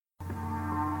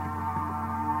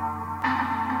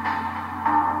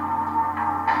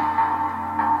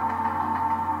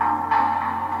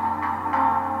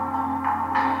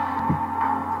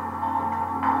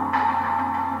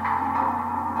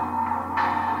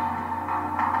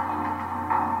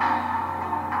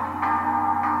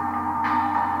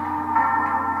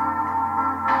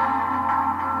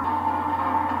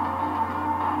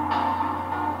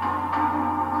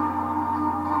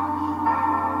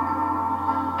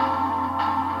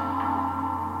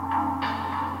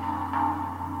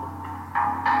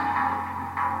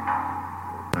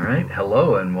Alright,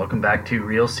 hello and welcome back to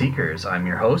Real Seekers. I'm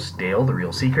your host, Dale, the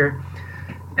Real Seeker,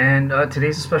 and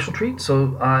today's a special treat.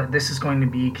 So this is going to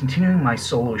be continuing my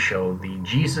solo show, the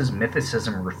Jesus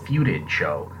Mythicism Refuted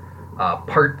show,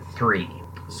 part 3.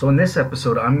 So in this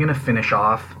episode, I'm going to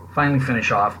finally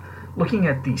finish off, looking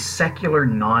at the secular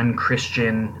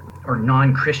non-Christian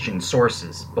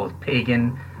sources, both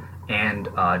pagan and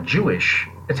Jewish,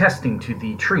 attesting to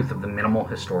the truth of the minimal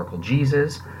historical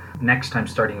Jesus. Next time,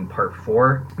 starting in part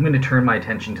 4, I'm going to turn my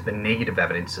attention to the negative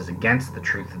evidences against the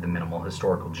truth of the minimal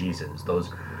historical Jesus. Those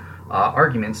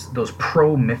arguments, those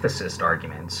pro-mythicist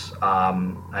arguments.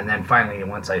 And then finally,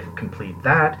 once I complete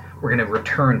that, we're going to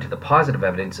return to the positive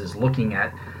evidences, looking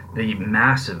at the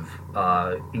massive,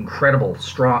 incredibly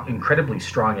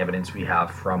strong evidence we have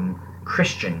from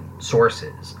Christian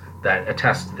sources that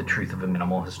attest to the truth of a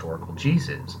minimal historical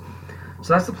Jesus.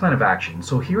 So that's the plan of action.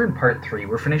 So here in part 3,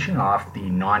 we're finishing off the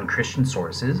non-Christian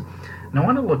sources. And I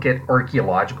want to look at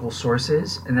archaeological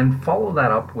sources and then follow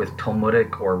that up with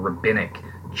Talmudic or rabbinic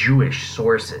Jewish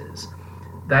sources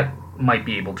that might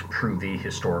be able to prove the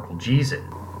historical Jesus.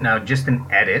 Now, just an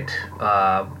edit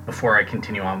before I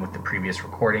continue on with the previous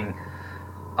recording.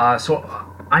 So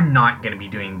I'm not going to be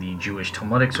doing the Jewish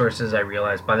Talmudic sources. I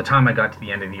realized by the time I got to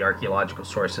the end of the archaeological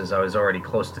sources, I was already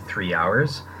close to 3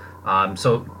 hours.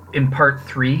 So in part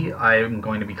 3, I'm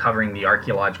going to be covering the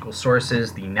archaeological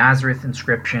sources, the Nazareth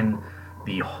inscription,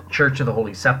 the Church of the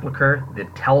Holy Sepulchre, the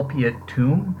Tel Piet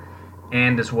tomb,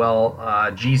 and as well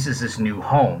Jesus'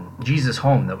 home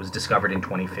that was discovered in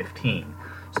 2015.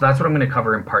 So that's what I'm going to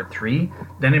cover in part 3.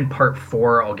 Then in part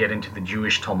 4, I'll get into the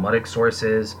Jewish Talmudic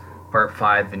sources, part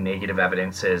 5, the negative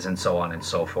evidences, and so on and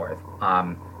so forth.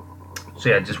 So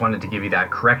yeah, just wanted to give you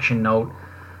that correction note.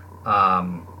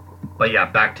 But yeah,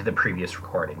 back to the previous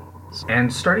recording.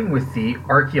 And starting with the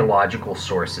archaeological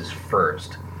sources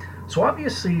first. So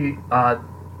obviously,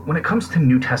 when it comes to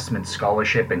New Testament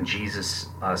scholarship and Jesus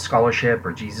scholarship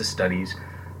or Jesus studies,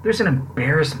 there's an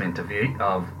embarrassment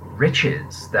of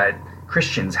riches that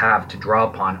Christians have to draw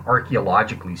upon,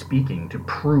 archaeologically speaking, to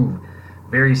prove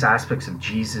various aspects of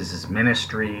Jesus'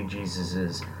 ministry,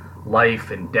 Jesus' life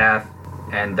and death,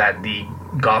 and that the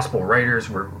gospel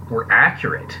writers were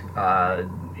accurate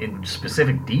in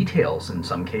specific details in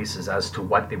some cases as to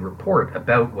what they report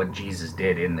about what Jesus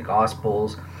did in the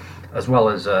Gospels, as well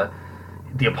as the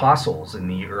apostles in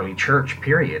the early church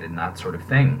period and that sort of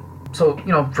thing. So,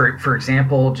 for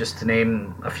example, just to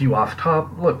name a few off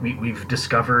top, look, we've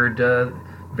discovered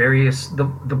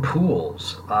the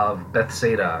pools of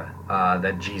Bethsaida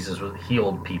that Jesus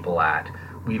healed people at.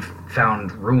 We've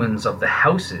found ruins of the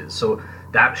houses, so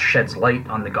that sheds light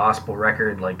on the gospel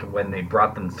record, like when they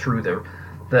brought them through the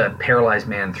paralyzed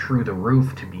man through the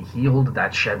roof to be healed.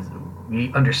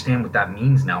 We understand what that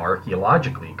means now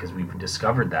archaeologically, because we've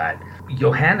discovered that.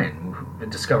 Johannan,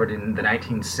 discovered in the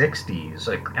 1960s,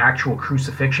 like actual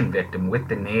crucifixion victim with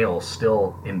the nail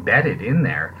still embedded in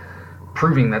there,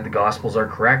 proving that the Gospels are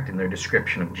correct in their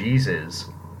description of Jesus.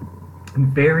 And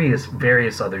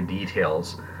various other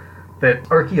details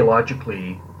that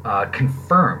archaeologically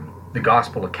confirm the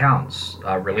Gospel accounts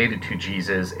related to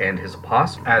Jesus and his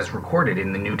apostles, as recorded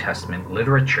in the New Testament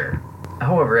literature.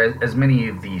 However, as many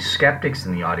of the skeptics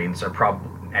in the audience and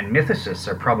mythicists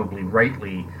are probably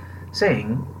rightly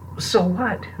saying, so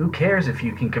what? Who cares if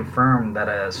you can confirm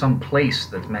that some place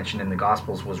that's mentioned in the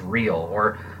Gospels was real?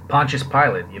 Or Pontius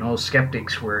Pilate,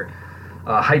 skeptics were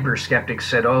hyper-skeptics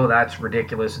said, oh, that's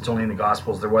ridiculous, it's only in the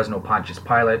Gospels, there was no Pontius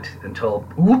Pilate, until,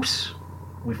 oops,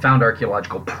 we found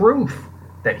archaeological proof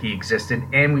that he existed,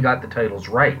 and we got the titles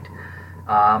right.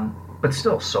 But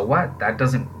still, so what?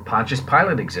 Pontius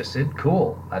Pilate existed,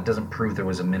 cool. That doesn't prove there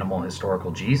was a minimal historical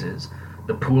Jesus.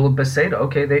 The Pool of Bethsaida,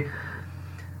 okay,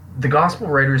 the gospel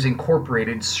writers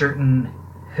incorporated certain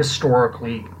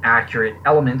historically accurate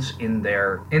elements in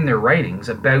their writings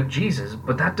about Jesus,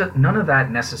 but none of that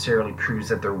necessarily proves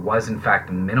that there was in fact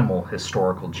a minimal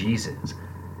historical Jesus.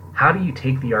 How do you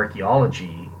take the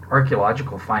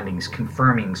archaeological findings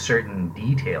confirming certain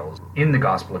details in the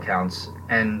gospel accounts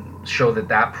and show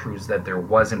that proves that there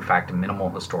was in fact a minimal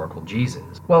historical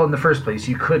Jesus? Well, in the first place,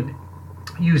 you could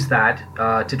use that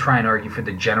to try and argue for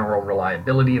the general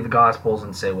reliability of the Gospels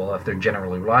and say, well, if they're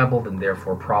generally reliable, then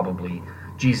therefore probably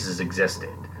Jesus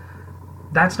existed.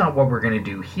 That's not what we're going to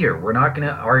do here. We're not going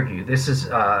to argue. This is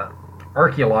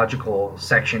archaeological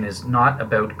section is not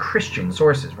about Christian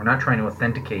sources. We're not trying to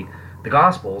authenticate the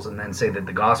Gospels and then say that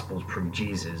the Gospels prove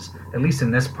Jesus, at least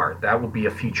in this part. That will be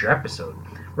a future episode.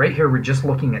 Right here, we're just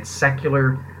looking at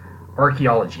secular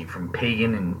archaeology from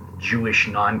pagan and Jewish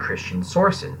non-Christian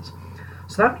sources.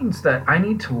 So that means that I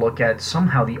need to look at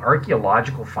somehow the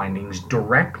archaeological findings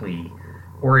directly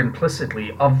or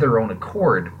implicitly of their own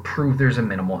accord prove there's a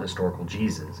minimal historical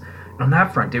Jesus. And on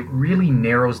that front, it really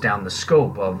narrows down the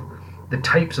scope of the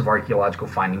types of archaeological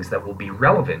findings that will be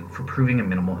relevant for proving a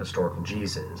minimal historical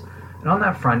Jesus. And on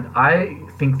that front, I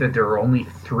think that there are only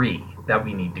three that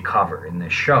we need to cover in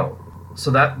this show.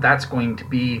 So that's going to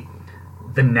be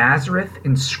the Nazareth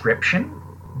inscription,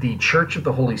 the Church of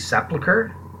the Holy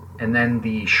Sepulchre, and then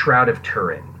the Shroud of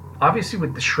Turin. Obviously,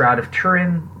 with the Shroud of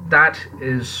Turin, that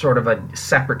is sort of a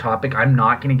separate topic. I'm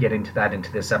not going to get into that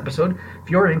into this episode. If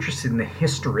you're interested in the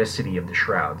historicity of the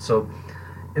shroud, so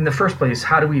in the first place,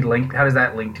 how does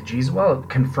that link to Jesus? Well, it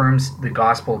confirms the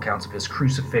gospel accounts of his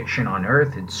crucifixion on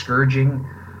earth, his scourging,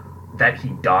 that he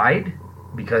died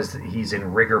because he's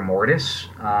in rigor mortis,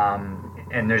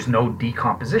 and there's no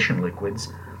decomposition liquids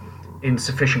in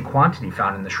sufficient quantity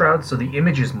found in the shroud, so the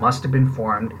images must have been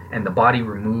formed and the body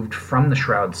removed from the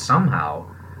shroud somehow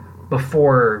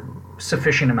before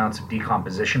sufficient amounts of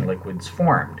decomposition liquids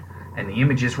formed, and the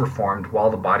images were formed while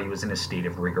the body was in a state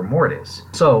of rigor mortis.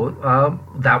 So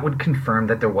that would confirm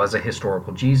that there was a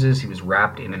historical Jesus. He was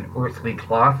wrapped in an earthly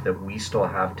cloth that we still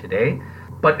have today.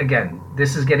 But again,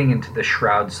 this is getting into the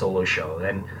Shroud solo show,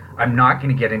 and I'm not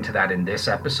going to get into that in this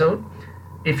episode.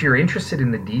 If you're interested in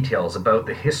the details about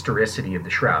the historicity of the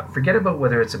shroud, forget about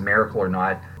whether it's a miracle or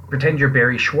not. Pretend you're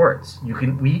Barry Schwartz.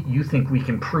 You think we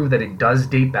can prove that it does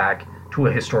date back to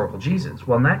a historical Jesus.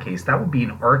 Well, in that case, that would be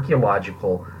an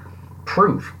archaeological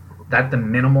proof that the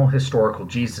minimal historical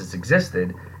Jesus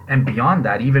existed, and beyond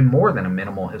that, even more than a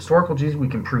minimal historical Jesus, we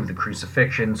can prove the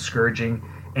crucifixion, scourging,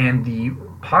 and the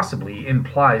possibly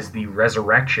implies the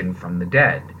resurrection from the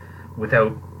dead,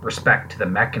 without respect to the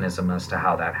mechanism as to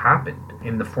how that happened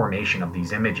in the formation of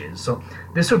these images. So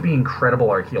this would be incredible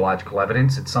archaeological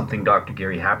evidence. It's something Dr.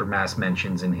 Gary Habermas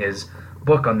mentions in his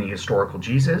book on the historical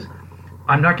Jesus.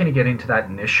 I'm not going to get into that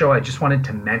in this show. I just wanted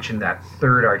to mention that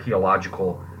third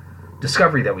archaeological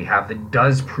discovery that we have that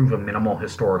does prove a minimal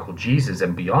historical Jesus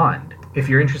and beyond. If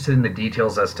you're interested in the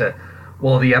details as to,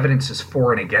 well, the evidence is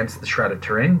for and against the Shroud of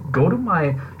Turin, go to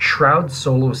my Shroud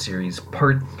solo series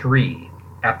part 3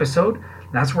 episode.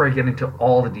 That's where I get into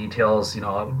all the details.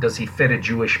 Does he fit a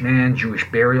Jewish man,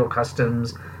 Jewish burial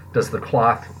customs? Does the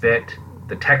cloth fit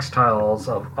the textiles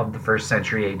of the 1st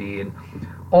century AD? And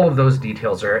all of those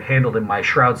details are handled in my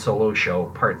Shroud solo show,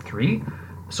 part 3.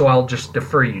 So I'll just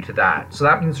defer you to that. So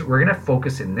that means we're going to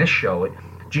focus in this show,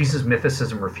 Jesus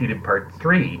Mythicism Refuted part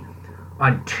 3,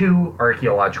 on 2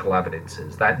 archaeological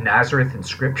evidences, that Nazareth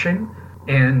inscription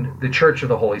and the Church of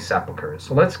the Holy Sepulchre.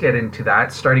 So let's get into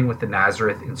that, starting with the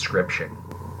Nazareth inscription.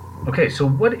 Okay, so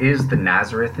what is the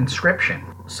Nazareth inscription?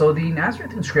 So the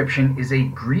Nazareth inscription is a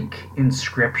Greek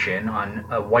inscription on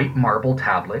a white marble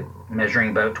tablet measuring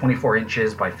about 24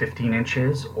 inches by 15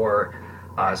 inches, or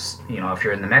if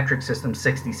you're in the metric system,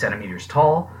 60 centimeters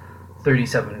tall,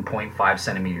 37.5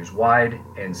 centimeters wide,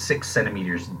 and 6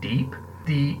 centimeters deep.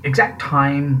 The exact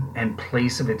time and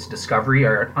place of its discovery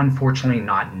are unfortunately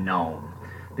not known.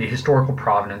 The historical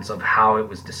provenance of how it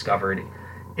was discovered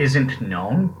isn't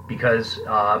known because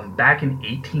back in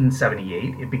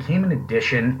 1878, it became an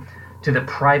addition to the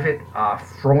private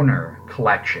Frohner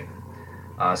collection.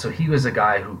 So he was a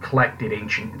guy who collected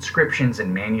ancient inscriptions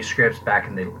and manuscripts back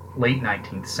in the late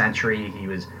 19th century. He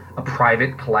was a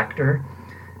private collector.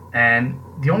 And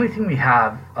the only thing we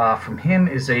have from him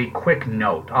is a quick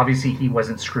note. Obviously, he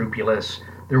wasn't scrupulous.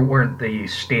 There weren't the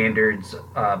standards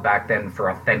back then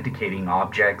for authenticating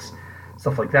objects,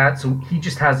 stuff like that. So he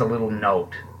just has a little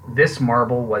note. This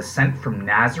marble was sent from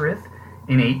Nazareth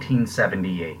in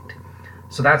 1878.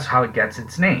 So that's how it gets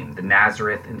its name, the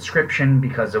Nazareth inscription,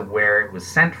 because of where it was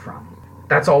sent from.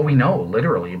 That's all we know,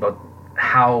 literally, about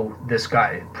how this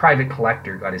guy, private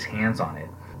collector, got his hands on it.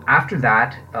 After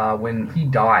that, when he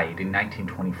died in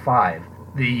 1925,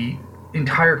 the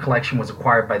entire collection was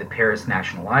acquired by the Paris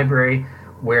National Library,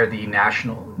 where the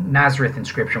Nazareth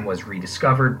inscription was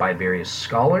rediscovered by various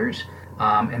scholars,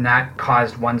 and that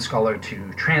caused one scholar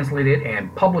to translate it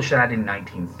and publish that in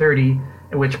 1930,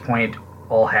 at which point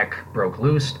all heck broke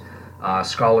loose.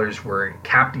 Scholars were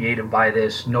captivated by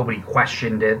this. Nobody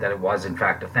questioned it, that it was in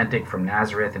fact authentic from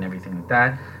Nazareth and everything like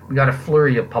that. We got a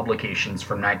flurry of publications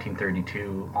from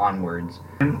 1932 onwards.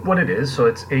 And what it is, so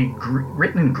it's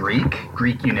written in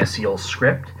Greek Unicial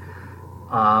script,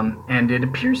 and it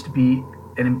appears to be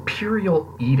an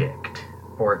imperial edict,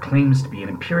 or it claims to be an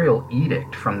imperial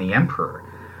edict from the emperor,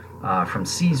 from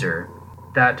Caesar,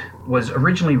 that was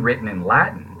originally written in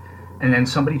Latin, and then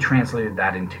somebody translated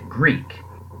that into Greek.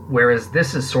 Whereas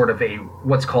this is sort of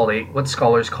what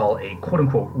scholars call a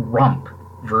quote-unquote rump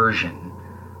version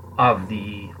of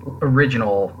the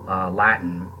original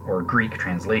Latin or Greek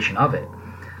translation of it.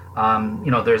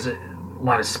 There's a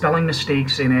lot of spelling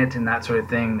mistakes in it and that sort of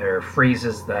thing. There are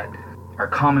phrases that are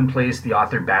commonplace. The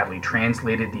author badly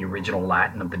translated the original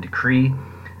Latin of the decree.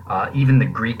 Even the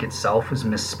Greek itself was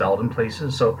misspelled in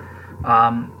places. So,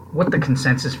 what the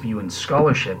consensus view in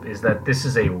scholarship is that this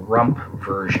is a rump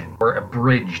version or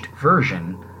abridged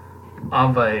version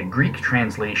of a Greek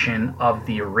translation of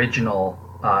the original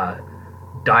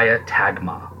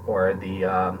diatagma, or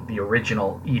the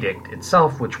original edict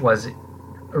itself, which was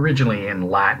originally in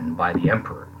Latin by the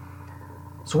emperor.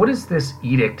 So what does this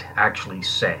edict actually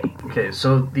say? Okay,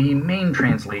 so the main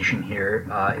translation here,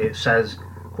 it says,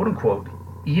 quote unquote,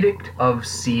 Edict of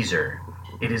Caesar.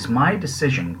 It is my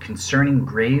decision concerning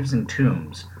graves and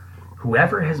tombs,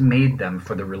 whoever has made them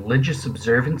for the religious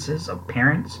observances of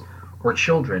parents or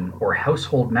children or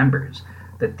household members,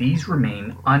 that these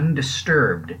remain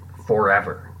undisturbed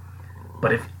forever.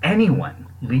 But if anyone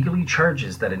legally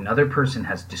charges that another person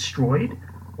has destroyed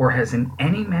or has in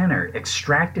any manner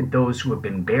extracted those who have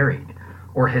been buried,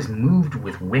 or has moved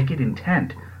with wicked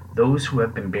intent those who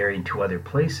have been buried to other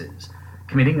places,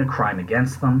 committing a crime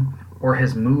against them, or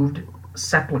has moved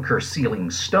sepulchre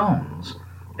sealing stones,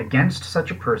 against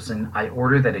such a person I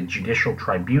order that a judicial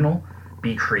tribunal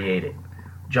be created,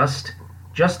 just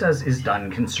as is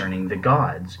done concerning the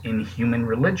gods in human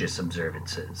religious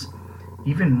observances.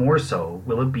 Even more so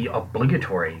will it be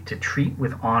obligatory to treat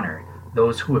with honor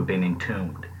those who have been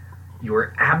entombed. You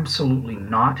are absolutely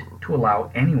not to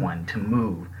allow anyone to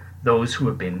move those who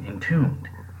have been entombed.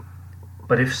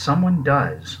 But if someone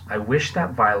does, I wish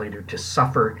that violator to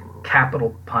suffer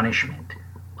capital punishment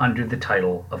under the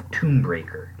title of tomb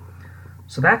breaker.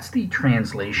 So that's the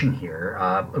translation here,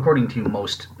 according to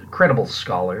most credible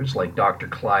scholars like Dr.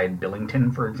 Clyde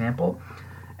Billington, for example.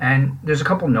 And there's a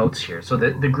couple notes here. So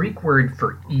the Greek word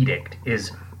for edict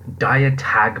is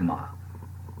diatagma.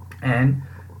 And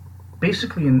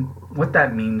basically what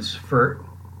that means,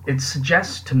 it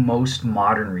suggests to most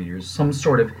modern readers some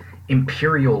sort of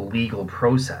imperial legal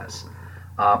process.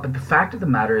 But the fact of the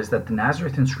matter is that the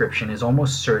Nazareth inscription is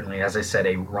almost certainly, as I said,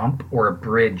 a rump or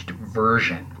abridged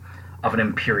version of an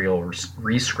imperial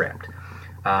rescript.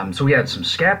 So we had some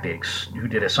skeptics who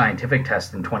did a scientific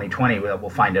test in 2020 that we'll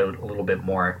find out a little bit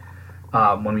more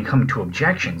when we come to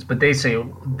objections. But they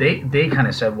kind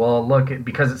of said, well, look,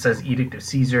 because it says Edict of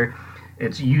Caesar,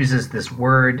 it uses this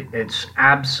word. It's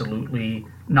absolutely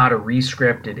not a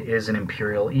rescript. It is an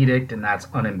imperial edict, and that's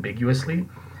unambiguously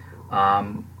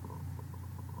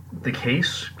the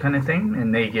case, kind of thing.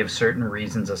 And they give certain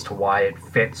reasons as to why it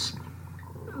fits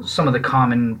some of the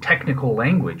common technical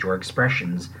language or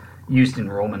expressions used in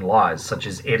Roman laws, such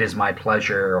as "it is my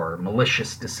pleasure" or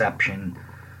 "malicious deception,"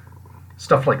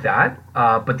 stuff like that.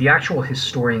 But the actual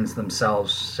historians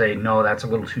themselves say, no, that's a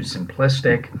little too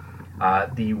simplistic.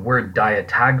 The word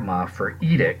diatagma for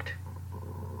edict,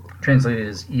 translated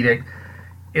as edict,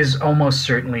 is almost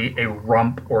certainly a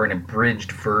rump or an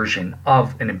abridged version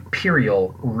of an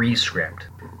imperial rescript.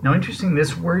 Now, interesting,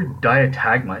 this word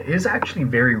diatagma is actually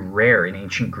very rare in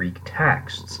ancient Greek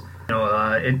texts.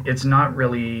 It's not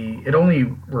really, it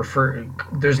only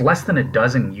there's less than a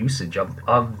dozen usage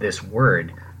of this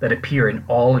word that appear in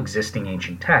all existing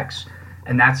ancient texts,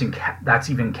 and that's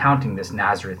even counting this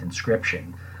Nazareth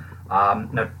inscription.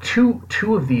 Now,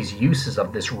 two of these uses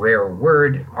of this rare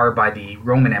word are by the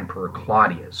Roman Emperor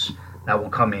Claudius. That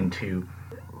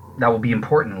will be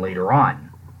important later on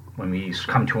when we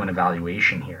come to an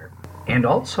evaluation here. And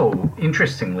also,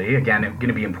 interestingly, again, going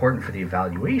to be important for the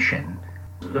evaluation,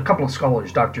 a couple of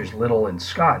scholars, Drs. Little and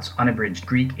Scott's Unabridged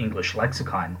Greek-English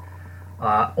Lexicon,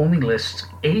 only lists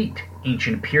 8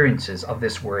 ancient appearances of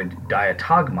this word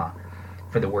diatagma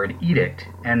for the word edict,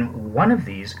 and one of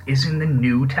these is in the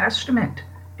New Testament,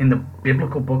 in the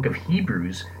biblical book of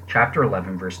Hebrews, chapter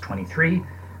 11, verse 23,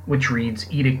 which reads,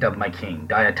 Edict of my king,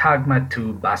 diatagma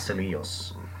tu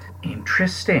Basileus.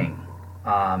 Interesting.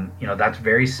 That's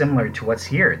very similar to what's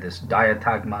here, this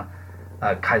diatagma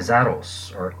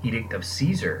Caesaros, or Edict of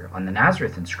Caesar, on the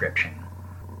Nazareth inscription.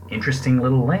 Interesting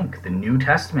little link. The New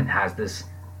Testament has this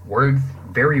word,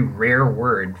 very rare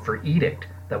word for edict,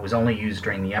 that was only used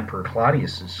during the Emperor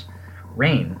Claudius's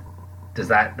reign. Does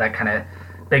that kind of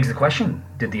begs the question,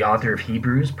 did the author of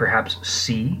Hebrews perhaps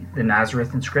see the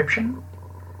Nazareth inscription?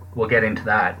 We'll get into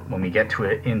that when we get to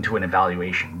it into an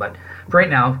evaluation. But for right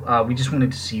now, we just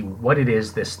wanted to see what it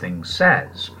is this thing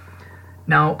says.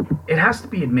 Now, it has to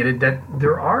be admitted that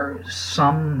there are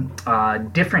some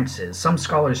differences. Some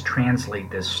scholars translate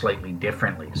this slightly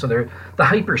differently. So the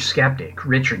hyper-skeptic,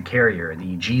 Richard Carrier,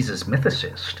 the Jesus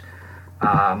mythicist,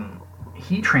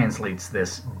 he translates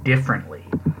this differently,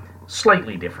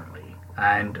 slightly differently.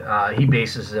 And he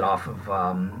bases it off of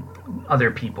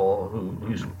other people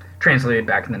who's translated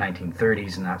back in the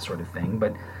 1930s and that sort of thing.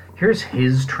 But here's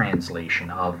his translation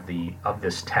of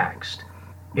this text.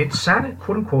 It's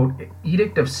quote unquote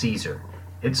edict of Caesar.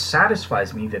 It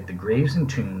satisfies me that the graves and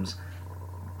tombs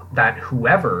that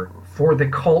whoever for the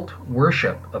cult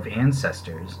worship of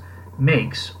ancestors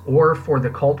makes, or for the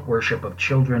cult worship of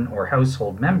children or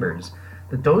household members,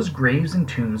 that those graves and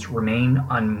tombs remain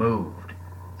unmoved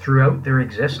throughout their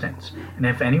existence. And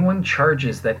if anyone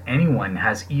charges that anyone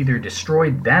has either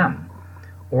destroyed them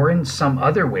or in some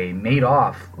other way made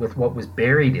off with what was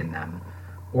buried in them,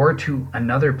 or to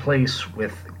another place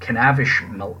with canavish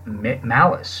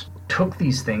malice, took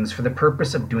these things for the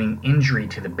purpose of doing injury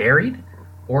to the buried,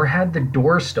 or had the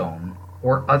doorstone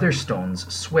or other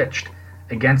stones switched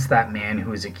against that man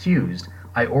who is accused,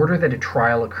 I order that a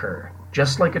trial occur,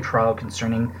 just like a trial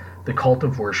concerning the cult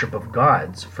of worship of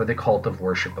gods for the cult of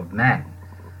worship of men.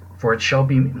 For it shall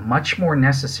be much more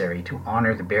necessary to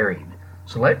honor the buried,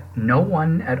 so let no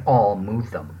one at all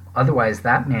move them. Otherwise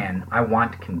that man I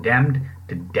want condemned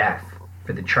to death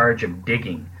for the charge of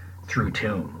digging through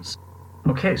tombs.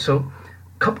 Okay, so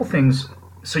a couple things.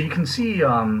 So you can see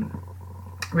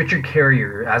Richard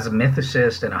Carrier, as a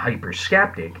mythicist and a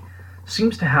hyper-skeptic,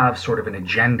 seems to have sort of an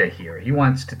agenda here. He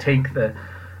wants to take the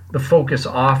focus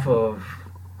off of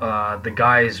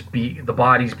the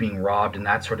bodies being robbed and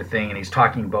that sort of thing, and he's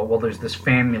talking about, well, there's this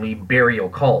family burial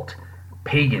cult,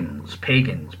 pagans,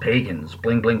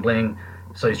 bling, bling, bling.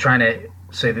 So he's trying to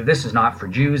say that this is not for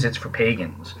Jews, it's for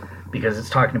pagans, because it's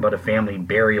talking about a family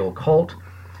burial cult.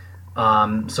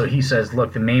 So he says,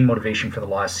 look, the main motivation for the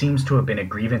law seems to have been a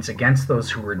grievance against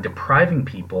those who were depriving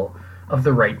people of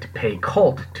the right to pay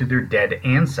cult to their dead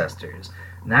ancestors.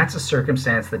 And that's a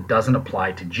circumstance that doesn't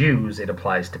apply to Jews, it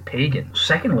applies to pagans.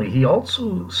 Secondly, he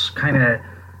also kind of,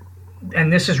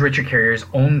 and this is Richard Carrier's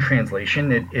own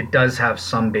translation, it does have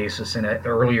some basis in an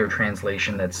earlier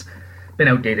translation that's been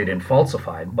outdated and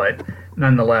falsified, but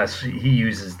nonetheless, he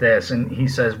uses this, and he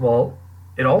says, well,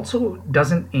 it also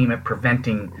doesn't aim at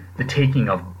preventing the taking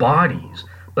of bodies,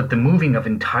 but the moving of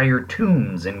entire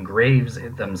tombs and graves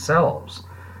themselves.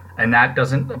 And that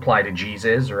doesn't apply to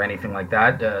Jesus or anything like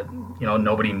that.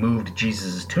 Nobody moved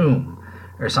Jesus' tomb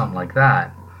or something like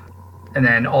that. And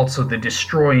then also the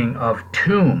destroying of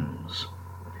tombs.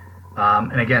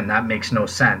 And again, that makes no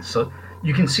sense. So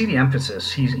you can see the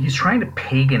emphasis. He's trying to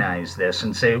paganize this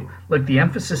and say, look, the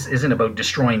emphasis isn't about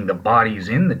destroying the bodies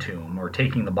in the tomb or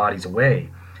taking the bodies away.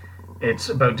 It's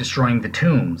about destroying the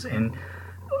tombs. And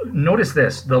notice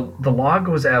this, the law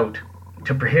goes out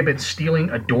to prohibit stealing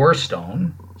a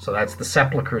doorstone. So that's the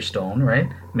sepulchre stone, right?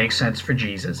 Makes sense for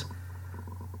Jesus.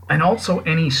 And also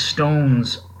any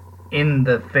stones in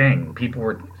the thing. People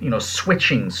were,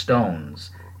 switching stones.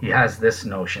 He has this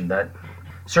notion that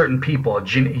certain people,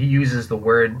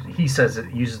 he says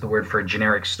it uses the word for a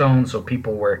generic stone, so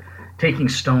people were taking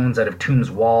stones out of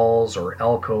tombs walls or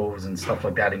alcoves and stuff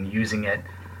like that and using it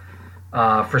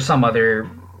for some other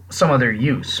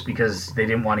use because they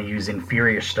didn't want to use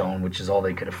inferior stone, which is all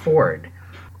they could afford.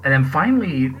 And then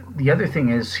finally, the other thing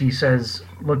is, he says,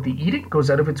 look, the edict goes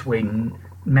out of its way to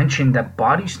mention that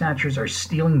body snatchers are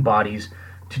stealing bodies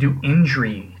to do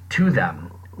injury to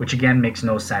them, which again makes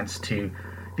no sense to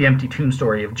the empty tomb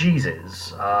story of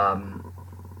Jesus. The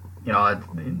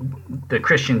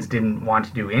Christians didn't want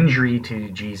to do injury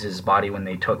to Jesus' body when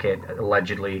they took it,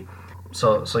 allegedly.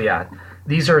 So yeah,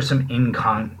 these are some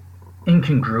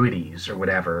incongruities or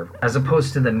whatever, as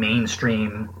opposed to the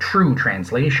mainstream true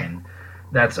translation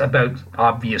that's about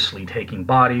obviously taking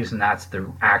bodies, and that's the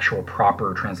actual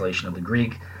proper translation of the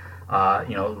Greek,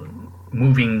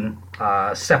 moving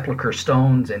sepulchre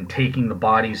stones and taking the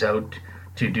bodies out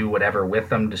to do whatever with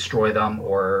them, destroy them,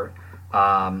 or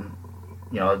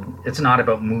it's not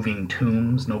about moving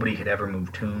tombs. Nobody could ever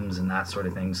move tombs and that sort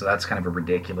of thing, so that's kind of a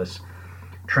ridiculous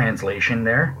translation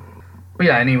there. But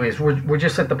yeah, anyways, we're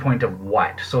just at the point of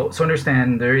what. So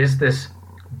understand there is this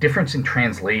difference in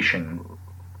translation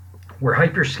where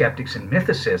hyper-skeptics and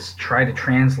mythicists try to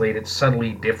translate it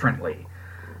subtly differently,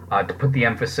 to put the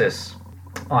emphasis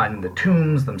on the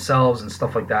tombs themselves and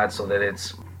stuff like that, so that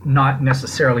it's not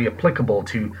necessarily applicable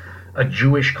to a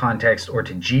Jewish context or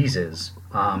to Jesus,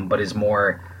 but is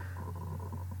more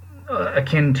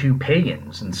akin to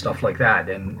pagans and stuff like that,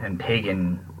 and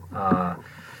pagan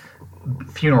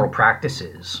funeral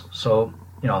practices. So,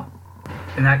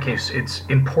 in that case, it's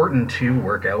important to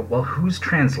work out, well, whose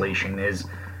translation is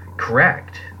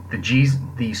correct. The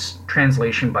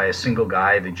translation by a single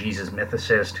guy, the Jesus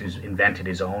mythicist who's invented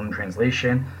his own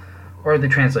translation, or the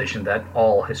translation that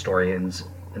all historians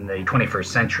in the 21st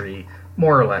century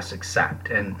more or less accept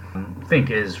and think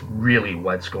is really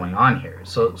what's going on here.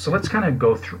 So let's kind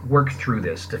of work through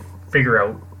this to figure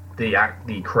out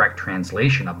the correct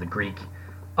translation of the Greek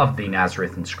of the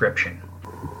Nazareth inscription.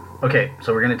 Okay,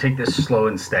 so we're going to take this slow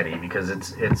and steady because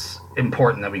it's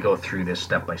important that we go through this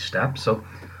step by step. So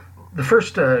the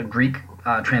first Greek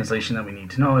translation that we need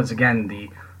to know is, again, the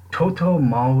toto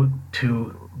mo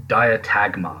to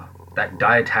diatagma. That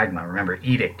diatagma, remember,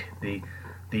 edict, the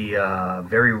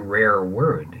very rare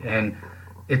word. And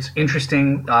it's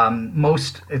interesting,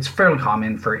 it's fairly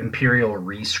common for imperial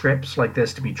rescripts like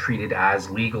this to be treated as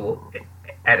legal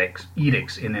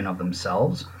edicts in and of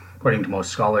themselves. According to most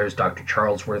scholars, Dr.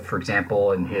 Charlesworth, for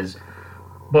example, in his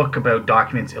book about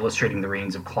documents illustrating the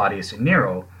reigns of Claudius and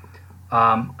Nero.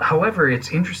 However,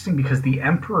 it's interesting because the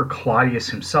Emperor Claudius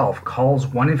himself calls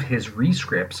one of his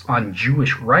rescripts on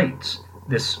Jewish rites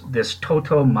this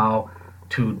toto mau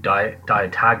to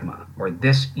diatagma, or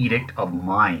this edict of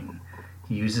mine.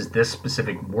 He uses this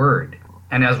specific word.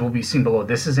 And as will be seen below,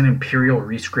 this is an imperial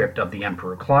rescript of the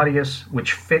Emperor Claudius,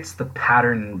 which fits the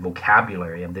pattern and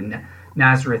vocabulary of the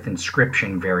Nazareth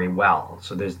inscription very well.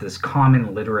 So there's this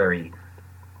common literary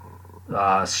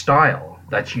style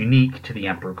that's unique to the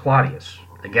Emperor Claudius.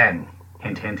 Again,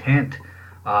 hint, hint, hint.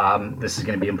 This is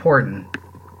going to be important.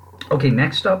 Okay,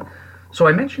 next up. So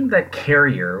I mentioned that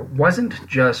Carrier wasn't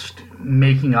just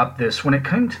making up this. When it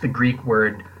came to the Greek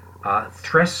word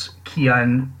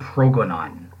threskian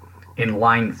progonon in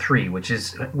line 3, which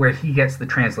is where he gets the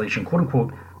translation,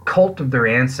 quote-unquote, cult of their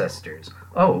ancestors.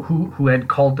 Oh, who had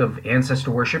cult of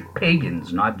ancestor worship?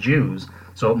 Pagans, not Jews.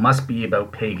 So it must be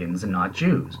about pagans and not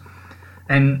Jews.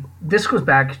 And this goes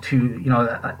back to,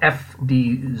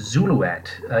 F.D.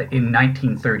 Zuluet in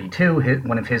 1932.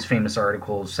 One of his famous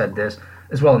articles said this.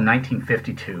 As well, in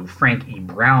 1952, Frank E.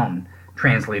 Brown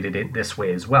translated it this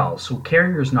way as well. So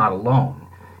Carrier's not alone.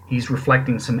 He's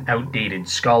reflecting some outdated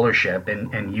scholarship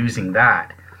and using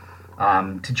that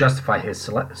to justify his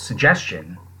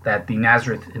suggestion that the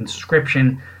Nazareth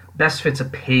inscription best fits a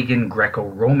pagan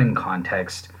Greco-Roman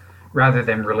context rather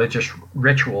than religious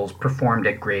rituals performed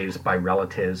at graves by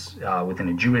relatives within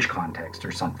a Jewish context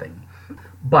or something.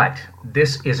 But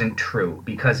this isn't true,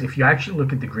 because if you actually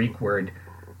look at the Greek word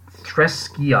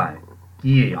threskion,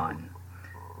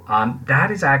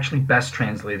 that is actually best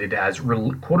translated as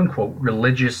quote-unquote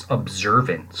religious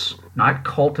observance, not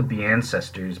cult of the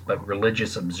ancestors, but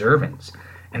religious observance.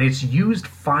 And it's used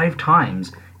 5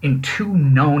 times in 2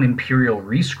 known imperial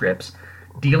rescripts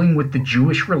dealing with the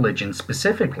Jewish religion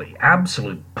specifically.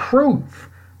 Absolute proof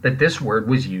that this word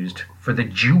was used for the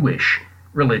Jewish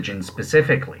religion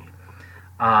specifically.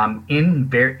 In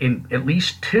at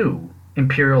least 2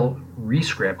 imperial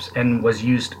rescripts, and was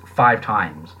used 5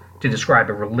 times to describe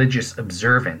a religious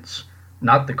observance,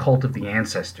 not the cult of the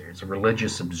ancestors, a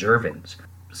religious observance.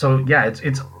 So yeah,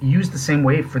 it's used the same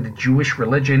way for the Jewish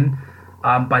religion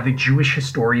by the Jewish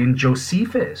historian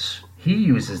Josephus. He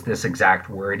uses this exact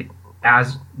word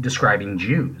as describing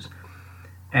Jews.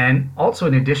 And also,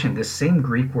 in addition, this same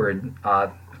Greek word,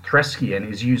 threskion,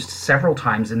 is used several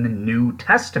times in the New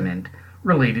Testament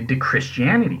related to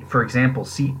Christianity. For example,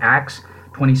 see Acts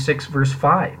 26, verse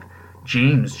 5,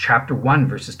 James chapter 1,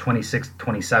 verses 26 to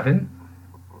 27,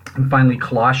 and finally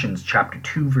Colossians chapter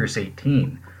 2, verse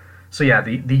 18. So yeah,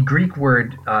 the Greek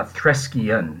word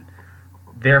threskion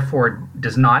therefore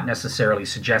does not necessarily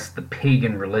suggest the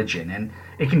pagan religion, and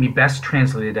it can be best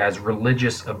translated as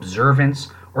religious observance,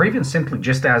 or even simply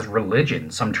just as religion.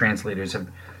 Some translators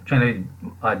have translated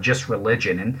just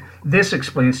religion, and this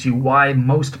explains to you why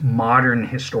most modern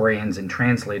historians and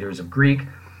translators of Greek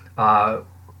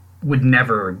would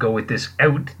never go with this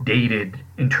outdated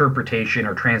interpretation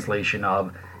or translation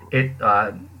of it,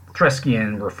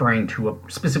 threskion, referring to a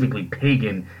specifically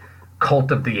pagan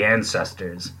cult of the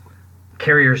ancestors.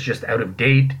 Carrier's just out of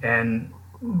date, and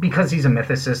because he's a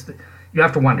mythicist, you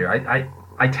have to wonder.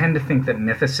 I tend to think that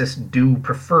mythicists do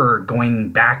prefer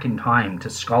going back in time to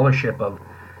scholarship of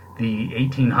the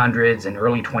 1800s and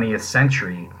early 20th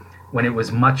century, when there was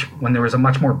a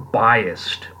much more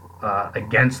biased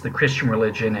against the Christian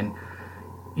religion,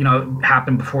 and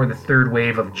happened before the third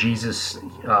wave of Jesus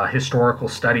historical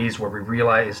studies, where we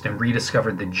realized and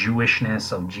rediscovered the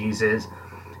Jewishness of Jesus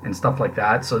and stuff like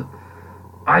that. So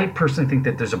I personally think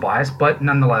that there's a bias, but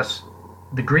nonetheless,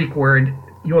 the Greek word,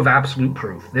 you have absolute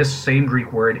proof. This same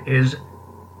Greek word is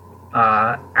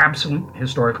absolute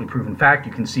historically proven fact.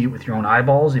 You can see it with your own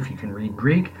eyeballs if you can read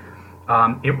Greek.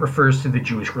 It refers to the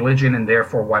Jewish religion, and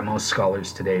therefore why most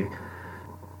scholars today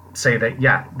say that,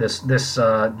 yeah, this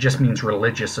just means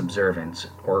religious observance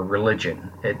or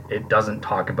religion. It doesn't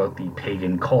talk about the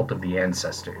pagan cult of the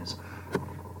ancestors.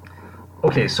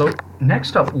 Okay, so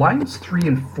next up, lines 3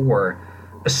 and 4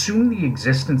 assume the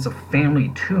existence of family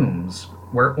tombs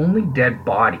where only dead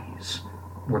bodies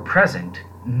were present,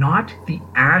 not the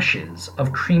ashes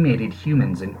of cremated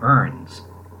humans in urns.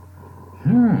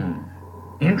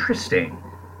 Interesting.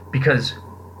 Because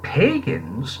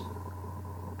pagans,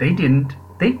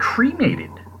 they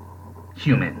cremated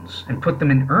humans and put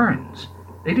them in urns.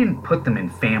 They didn't put them in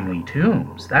family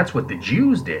tombs. That's what the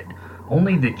Jews did.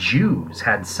 Only the Jews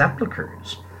had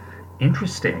sepulchres.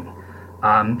 Interesting.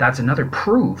 That's another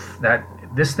proof that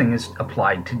this thing is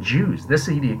applied to Jews. This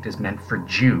edict is meant for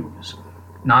Jews,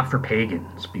 not for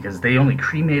pagans, because they only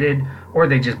cremated or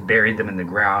they just buried them in the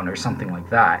ground or something like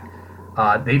that.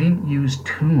 They didn't use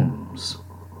tombs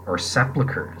or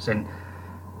sepulchres. And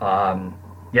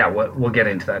we'll get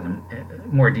into that in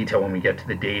more detail when we get to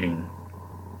the dating.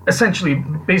 Essentially,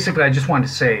 basically, I just wanted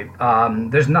to say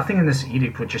there's nothing in this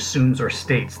edict which assumes or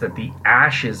states that the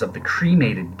ashes of the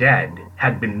cremated dead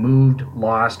had been moved,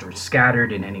 lost, or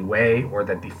scattered in any way, or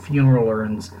that the funeral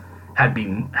urns had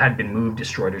been moved,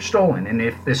 destroyed, or stolen. And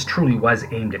if this truly was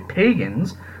aimed at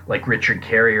pagans, like Richard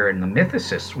Carrier and the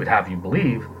mythicists would have you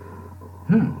believe,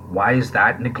 why is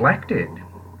that neglected?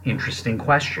 Interesting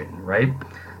question, right?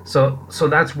 So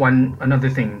that's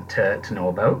another thing to know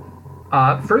about.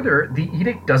 Further, the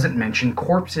edict doesn't mention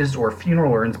corpses or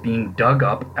funeral urns being dug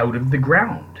up out of the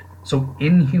ground. So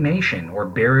inhumation or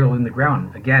burial in the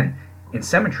ground, again, in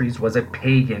cemeteries was a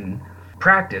pagan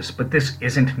practice, but this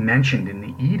isn't mentioned in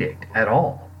the edict at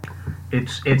all.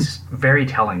 It's very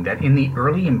telling that in the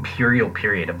early imperial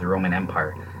period of the Roman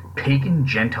Empire, pagan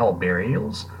Gentile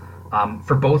burials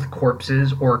for both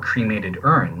corpses or cremated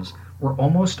urns were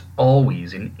almost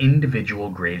always in individual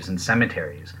graves and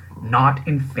cemeteries, not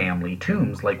in family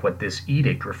tombs like what this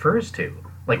edict refers to,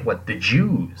 like what the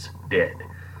Jews did.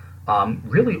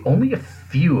 Really, only a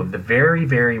few of the very,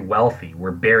 very wealthy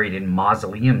were buried in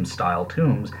mausoleum-style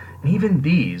tombs, and even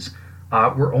these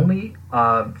were only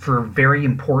for very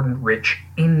important, rich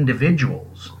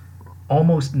individuals,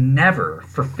 almost never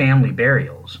for family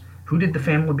burials. Who did the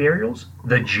family burials?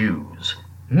 The Jews.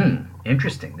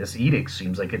 Interesting. This edict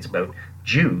seems like it's about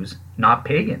Jews, not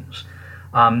pagans.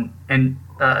 And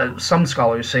some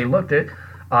scholars say, look,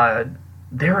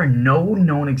 there are no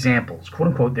known examples, quote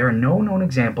unquote, there are no known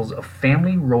examples of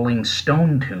family rolling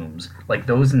stone tombs like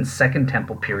those in Second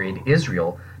Temple period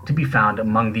Israel to be found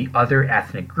among the other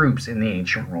ethnic groups in the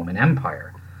ancient Roman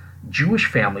Empire. Jewish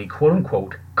family, quote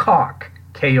unquote, kok,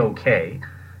 K-O-K,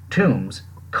 tombs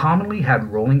commonly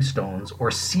had rolling stones or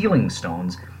ceiling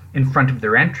stones in front of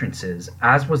their entrances,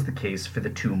 as was the case for the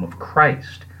tomb of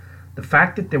Christ. The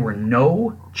fact that there were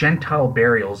no Gentile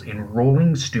burials in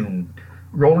rolling stone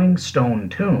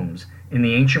tombs in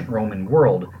the ancient Roman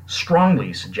world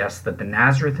strongly suggests that the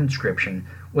Nazareth inscription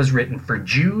was written for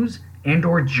Jews and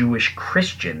or Jewish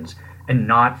Christians and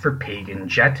not for pagan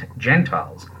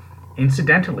Gentiles.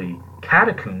 Incidentally,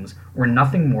 catacombs were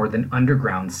nothing more than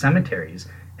underground cemeteries,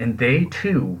 and they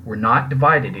too were not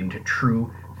divided into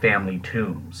true family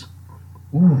tombs.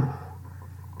 Ooh,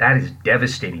 that is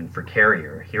devastating for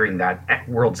Carrier, hearing that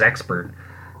world's expert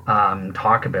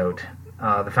talk about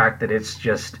the fact that it's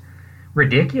just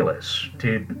ridiculous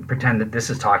to pretend that this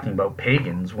is talking about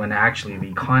pagans when actually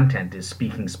the content is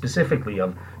speaking specifically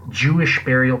of Jewish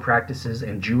burial practices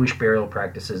and Jewish burial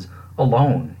practices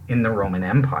alone in the Roman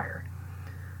Empire.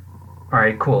 All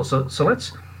right, cool. So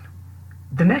let's...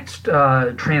 The next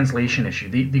translation issue,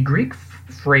 the Greek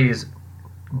phrase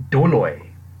doloi,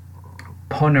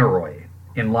 poneroi,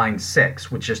 in line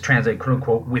 6, which is translated, quote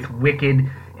unquote, with wicked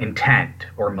intent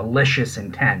or malicious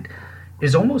intent,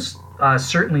 is almost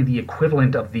certainly the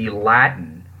equivalent of the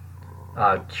Latin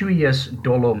cuius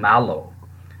dolo malo,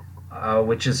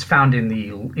 which is found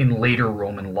in later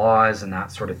Roman laws and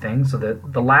that sort of thing. So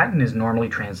the Latin is normally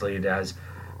translated as,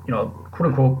 quote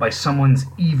unquote, by someone's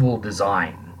evil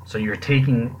design. So you're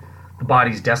taking the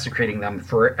bodies, desecrating them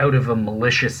out of a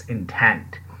malicious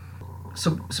intent.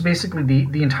 So basically,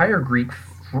 the entire Greek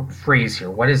phrase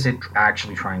here, what is it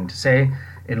actually trying to say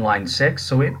in line 6?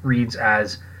 So it reads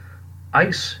as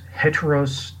eis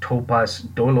heteros topas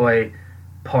doloi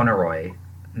poneroi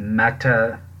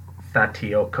meta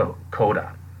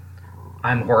thatiokoda.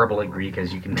 I'm horrible at Greek,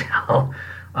 as you can tell.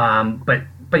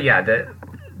 But yeah,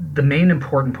 the main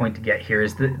important point to get here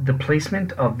is the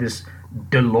placement of this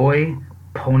doloi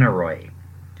poneroi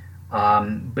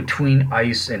between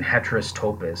eis and heteros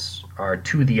topos are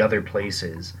two of the other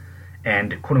places,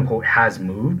 and quote unquote has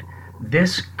moved.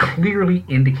 This clearly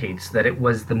indicates that it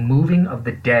was the moving of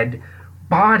the dead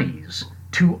bodies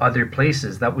to other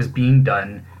places that was being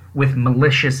done with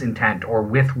malicious intent or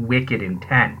with wicked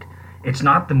intent. It's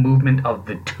not the movement of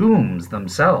the tombs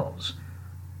themselves.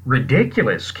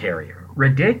 Ridiculous, Carrier.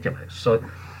 Ridiculous. So,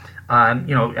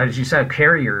 as you said,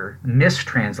 Carrier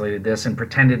mistranslated this and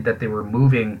pretended that they were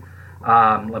moving.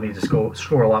 Let me just go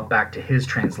scroll up back to his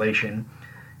translation.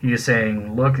 He is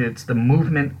saying, look, it's the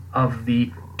movement of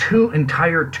the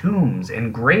entire tombs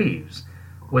and graves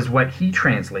was what he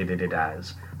translated it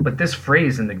as. But this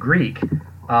phrase in the Greek,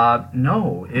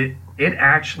 no, it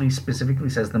actually specifically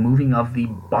says the moving of the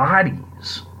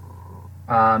bodies.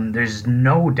 There's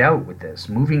no doubt with this.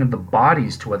 Moving of the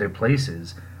bodies to other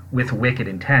places with wicked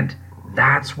intent,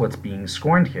 that's what's being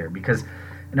scorned here. Because,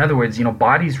 in other words,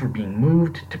 bodies were being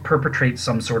moved to perpetrate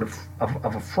some sort of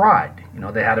a fraud.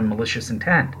 They had a malicious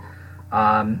intent.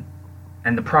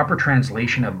 And the proper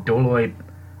translation of doloi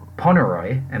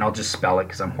poneroi, and I'll just spell it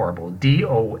because I'm horrible,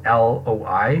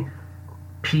 DOLOIPONEROI.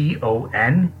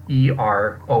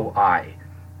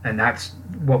 And that's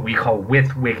what we call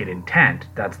with wicked intent.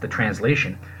 That's the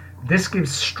translation. This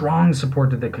gives strong support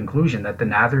to the conclusion that the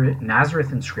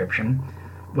Nazareth inscription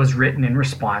was written in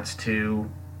response to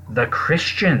the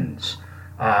Christians,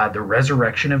 the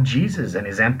resurrection of Jesus and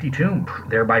his empty tomb,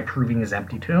 thereby proving his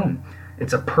empty tomb.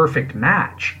 It's a perfect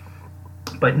match.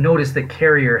 But notice that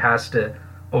Carrier has to,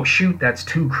 oh shoot, that's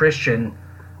too Christian,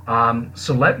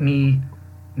 so let me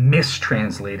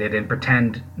mistranslate it and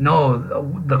pretend, no,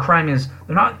 the crime is,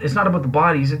 it's not about the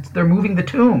bodies, they're moving the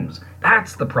tombs.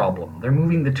 That's the problem. They're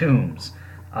moving the tombs.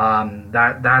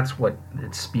 That's what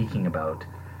it's speaking about.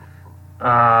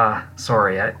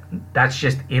 That's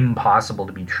just impossible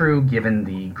to be true given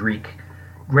the Greek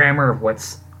grammar of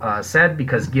what's said,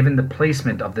 because given the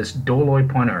placement of this doloi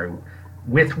poneroi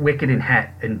with wicked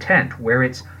intent, where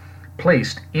it's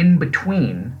placed in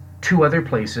between two other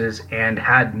places and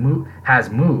has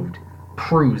moved,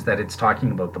 proves that it's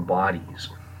talking about the bodies.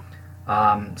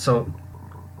 So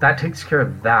that takes care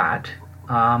of that.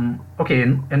 Okay,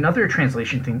 and another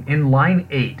translation thing, in line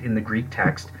 8 in the Greek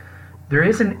text, there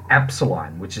is an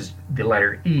epsilon, which is the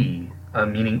letter E,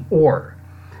 meaning or.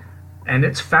 And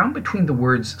it's found between the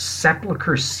words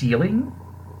sepulchre ceiling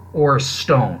or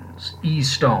stones,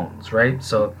 stones, right?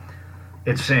 So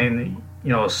it's saying,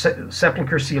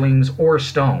 sepulchre ceilings or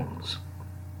stones.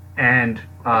 And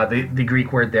the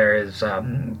Greek word there is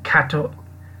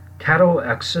katoexis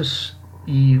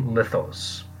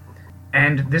lithos.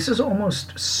 And this is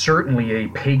almost certainly a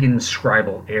pagan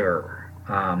scribal error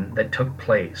that took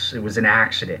place. It was an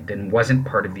accident and wasn't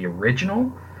part of the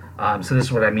original. So this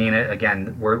is what I mean.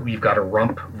 Again, we've got a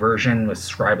rump version with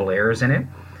scribal errors in it.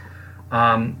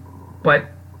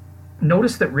 But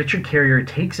notice that Richard Carrier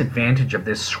takes advantage of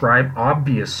this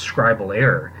obvious scribal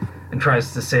error and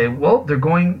tries to say, well,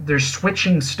 they're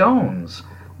switching stones.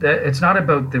 It's not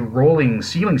about the rolling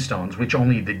ceiling stones, which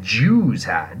only the Jews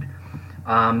had.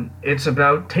 It's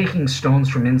about taking stones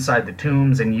from inside the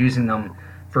tombs and using them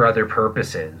for other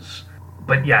purposes.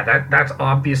 But yeah, that's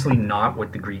obviously not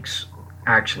what the Greek's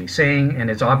actually saying, and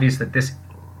it's obvious that this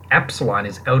epsilon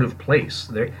is out of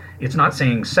place. It's not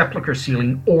saying sepulchre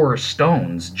ceiling or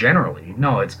stones generally.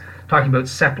 No, it's talking about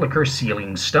sepulchre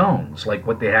ceiling stones, like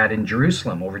what they had in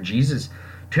Jerusalem over Jesus'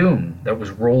 tomb that was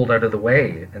rolled out of the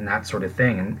way and that sort of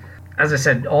thing. And as I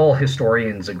said, all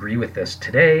historians agree with this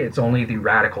today. It's only the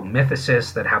radical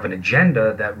mythicists that have an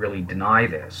agenda that really deny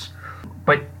this.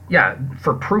 But yeah,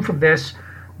 for proof of this,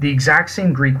 the exact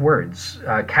same Greek words,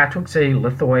 katoxe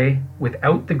lithoi,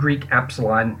 without the Greek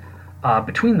epsilon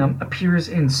between them, appears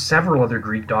in several other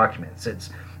Greek documents.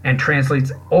 And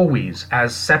translates always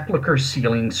as sepulchre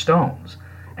ceiling stones.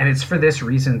 And it's for this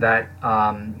reason that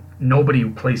nobody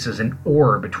places an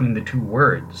or between the two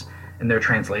words in their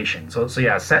translation. So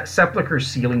yeah, sepulchre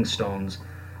ceiling stones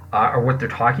are what they're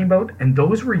talking about, and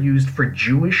those were used for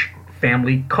Jewish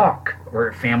family koch,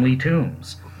 or family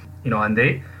tombs. And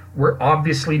they were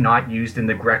obviously not used in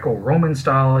the Greco-Roman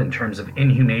style in terms of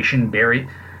inhumation,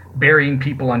 burying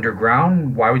people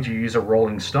underground. Why would you use a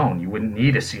rolling stone? You wouldn't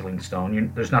need a sealing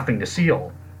stone. There's nothing to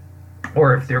seal.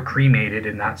 Or if they're cremated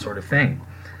and that sort of thing.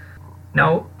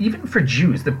 Now, even for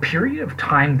Jews, the period of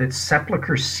time that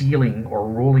sepulchre sealing or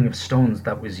rolling of stones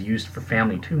that was used for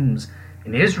family tombs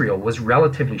in Israel was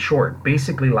relatively short,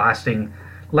 basically lasting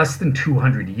less than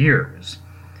 200 years.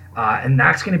 And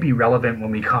that's going to be relevant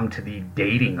when we come to the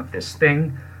dating of this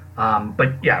thing.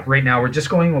 But yeah, right now we're just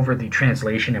going over the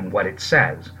translation and what it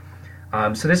says.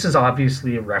 So this is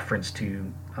obviously a reference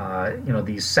to,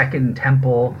 these Second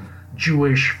Temple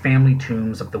Jewish family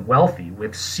tombs of the wealthy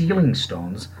with sealing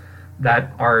stones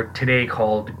that are today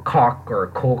called koch or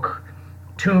kolk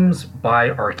tombs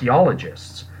by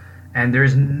archaeologists. And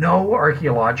there's no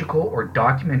archaeological or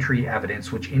documentary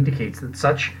evidence which indicates that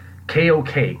such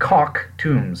koch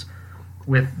tombs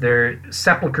with their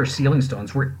sepulchre sealing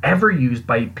stones were ever used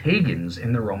by pagans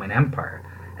in the Roman Empire.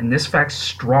 And this fact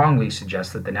strongly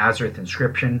suggests that the Nazareth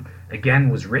inscription, again,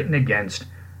 was written against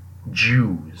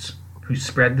Jews who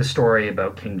spread the story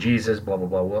about King Jesus, blah, blah,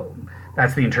 blah. Well,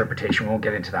 that's the interpretation. We won't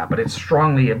get into that. But it's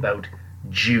strongly about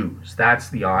Jews. That's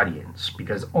the audience,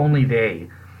 because only they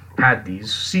had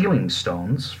these sealing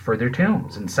stones for their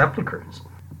tombs and sepulchres.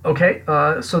 Okay,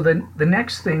 so the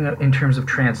next thing in terms of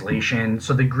translation,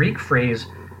 so the Greek phrase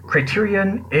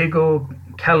kriterion ego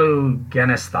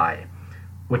kalugenesthai,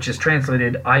 which is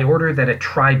translated, I order that a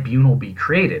tribunal be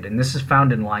created, and this is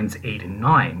found in lines 8 and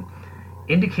 9,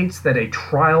 indicates that a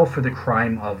trial for the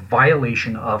crime of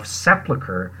violation of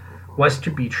sepulchre was to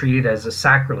be treated as a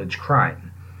sacrilege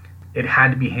crime. It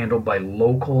had to be handled by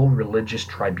local religious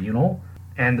tribunal,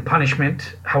 and the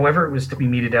punishment, however it was to be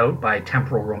meted out by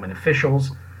temporal Roman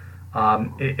officials,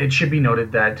 it should be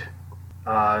noted that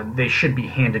they should be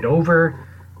handed over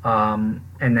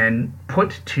and then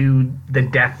put to the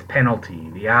death penalty,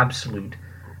 the absolute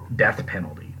death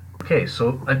penalty. Okay,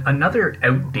 so another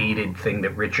outdated thing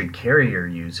that Richard Carrier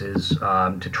uses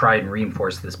to try and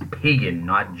reinforce this pagan,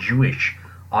 not Jewish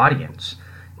audience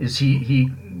is he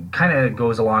kind of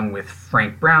goes along with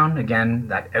Frank Brown, again,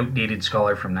 that outdated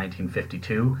scholar from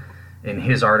 1952, in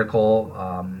his article,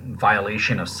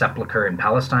 Violation of Sepulchre in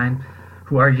Palestine,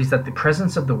 who argues that the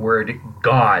presence of the word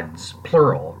gods,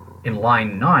 plural, in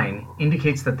line 9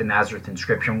 indicates that the Nazareth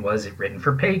inscription was written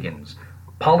for pagans,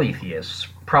 polytheists,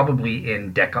 probably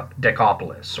in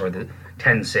Decapolis, or the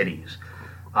 10 cities.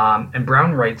 And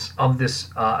Brown writes of this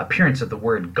appearance of the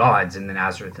word gods in the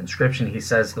Nazareth inscription, he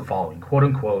says the following, quote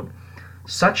unquote,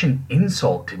 such an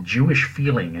insult to Jewish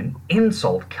feeling, an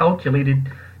insult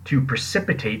calculated to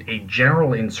precipitate a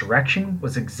general insurrection,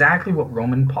 was exactly what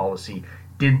Roman policy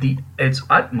did its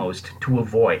utmost to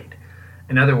avoid.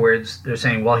 In other words, they're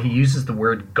saying, well, he uses the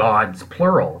word gods,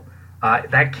 plural.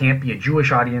 That can't be a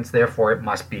Jewish audience, therefore it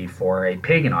must be for a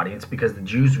pagan audience, because the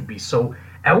Jews would be so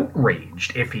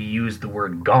outraged if he used the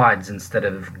word gods instead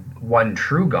of one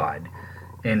true God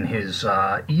in his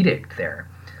edict there.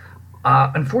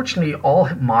 Unfortunately, all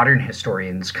modern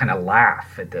historians kind of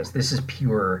laugh at this. This is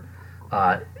pure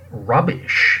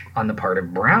rubbish on the part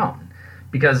of Brown,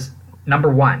 because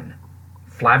number one,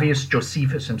 Flavius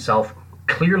Josephus himself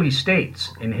clearly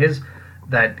states in his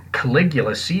that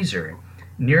Caligula Caesar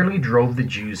nearly drove the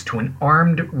Jews to an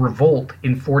armed revolt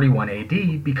in 41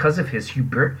 AD because of his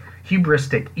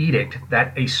hubristic edict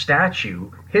that his statue,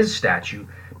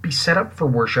 be set up for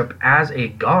worship as a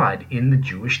god in the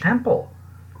Jewish temple.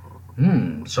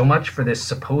 So much for this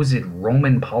supposed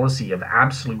Roman policy of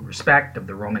absolute respect of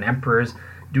the Roman emperors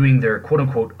doing their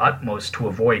quote-unquote utmost to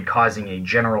avoid causing a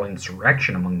general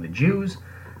insurrection among the Jews.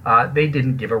 They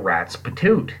didn't give a rat's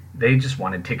patoot. They just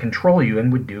wanted to control you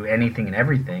and would do anything and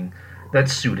everything that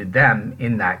suited them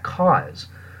in that cause.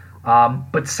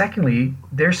 But secondly,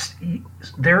 there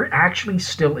actually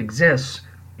still exists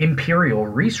imperial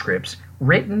rescripts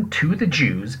written to the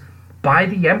Jews by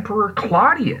the Emperor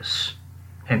Claudius,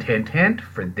 hint, hint, hint,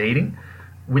 for dating,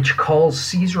 which calls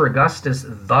Caesar Augustus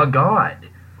the god.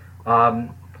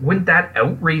 Wouldn't that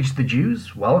outrage the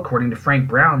Jews? Well, according to Frank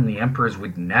Brown, the emperors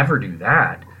would never do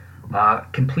that.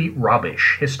 Complete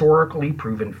rubbish. Historically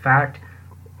proven fact.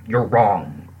 You're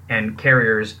wrong. And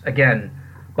Carrier's, again,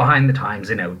 behind the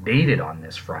times and outdated on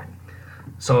this front.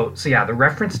 So yeah, the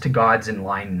reference to gods in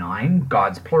line 9,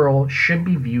 gods plural, should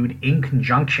be viewed in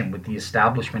conjunction with the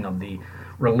establishment of the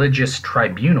religious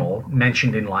tribunal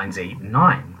mentioned in lines 8 and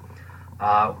 9.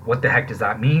 What the heck does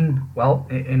that mean? Well,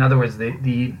 in other words,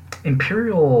 the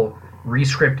imperial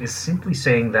rescript is simply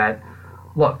saying that,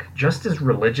 look, just as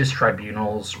religious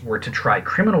tribunals were to try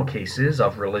criminal cases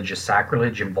of religious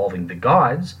sacrilege involving the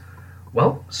gods,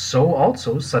 well, so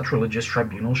also such religious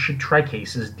tribunals should try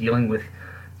cases dealing with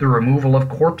the removal of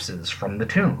corpses from the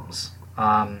tombs.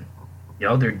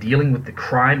 They're dealing with the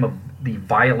crime of the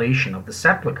violation of the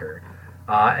sepulchre,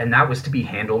 and that was to be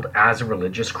handled as a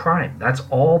religious crime. That's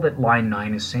all that line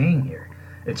 9 is saying here.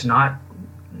 It's not,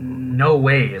 no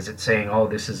way is it saying, oh,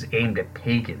 this is aimed at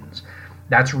pagans.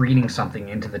 That's reading something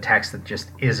into the text that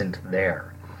just isn't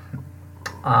there.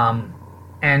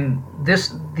 And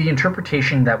the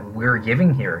interpretation that we're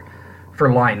giving here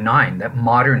for line 9, that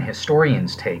modern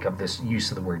historians take of this use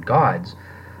of the word gods,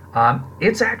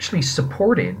 it's actually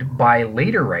supported by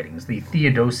later writings, the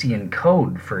Theodosian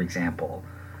Code, for example,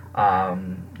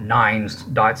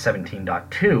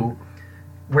 9.17.2,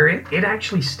 where it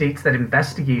actually states that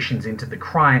investigations into the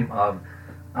crime of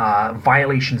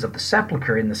violations of the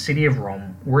sepulchre in the city of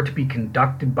Rome were to be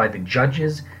conducted by the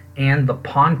judges and the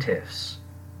pontiffs,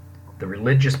 the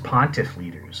religious pontiff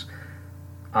leaders.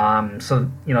 So,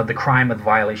 the crime of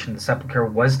violation of the sepulchre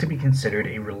was to be considered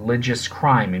a religious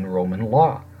crime in Roman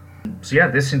law. So, yeah,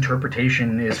 this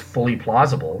interpretation is fully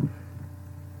plausible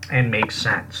and makes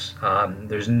sense.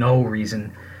 There's no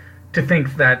reason to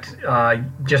think that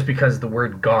just because the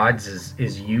word gods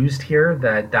is used here,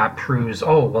 that proves,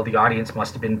 oh, well, the audience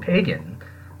must have been pagan.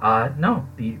 No,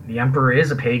 the emperor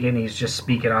is a pagan. He's just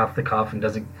speaking off the cuff and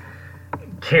doesn't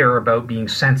care about being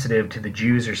sensitive to the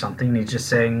Jews or something. He's just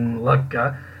saying, look,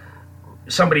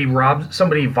 somebody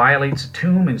violates a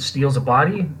tomb and steals a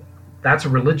body. That's a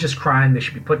religious crime. They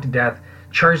should be put to death.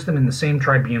 Charge them in the same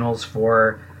tribunals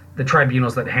for the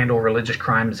tribunals that handle religious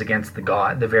crimes against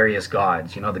the various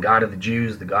gods. The god of the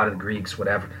Jews, the god of the Greeks,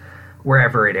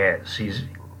 wherever it is.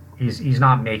 He's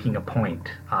not making a point.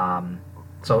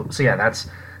 So yeah, that's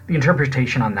the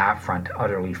interpretation on that front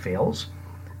utterly fails.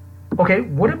 Okay,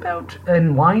 what about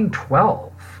in line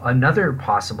 12? Another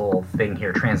possible thing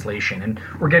here, translation, and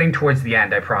we're getting towards the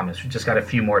end, I promise. We've just got a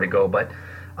few more to go, but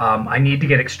I need to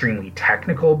get extremely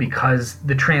technical because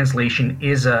the translation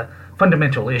is a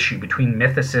fundamental issue between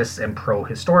mythicists and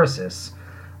pro-historicists,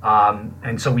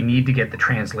 and so we need to get the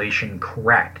translation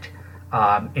correct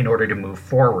in order to move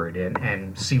forward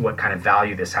and see what kind of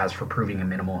value this has for proving a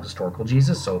minimal historical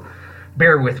Jesus. So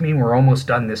bear with me, we're almost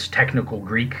done this technical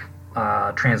Greek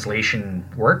translation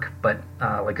work, but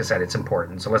like I said, it's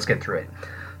important, so let's get through it.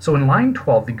 So in line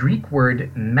 12, the Greek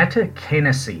word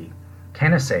metakinese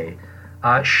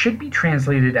should be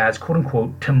translated as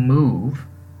quote-unquote to move,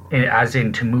 as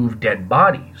in to move dead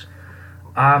bodies.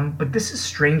 But this is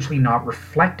strangely not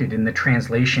reflected in the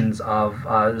translations of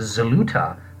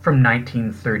Zuluta from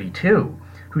 1932,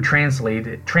 who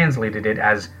translated it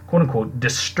as quote-unquote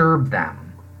disturb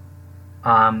them.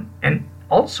 And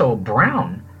also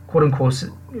Brown quote-unquote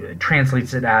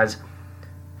translates it as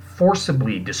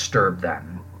forcibly disturb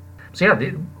them. So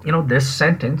yeah, this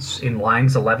sentence in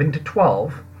lines 11 to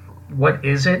 12, what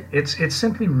is it? It's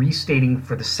simply restating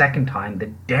for the second time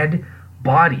that dead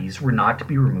bodies were not to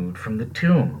be removed from the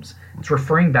tombs. It's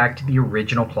referring back to the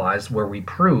original clause where we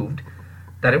proved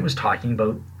that it was talking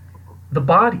about the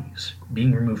bodies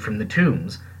being removed from the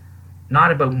tombs,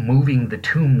 not about moving the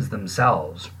tombs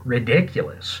themselves.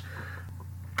 Ridiculous.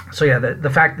 So yeah, the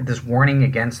fact that this warning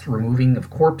against removing of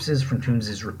corpses from tombs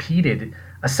is repeated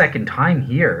a second time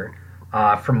here,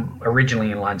 from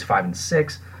originally in lines 5 and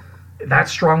 6, that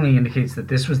strongly indicates that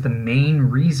this was the main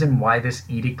reason why this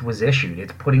edict was issued.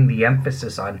 It's putting the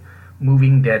emphasis on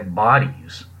moving dead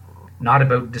bodies, not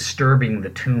about disturbing the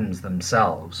tombs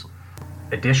themselves.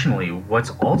 Additionally,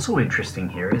 what's also interesting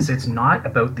here is it's not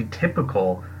about the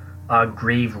typical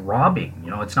grave robbing.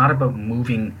 It's not about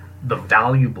moving the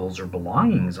valuables or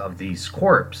belongings of these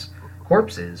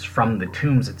corpses from the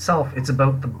tombs itself. It's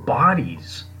about the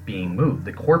bodies being moved,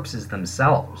 the corpses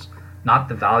themselves, not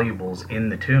the valuables in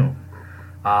the tomb.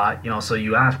 So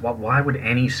you ask, why would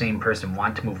any sane person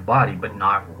want to move a body but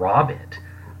not rob it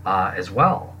as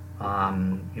well?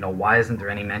 Why isn't there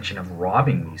any mention of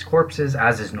robbing these corpses,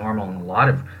 as is normal in a lot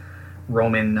of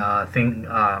Roman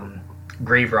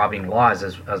grave robbing laws,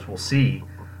 as we'll see?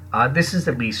 This is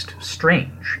at least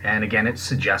strange, and again, it's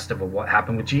suggestive of what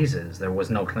happened with Jesus. There was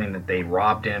no claim that they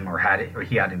robbed him or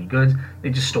he had any goods. They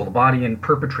just stole the body and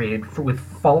perpetrated, with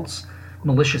false,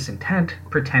 malicious intent,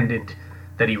 pretended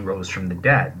that he rose from the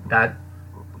dead. That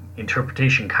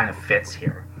interpretation kind of fits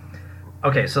here.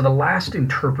 Okay, so the last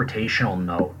interpretational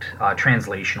note,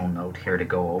 translational note here to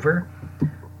go over.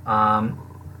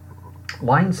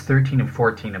 Lines 13 and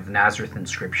 14 of the Nazareth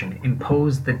inscription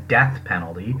impose the death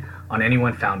penalty on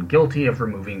anyone found guilty of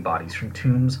removing bodies from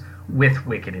tombs with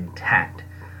wicked intent.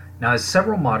 Now, as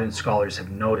several modern scholars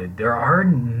have noted, there are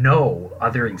no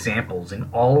other examples in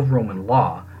all of Roman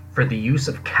law for the use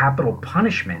of capital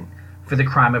punishment for the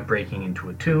crime of breaking into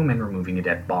a tomb and removing a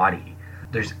dead body.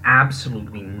 There's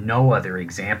absolutely no other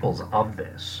examples of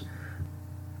this.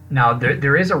 Now,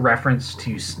 there is a reference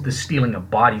to the stealing of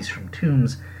bodies from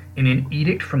tombs in an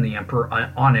edict from the Emperor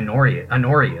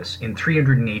Honorius in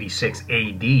 386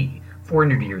 AD,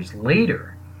 400 years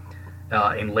later,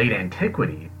 in late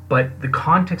antiquity. But the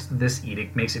context of this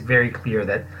edict makes it very clear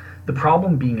that the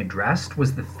problem being addressed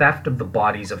was the theft of the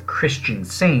bodies of Christian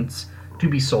saints to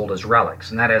be sold as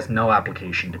relics, and that has no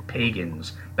application to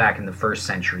pagans back in the 1st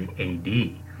century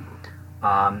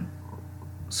AD.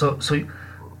 So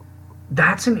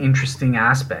that's an interesting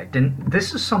aspect, and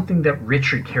this is something that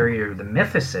Richard Carrier, the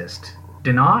mythicist,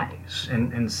 denies,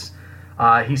 and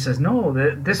he says no,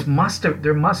 there must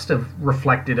have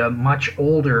reflected a much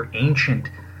older, ancient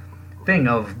thing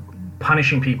of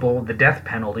punishing people, the death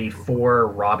penalty for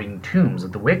robbing tombs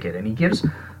of the wicked, and he gives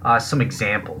some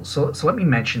examples. So let me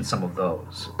mention some of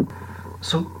those.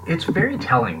 So it's very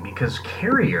telling because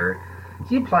Carrier,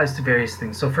 he applies to various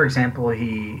things. So, for example,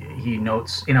 he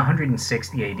notes in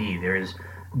 160 AD, there's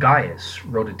Gaius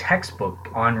wrote a textbook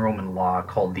on Roman law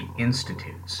called the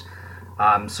Institutes.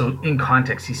 So, in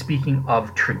context, he's speaking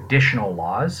of traditional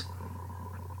laws,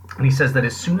 and he says that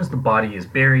as soon as the body is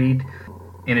buried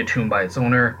in a tomb by its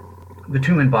owner, the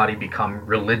tomb and body become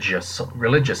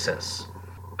religiosus,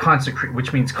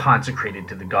 which means consecrated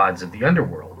to the gods of the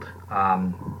underworld.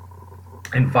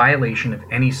 And violation of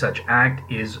any such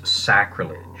act is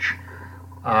sacrilege.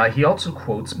 He also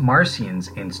quotes Marcion's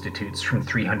Institutes from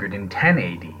 310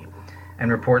 AD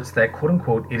and reports that,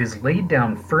 quote-unquote, it is laid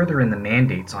down further in the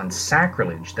mandates on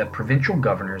sacrilege that provincial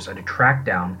governors are to track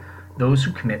down those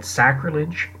who commit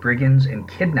sacrilege, brigands, and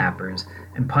kidnappers,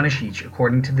 and punish each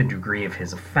according to the degree of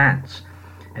his offense.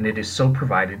 And it is so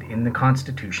provided in the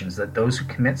constitutions that those who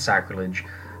commit sacrilege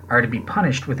are to be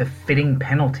punished with a fitting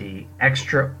penalty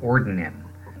extra ordinem.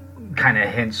 Kind of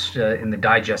hints in the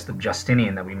digest of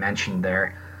Justinian that we mentioned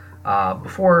there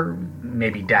before,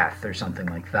 maybe death or something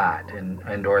like that,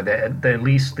 and or that at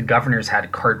least the governors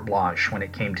had carte blanche when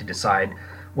it came to decide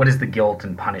what is the guilt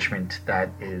and punishment that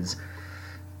is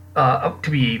up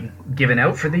to be given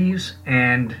out for these.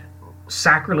 And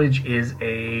sacrilege is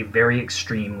a very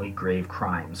extremely grave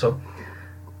crime. So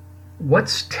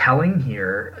what's telling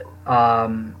here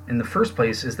in the first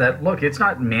place is that, look, it's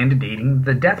not mandating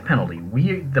the death penalty.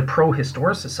 The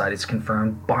pro-historicist side is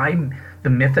confirmed by the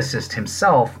mythicist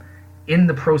himself in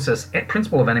the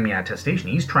principle of enemy attestation.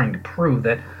 He's trying to prove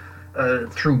that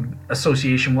through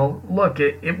association, well, look,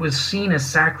 it was seen as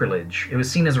sacrilege. It was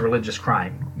seen as a religious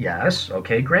crime. Yes,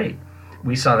 okay, great.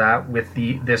 We saw that with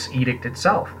this edict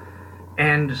itself.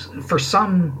 And for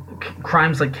some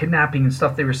crimes like kidnapping and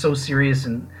stuff, they were so serious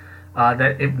and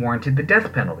that it warranted the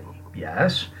death penalty.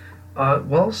 Yes.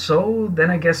 Well, so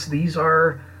then I guess these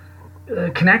are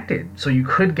connected. So you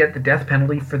could get the death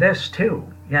penalty for this too.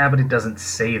 Yeah, but it doesn't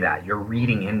say that. You're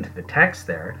reading into the text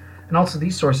there. And also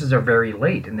these sources are very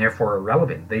late and therefore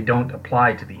irrelevant. They don't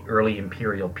apply to the early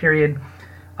imperial period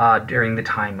during the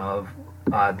time of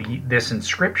this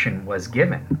inscription was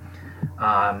given.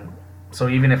 So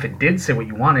even if it did say what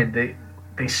you wanted,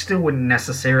 they still wouldn't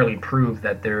necessarily prove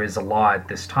that there is a law at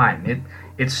this time.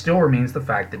 It still remains the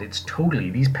fact that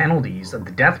these penalties of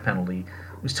the death penalty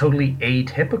was totally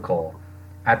atypical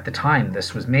at the time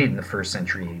this was made in the 1st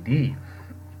century AD.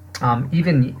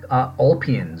 Even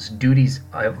Ulpian's Duties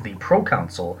of the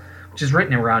Proconsul, which is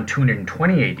written around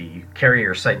 220 AD,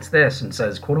 Carrier cites this and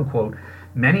says, quote-unquote,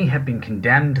 many have been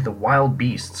condemned to the wild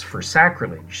beasts for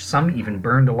sacrilege, some even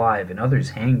burned alive and others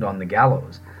hanged on the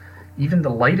gallows. Even the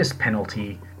lightest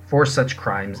penalty for such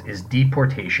crimes is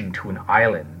deportation to an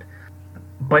island.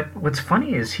 But what's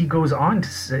funny is he goes on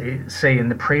to say in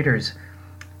the Praetor's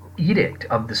edict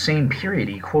of the same period,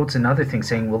 he quotes another thing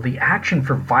saying, well, the action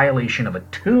for violation of a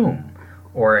tomb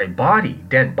or a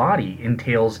dead body,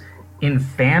 entails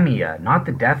infamia, not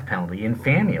the death penalty,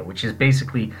 infamia, which is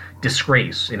basically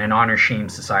disgrace in an honor-shame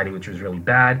society, which was really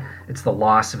bad. It's the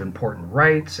loss of important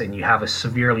rights, and you have a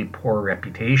severely poor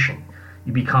reputation.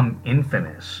 You become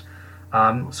infamous.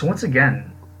 So once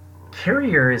again,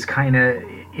 Carrier is kind of,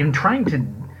 in trying to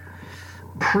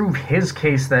prove his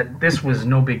case that this was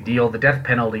no big deal, the death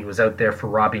penalty was out there for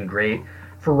robbing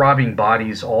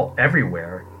bodies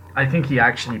everywhere, I think he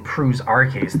actually proves our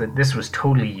case that this was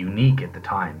totally unique at the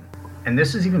time. And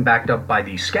this is even backed up by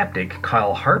the skeptic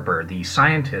Kyle Harper, the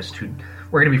scientist who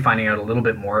we're going to be finding out a little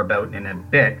bit more about in a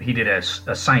bit. He did a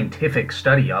scientific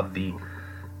study of the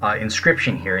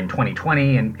inscription here in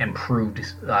 2020 and proved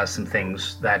some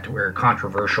things that were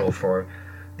controversial for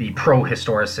the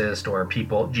pro-historicist or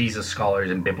people, Jesus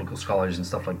scholars and biblical scholars and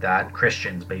stuff like that,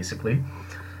 Christians basically.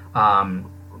 We'll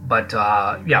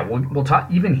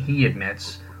talk. Even he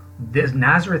admits this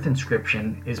Nazareth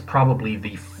inscription is probably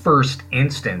the first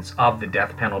instance of the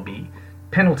death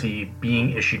penalty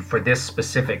being issued for this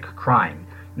specific crime,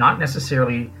 not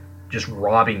necessarily just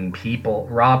robbing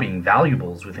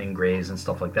valuables within graves and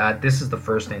stuff like that. This is the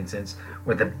first instance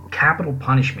where the capital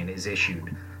punishment is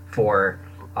issued for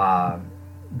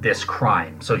this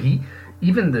crime. So the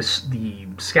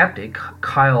skeptic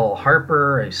Kyle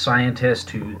Harper, a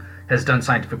scientist who has done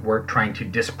scientific work trying to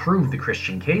disprove the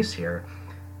Christian case here,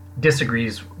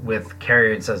 disagrees with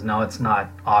Carrier and says, no, it's not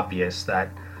obvious that,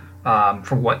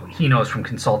 for what he knows from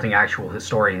consulting actual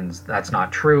historians, that's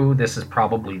not true. This is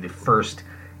probably the first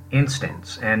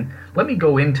instance. And let me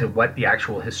go into what the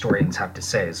actual historians have to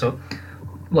say. So,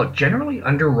 look, generally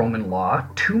under Roman law,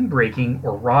 tomb breaking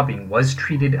or robbing was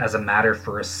treated as a matter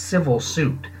for a civil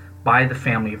suit by the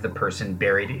family of the person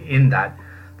buried in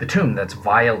the tomb that's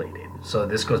violated. So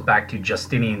this goes back to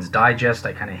Justinian's Digest.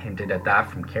 I kind of hinted at that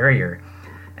from Carrier,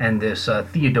 and this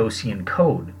Theodosian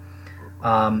Code.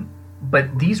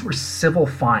 But these were civil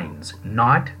fines,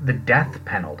 not the death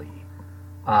penalty,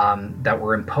 that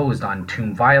were imposed on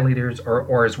tomb violators,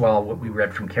 or as well what we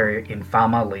read from Carrier,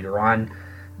 infama later on,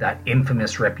 that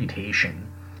infamous reputation.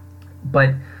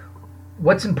 But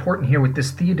what's important here with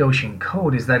this Theodosian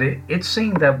Code is that it's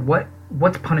saying that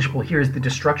what's punishable here is the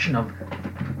destruction of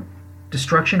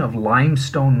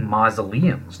limestone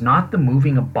mausoleums, not the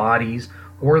moving of bodies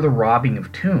or the robbing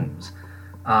of tombs.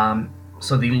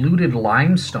 So the looted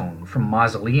limestone from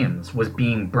mausoleums was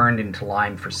being burned into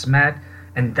lime for cement,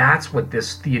 and that's what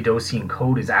this Theodosian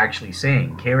Code is actually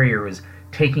saying. Carrier is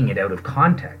taking it out of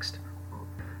context.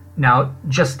 Now,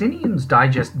 Justinian's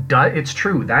Digest, it's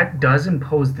true, that does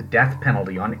impose the death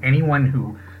penalty on anyone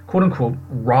who, quote-unquote,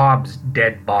 robs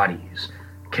dead bodies,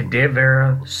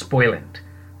 cadavera spoilent,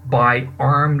 by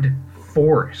armed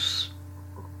force.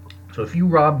 So if you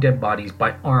rob dead bodies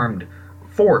by armed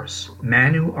force,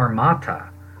 manu armata,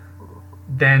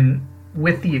 then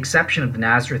with the exception of the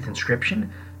Nazareth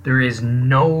inscription, there is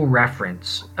no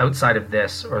reference outside of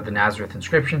this or the Nazareth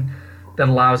inscription that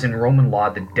allows in Roman law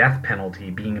the death penalty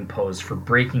being imposed for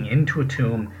breaking into a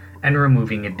tomb and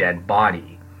removing a dead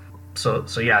body. So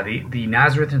yeah, the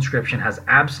Nazareth inscription has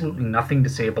absolutely nothing to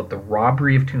say about the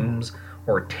robbery of tombs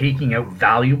or taking out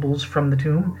valuables from the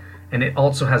tomb, and it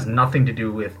also has nothing to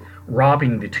do with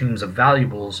robbing the tombs of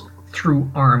valuables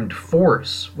through armed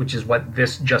force, which is what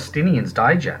this Justinian's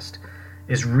Digest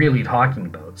is really talking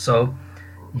about. So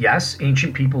yes,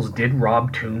 ancient peoples did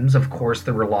rob tombs. Of course,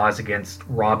 there were laws against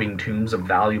robbing tombs of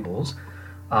valuables.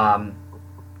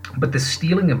 But the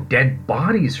stealing of dead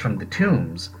bodies from the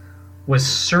tombs was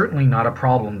certainly not a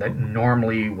problem that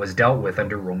normally was dealt with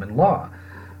under Roman law.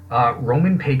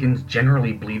 Roman pagans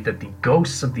generally believed that the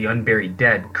ghosts of the unburied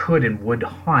dead could and would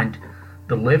haunt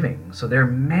the living. So there are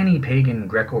many pagan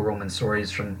Greco-Roman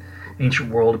stories from the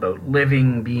ancient world about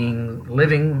living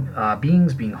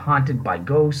beings being haunted by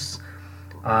ghosts,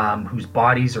 whose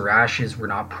bodies or ashes were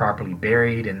not properly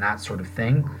buried, and that sort of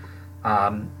thing.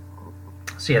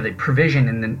 So yeah, the provision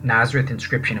in the Nazareth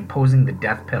inscription imposing the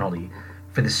death penalty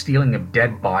for the stealing of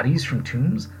dead bodies from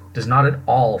tombs does not at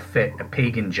all fit a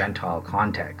pagan Gentile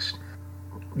context.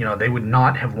 You know, they would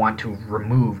not have want to have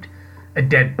removed a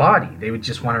dead body. They would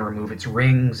just want to remove its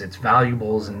rings, its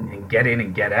valuables, and get in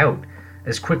and get out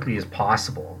as quickly as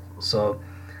possible. So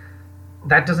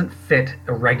that doesn't fit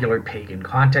a regular pagan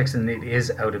context, and it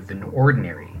is out of the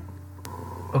ordinary.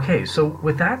 Okay, so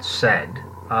with that said,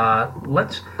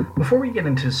 before we get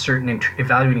into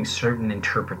evaluating certain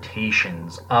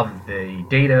interpretations of the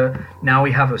data, now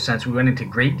we have a sense. We went into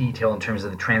great detail in terms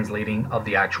of the translating of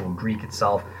the actual Greek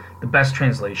itself. The best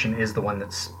translation is the one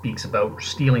that speaks about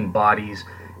stealing bodies,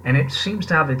 and it seems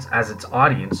to have as its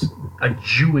audience a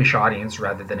Jewish audience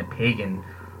rather than a pagan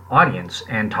audience,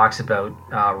 and talks about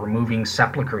removing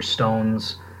sepulchre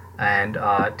stones and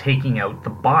taking out the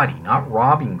body, not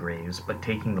robbing graves, but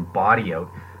taking the body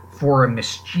out for a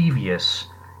mischievous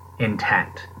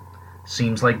intent.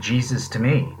 Seems like Jesus to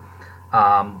me.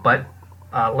 But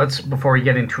before we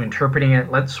get into interpreting it,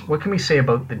 what can we say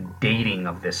about the dating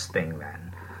of this thing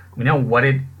then? We know what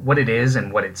it is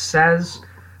and what it says,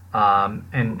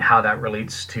 and how that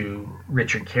relates to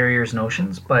Richard Carrier's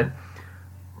notions, but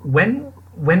when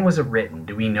was it written?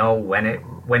 Do we know when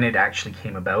it actually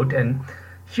came about? And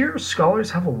here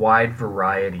scholars have a wide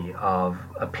variety of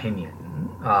opinion.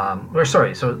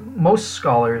 So most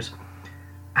scholars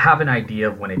have an idea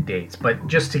of when it dates, but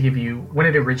just to give you when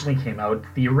it originally came out,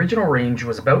 the original range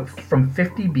was about from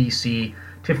 50 BC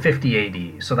to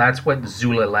 50 AD. So that's what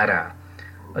Zulileta,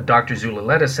 Dr.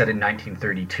 Zulileta, said in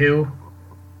 1932,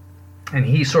 and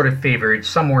he sort of favored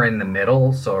somewhere in the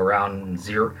middle, so around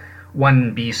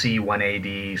 1 BC, 1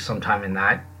 AD, sometime in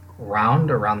that around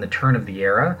the turn of the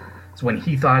era. So when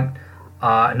he thought,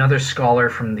 another scholar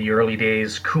from the early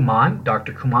days, Cumant,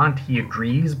 Dr. Cumant, he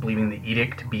agrees, believing the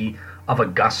edict to be of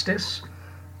Augustus.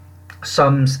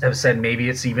 Some have said maybe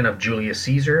it's even of Julius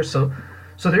Caesar. So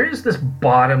there is this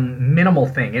bottom minimal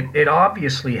thing. It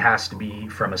obviously has to be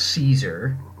from a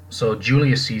Caesar. So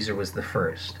Julius Caesar was the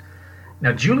first.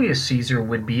 Now Julius Caesar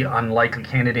would be an unlikely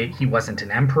candidate. He wasn't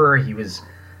an emperor. He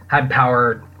had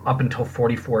power up until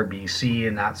 44 BC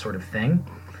and that sort of thing.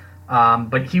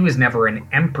 But he was never an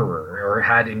emperor or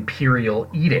had imperial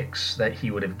edicts that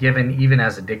he would have given, even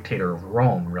as a dictator of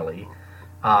Rome, really,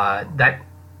 that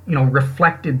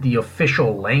reflected the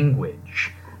official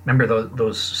language. Remember,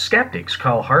 those skeptics,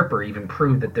 Karl Harper, even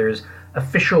proved that there's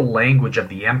official language of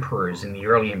the emperors in the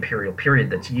early imperial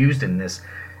period that's used in this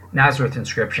Nazareth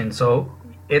inscription. So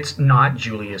it's not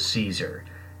Julius Caesar.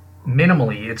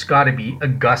 Minimally, it's got to be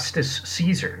Augustus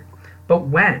Caesar. But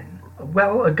when?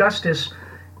 Well, Augustus,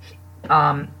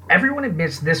 everyone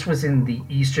admits this was in the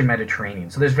Eastern Mediterranean.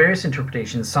 So there's various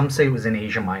interpretations. Some say it was in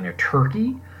Asia Minor,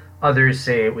 Turkey. Others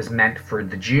say it was meant for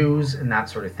the Jews and that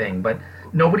sort of thing. But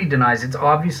nobody denies it's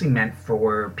obviously meant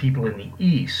for people in the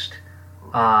East,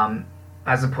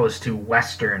 as opposed to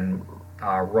Western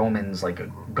Romans like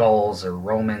Gauls or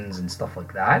Romans and stuff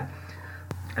like that.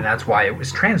 And that's why it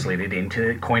was translated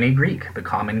into Koine Greek, the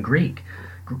common Greek.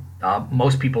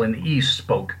 Most people in the East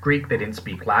spoke Greek. They didn't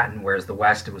speak Latin, whereas the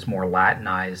West, it was more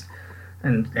Latinized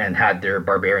and had their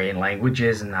barbarian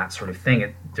languages and that sort of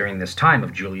thing during this time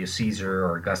of Julius Caesar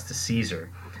or Augustus Caesar.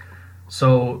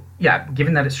 So, yeah,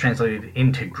 given that it's translated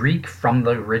into Greek from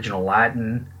the original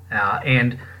Latin,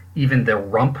 and even the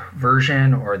Rump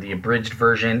version or the abridged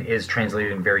version is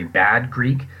translated in very bad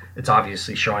Greek, it's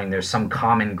obviously showing there's some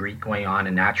common Greek going on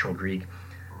in natural Greek.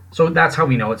 So that's how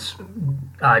we know it's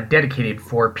dedicated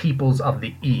for peoples of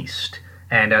the East.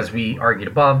 And as we argued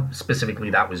above, specifically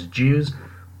that was Jews.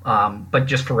 But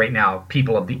just for right now,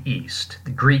 people of the East,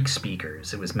 the Greek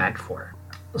speakers, it was meant for.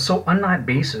 So on that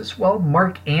basis, well,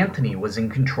 Mark Antony was in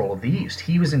control of the East.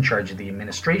 He was in charge of the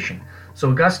administration. So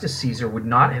Augustus Caesar would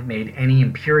not have made any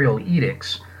imperial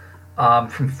edicts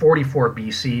from 44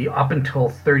 BC up until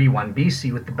 31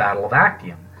 BC with the Battle of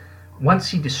Actium. Once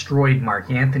he destroyed Mark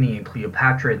Antony and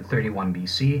Cleopatra in 31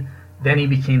 BC, then he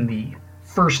became the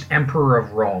first emperor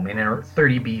of Rome in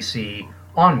 30 BC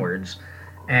onwards.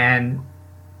 And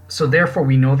so therefore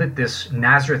we know that this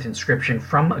Nazareth inscription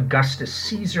from Augustus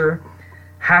Caesar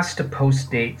has to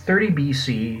post-date 30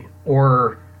 BC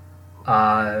or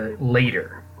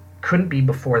later. Couldn't be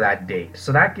before that date.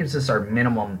 So that gives us our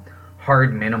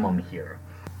hard minimum here.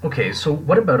 Okay, so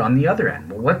what about on the other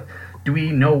end? Well, do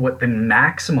we know what the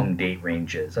maximum date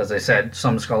range is? As I said,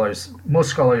 most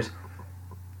scholars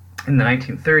in the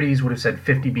 1930s would have said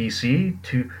 50 BC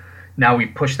to, now we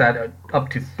push that up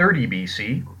to 30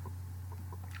 BC,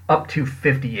 up to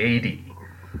 50 AD.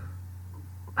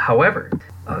 However,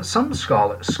 some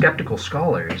skeptical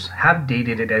scholars have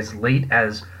dated it as late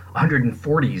as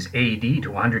 140s AD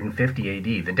to 150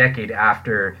 AD, the decade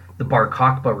after the Bar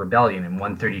Kokhba rebellion in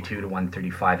 132 to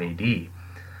 135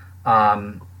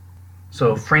 AD.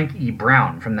 So Frank E.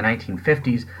 Brown from the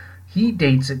 1950s, he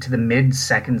dates it to the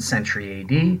mid-2nd century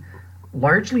AD,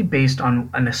 largely based on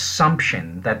an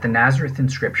assumption that the Nazareth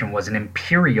inscription was an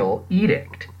imperial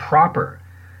edict proper,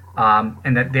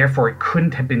 and that therefore it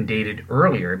couldn't have been dated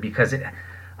earlier because it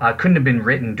couldn't have been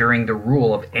written during the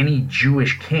rule of any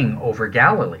Jewish king over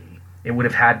Galilee. It would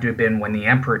have had to have been when the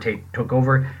emperor took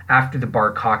over after the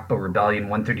Bar Kokhba rebellion,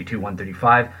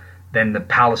 132-135. Then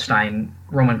the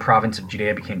Roman province of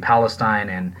Judea became Palestine,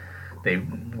 and they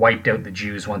wiped out the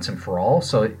Jews once and for all.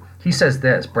 So he says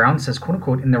this, Brown says, quote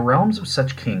unquote, in the realms of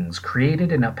such kings,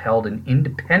 created and upheld in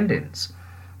independence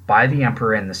by the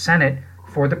emperor and the senate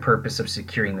for the purpose of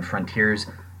securing the frontiers,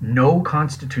 no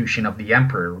constitution of the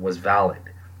emperor was valid.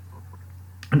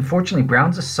 Unfortunately,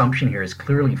 Brown's assumption here is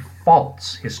clearly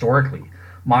false historically.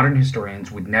 Modern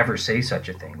historians would never say such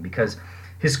a thing because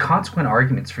his consequent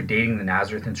arguments for dating the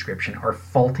Nazareth inscription are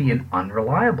faulty and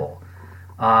unreliable.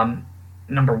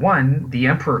 Number one, the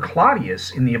Emperor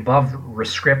Claudius, in the above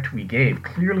rescript we gave,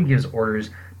 clearly gives orders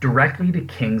directly to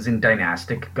kings and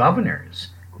dynastic governors.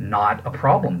 Not a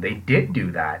problem. They did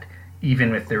do that,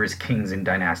 even if there is kings and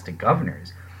dynastic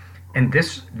governors. And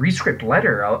this rescript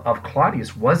letter of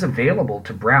Claudius was available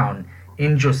to Brown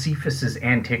in Josephus's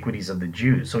Antiquities of the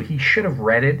Jews. So he should have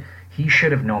read it. He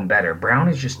should have known better. Brown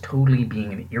is just totally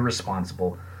being an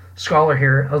irresponsible scholar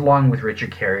here, along with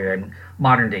Richard Carrier and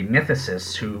modern-day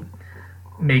mythicists who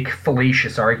make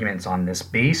fallacious arguments on this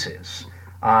basis.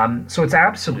 So it's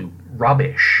absolute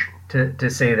rubbish to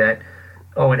say that,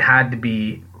 it had to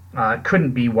be,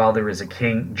 couldn't be while there was a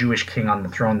Jewish king on the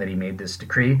throne that he made this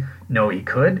decree. No, he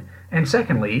could. And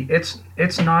secondly,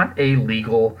 it's not a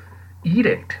legal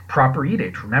edict, proper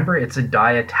edict. Remember, it's a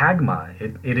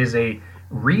diatagma. It is a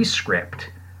rescript,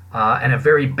 and a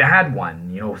very bad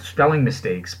one, spelling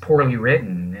mistakes, poorly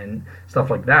written, and stuff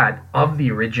like that, of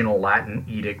the original Latin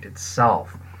edict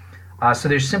itself. So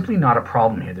there's simply not a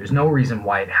problem here. There's no reason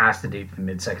why it has to date to the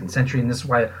mid-2nd century, and this is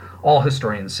why all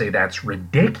historians say that's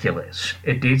ridiculous.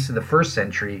 It dates to the 1st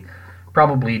century,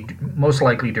 probably most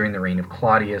likely during the reign of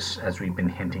Claudius, as we've been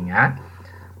hinting at.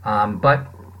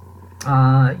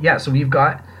 So we've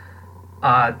got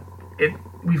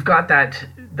we've got that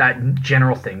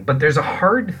general thing, but there's a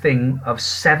hard thing of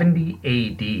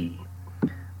 70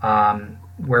 AD,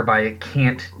 whereby it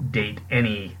can't date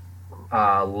any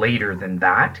later than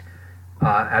that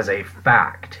as a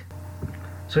fact.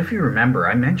 So if you remember,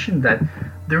 I mentioned that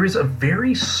there is a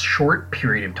very short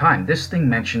period of time. This thing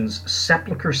mentions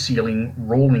sepulchre sealing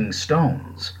rolling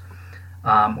stones,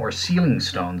 or sealing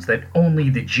stones that only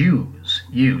the Jews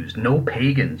used. No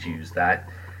pagans used that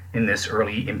in this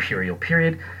early imperial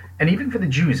period. And even for the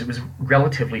Jews, it was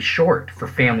relatively short for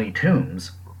family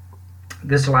tombs.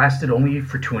 This lasted only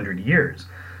for 200 years.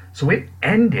 So it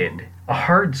ended, a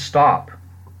hard stop,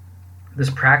 this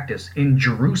practice in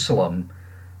Jerusalem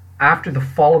after the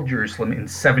fall of Jerusalem in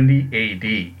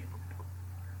 70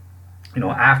 AD.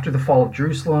 After the fall of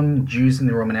Jerusalem, Jews in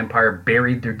the Roman Empire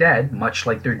buried their dead, much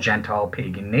like their Gentile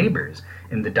pagan neighbors.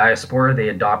 In the diaspora, they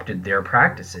adopted their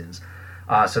practices.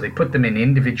 So they put them in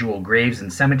individual graves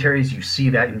and cemeteries. You see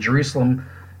that in Jerusalem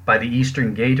by the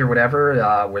Eastern Gate or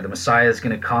whatever, where the Messiah is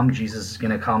going to come, Jesus is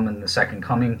going to come in the second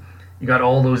coming. You got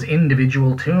all those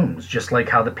individual tombs, just like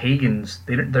how the pagans,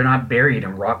 they're not buried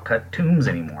in rock-cut tombs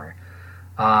anymore.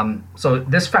 So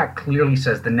this fact clearly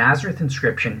says the Nazareth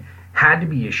inscription had to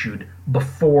be issued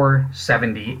before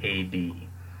 70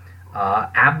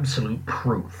 AD. Absolute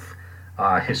proof,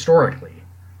 historically,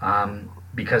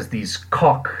 because these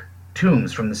Koch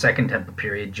tombs from the Second Temple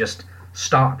period just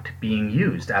stopped being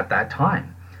used at that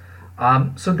time.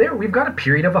 So there we've got a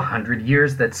period of 100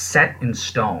 years that's set in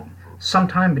stone.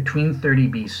 Sometime between 30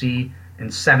 BC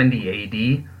and 70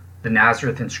 AD, the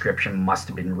Nazareth inscription must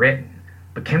have been written.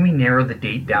 But can we narrow the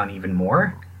date down even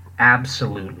more?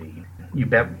 Absolutely. You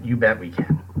bet we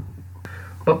can.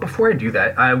 But before I do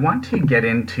that, I want to get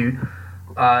into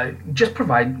just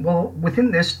provide,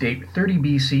 within this date, 30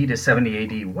 BC to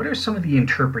 70 AD, what are some of the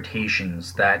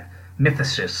interpretations that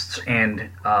mythicists and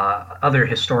other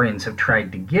historians have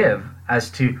tried to give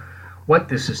as to what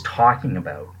this is talking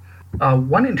about?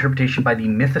 One interpretation by the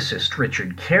mythicist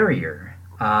Richard Carrier,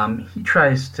 he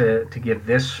tries to give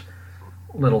this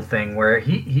little thing where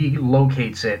he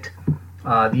locates it.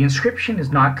 The inscription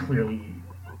is not clearly,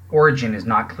 origin is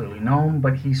not clearly known,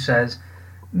 but he says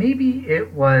maybe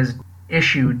it was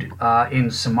issued in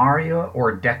Samaria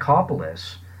or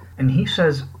Decapolis. And he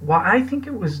says, I think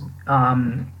it was,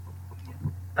 the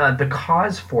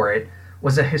cause for it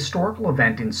was a historical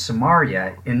event in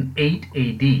Samaria in 8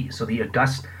 AD. So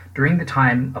during the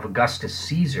time of Augustus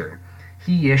Caesar,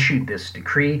 he issued this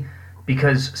decree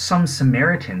because some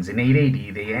Samaritans in 8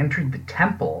 AD, they entered the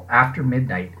temple after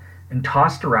midnight and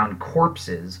tossed around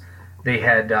corpses they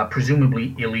had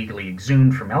presumably illegally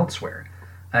exhumed from elsewhere.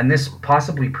 And this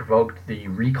possibly provoked the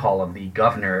recall of the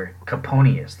governor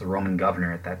Coponius, the Roman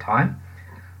governor at that time.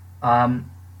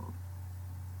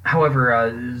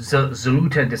 However,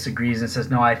 Zoluta disagrees and says,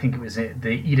 no, I think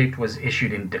the edict was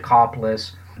issued in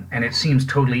Decapolis, and it seems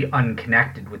totally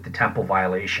unconnected with the temple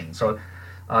violation. So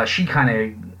she kind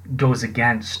of goes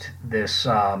against this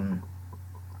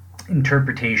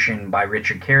interpretation by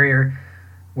Richard Carrier,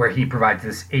 where he provides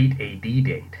this 8 AD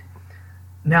date.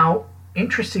 Now,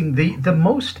 the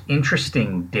most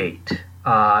interesting date,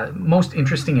 most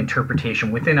interesting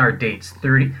interpretation within our dates,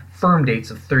 firm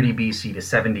dates of 30 BC to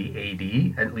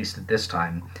 70 AD, at least at this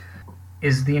time,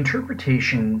 is the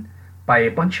interpretation by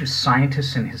a bunch of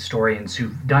scientists and historians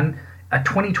who've done a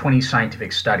 2020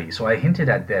 scientific study. So I hinted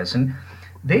at this, and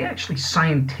they actually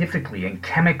scientifically and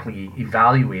chemically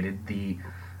evaluated the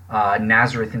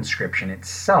Nazareth inscription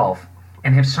itself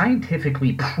and have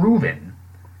scientifically proven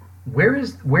where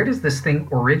does this thing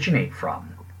originate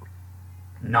from?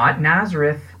 Not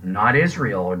Nazareth, not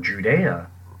Israel or Judea.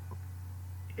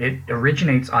 It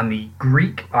originates on the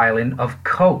Greek island of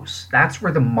Kos. That's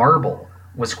where the marble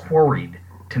was quarried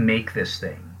to make this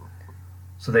thing.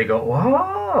 So they go,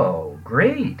 oh,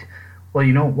 great. Well,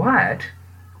 you know what?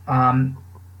 In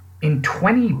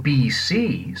 20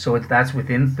 BC, so that's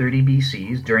within 30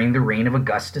 BCs, during the reign of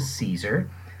Augustus Caesar,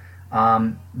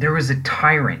 there was a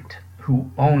tyrant who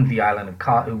ruled the island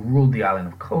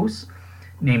of Kos,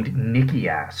 named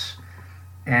Nicias,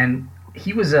 and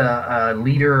he was a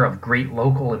leader of great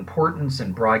local importance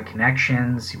and broad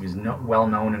connections. He was well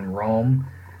known in Rome,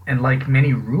 and like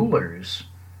many rulers,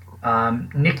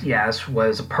 Nicias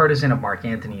was a partisan of Mark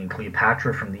Antony and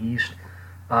Cleopatra from the east,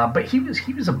 but he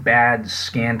was a bad,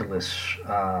 scandalous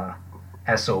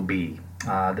SOB.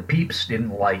 The peeps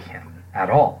didn't like him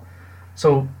at all.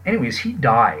 So anyways, he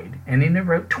died, and in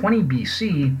about 20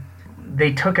 BC,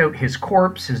 they took out his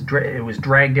corpse. It was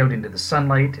dragged out into the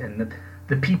sunlight, and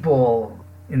the people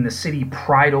in the city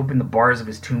pried open the bars of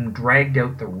his tomb, dragged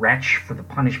out the wretch for the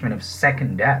punishment of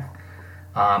second death,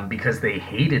 because they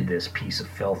hated this piece of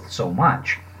filth so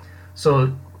much.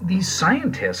 So these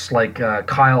scientists, like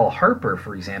Kyle Harper,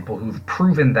 for example, who've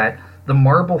proven that the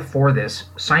marble for this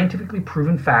scientifically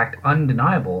proven fact,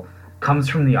 undeniable, comes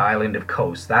from the island of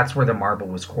Kos. That's where the marble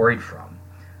was quarried from.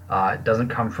 It doesn't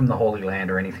come from the Holy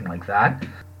Land or anything like that.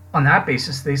 On that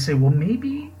basis, they say, well,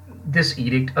 maybe this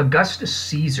edict, Augustus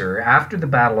Caesar, after the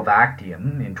Battle of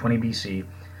Actium in 20 BC,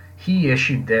 he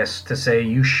issued this to say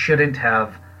you shouldn't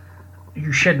have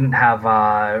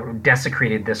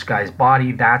desecrated this guy's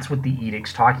body. That's what the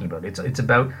edict's talking about. It's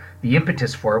about the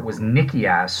impetus for it was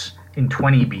Nicias in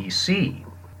 20 BC.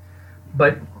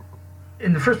 But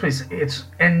in the first place,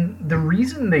 and the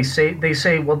reason they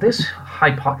say, well, this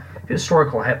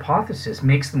historical hypothesis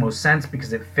makes the most sense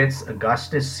because it fits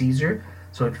Augustus Caesar,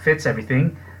 so it fits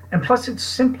everything, and plus it's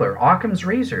simpler. Occam's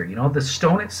razor, the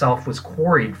stone itself was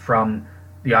quarried from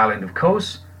the island of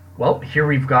Kos. Well, here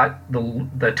we've got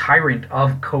the tyrant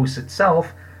of Kos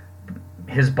itself,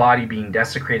 his body being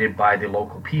desecrated by the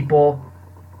local people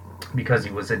because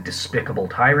he was a despicable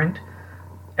tyrant.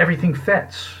 Everything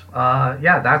fits.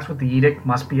 That's what the edict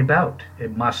must be about.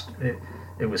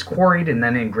 It was quarried and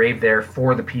then engraved there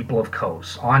for the people of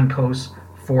Kos, on Kos,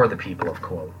 for the people of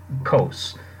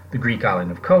Kos, the Greek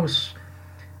island of Kos.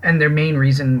 And their main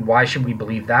reason, why should we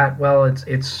believe that? Well,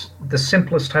 it's the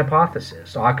simplest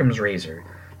hypothesis, Occam's razor.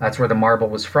 That's where the marble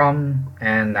was from,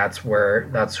 and that's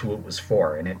who it was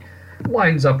for. And it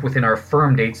lines up within our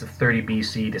firm dates of 30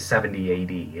 BC to 70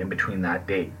 AD, in between that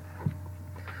date.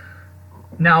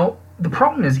 Now, the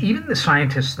problem is, even the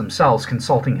scientists themselves,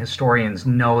 consulting historians,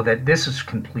 know that this is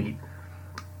complete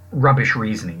rubbish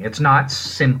reasoning. It's not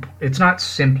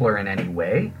simpler in any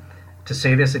way. To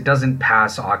say this, it doesn't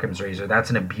pass Occam's razor. That's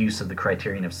an abuse of the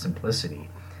criterion of simplicity.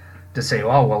 To say,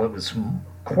 oh, well, it was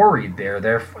quarried there,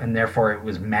 and therefore it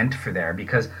was meant for there,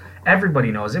 because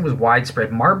everybody knows it was widespread.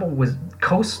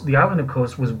 The island of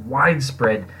Kos was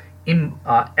widespread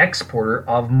exporter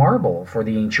of marble for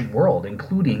the ancient world,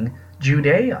 including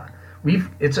Judea.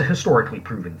 It's a historically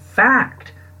proven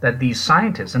fact that these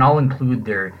scientists, and I'll include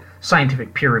their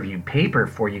scientific peer-reviewed paper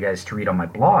for you guys to read on my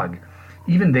blog,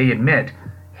 even they admit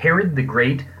Herod the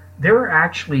Great, there are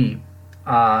actually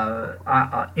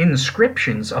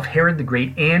inscriptions of Herod the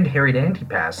Great and Herod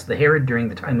Antipas, the Herod during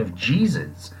the time of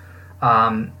Jesus,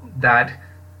 that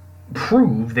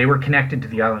prove they were connected to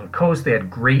the island of Kos. They had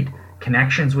great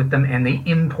connections with them, and they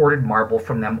imported marble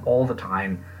from them all the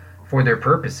time for their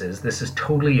purposes. This is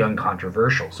totally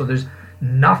uncontroversial. So there's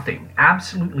nothing,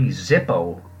 absolutely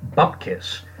zippo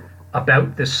bupkis,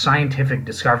 about this scientific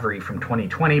discovery from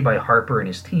 2020 by Harper and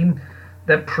his team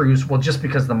that proves, well, just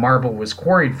because the marble was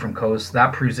quarried from Kos,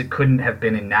 that proves it couldn't have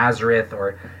been in Nazareth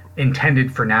or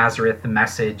intended for Nazareth, the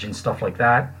message and stuff like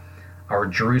that, or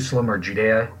Jerusalem or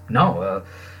Judea. No,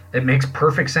 it makes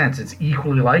perfect sense. It's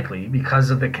equally likely because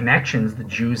of the connections the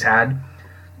Jews had,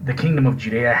 the kingdom of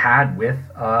Judea had with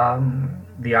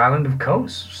the island of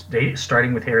Kos,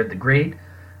 starting with Herod the Great.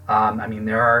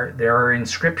 There are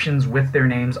inscriptions with their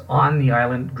names on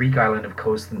the Greek island of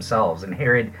Kos themselves, and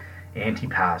Herod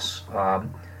Antipas.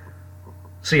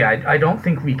 I don't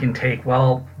think we can take,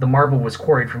 well, the marble was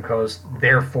quarried from Kos,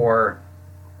 therefore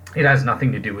it has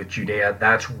nothing to do with Judea.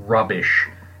 That's rubbish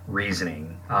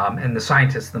reasoning. And the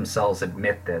scientists themselves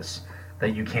admit this,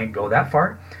 that you can't go that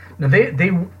far. Now, they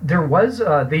did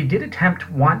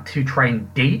want to try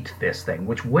and date this thing,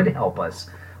 which would help us.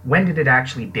 When did it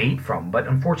actually date from? But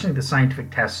unfortunately, the scientific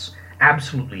tests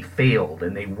absolutely failed,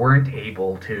 and they weren't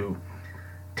able to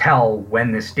tell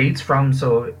when this dates from.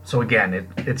 So again,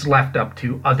 it's left up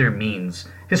to other means,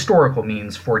 historical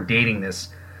means, for dating this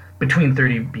between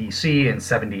 30 BC and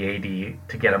 70 AD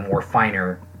to get a more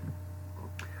finer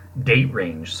date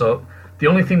range. So the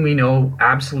only thing we know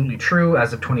absolutely true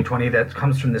as of 2020 that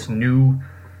comes from this new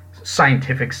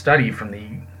scientific study from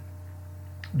the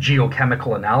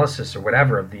geochemical analysis or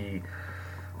whatever of the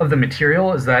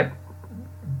material is that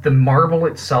the marble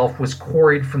itself was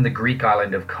quarried from the Greek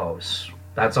island of Kos.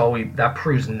 That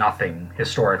proves nothing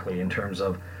historically in terms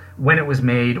of when it was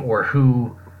made or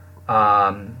who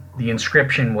the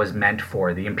inscription was meant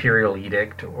for, the imperial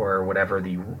edict or whatever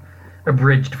the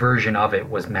abridged version of it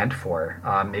was meant for.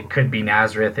 It could be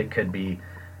Nazareth, it could be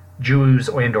Jews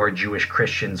and or Jewish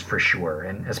Christians for sure,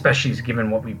 and especially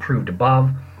given what we proved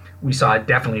above, we saw it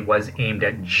definitely was aimed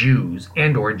at Jews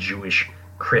and or Jewish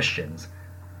Christians.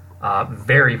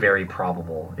 Very, very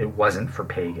probable it wasn't for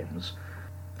pagans.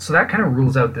 So that kind of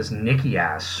rules out this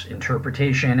Nicias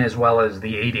interpretation as well as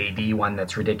the 8 AD one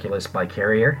that's ridiculous by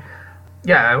Carrier.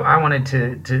 Yeah, I wanted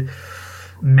to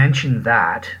mention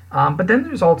that. But then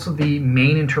there's also the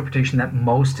main interpretation that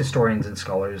most historians and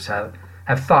scholars have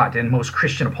thought, and most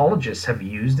Christian apologists have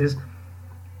used, is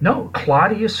no,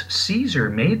 Claudius Caesar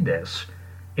made this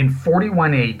in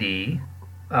 41 AD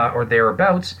or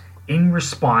thereabouts in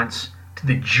response to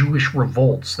the Jewish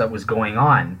revolts that was going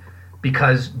on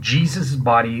because Jesus'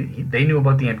 body, they knew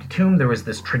about the empty tomb. There was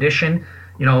this tradition,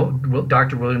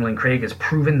 Dr. William Lane Craig has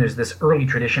proven there's this early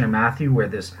tradition in Matthew where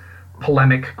this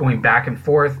polemic going back and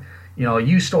forth,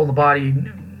 you stole the body.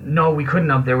 No, we couldn't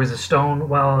have. There was a stone.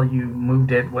 Well, you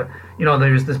moved it.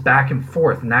 There's this back and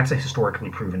forth, and that's a historically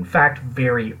proven fact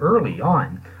very early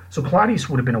on. So Claudius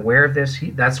would have been aware of this.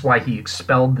 That's why he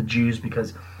expelled the Jews,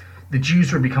 because the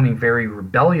Jews were becoming very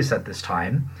rebellious at this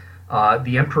time.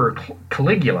 The Emperor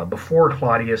Caligula, before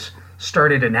Claudius,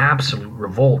 started an absolute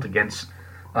revolt against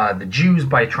the Jews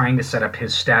by trying to set up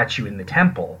his statue in the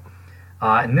temple.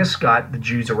 And this got the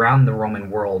Jews around the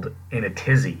Roman world in a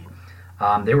tizzy.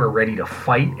 They were ready to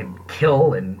fight and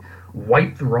kill and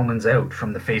wipe the Romans out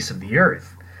from the face of the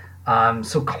earth.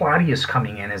 So Claudius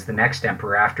coming in as the next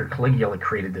emperor after Caligula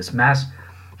created this mess,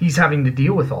 he's having to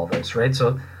deal with all this, right?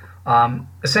 So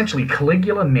essentially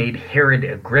Caligula made Herod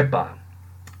Agrippa.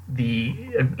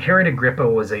 Herod Agrippa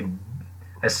was a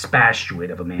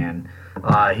spastuate of a man.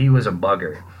 He was a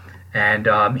bugger.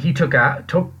 And he took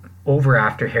over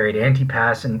after Herod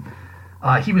Antipas, and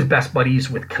he was best buddies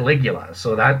with Caligula,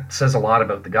 so that says a lot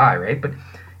about the guy, right? But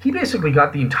he basically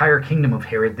got the entire kingdom of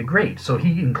Herod the Great. So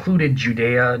he included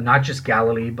Judea, not just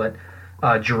Galilee, but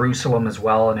Jerusalem as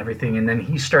well and everything. And then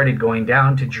he started going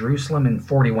down to Jerusalem in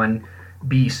 41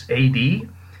 AD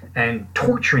and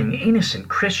torturing innocent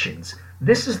Christians.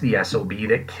 This is the SOB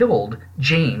that killed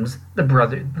James,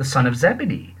 the son of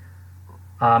Zebedee.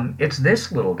 It's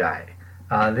this little guy,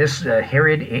 this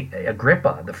Herod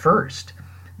Agrippa the first,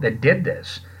 that did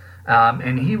this.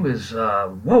 And he was,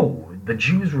 the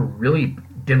Jews really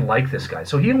didn't like this guy.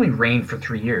 So he only reigned for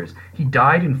 3 years. He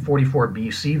died in 44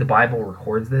 BC. The Bible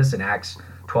records this in Acts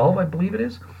 12, I believe it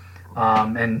is.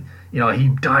 And he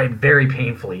died very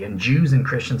painfully, and Jews and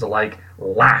Christians alike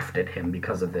laughed at him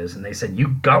because of this. And they said, you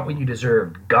got what you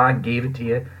deserved. God gave it to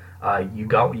you. You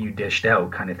got what you dished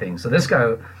out, kind of thing. So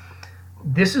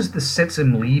this is the Sitz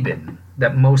im Leben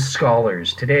that most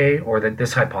scholars today, or that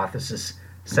this hypothesis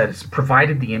says,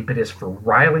 provided the impetus for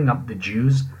riling up the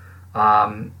Jews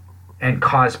and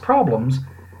cause problems.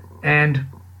 And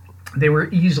they were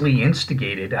easily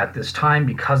instigated at this time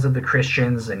because of the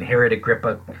Christians and Herod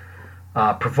Agrippa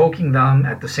provoking them.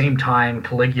 At the same time,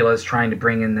 Caligula is trying to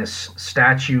bring in this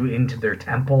statue into their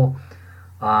temple.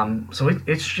 So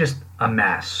it's just a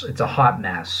mess. It's a hot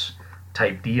mess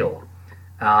type deal.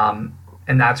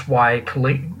 And that's why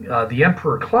the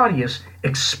Emperor Claudius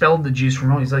expelled the Jews from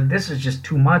Rome. He's like, this is just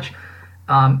too much.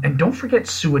 And don't forget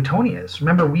Suetonius.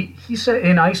 Remember, he said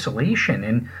in isolation,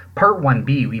 in part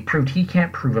 1b, we proved he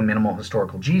can't prove a minimal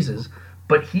historical Jesus,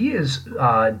 but he is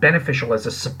beneficial as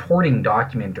a supporting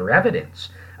document or evidence,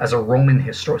 as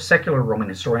a secular Roman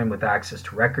historian with access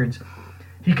to records.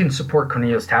 He can support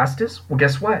Cornelius Tacitus. Well,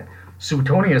 guess what?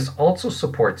 Suetonius also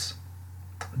supports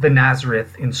the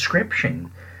Nazareth inscription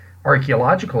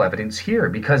archaeological evidence here,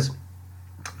 because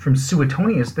from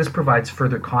Suetonius, this provides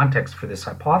further context for this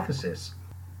hypothesis.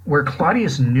 Where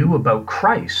Claudius knew about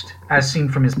Christ, as seen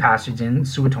from his passage in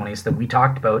Suetonius that we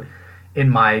talked about in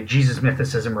my Jesus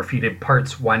Mythicism Refuted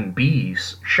Parts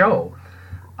 1b show,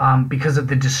 because of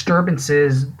the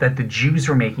disturbances that the Jews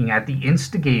were making at the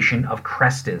instigation of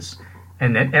Chrestus,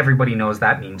 and that everybody knows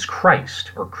that means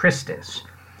Christ or Christus.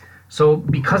 So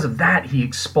because of that, he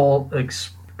expelled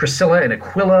Priscilla and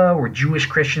Aquila were Jewish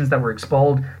Christians that were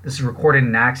expelled. This is recorded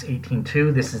in Acts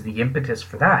 18:2. This is the impetus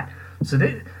for that. So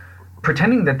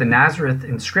pretending that the Nazareth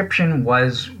inscription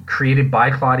was created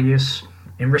by Claudius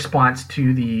in response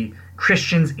to the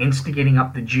Christians instigating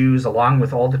up the Jews, along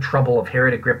with all the trouble of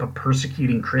Herod Agrippa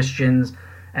persecuting Christians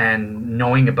and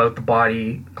knowing about the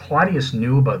body. Claudius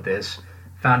knew about this,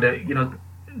 found out,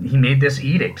 he made this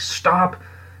edict. Stop,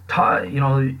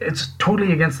 it's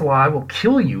totally against the law. I will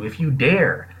kill you if you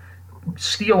dare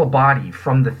steal a body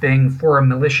from the thing for a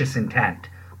malicious intent.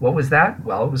 What was that?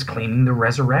 Well, it was claiming the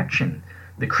resurrection.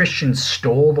 The Christians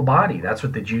stole the body. That's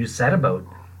what the Jews said about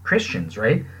Christians,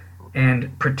 right?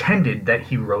 And pretended that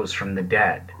he rose from the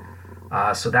dead.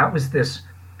 So that was this.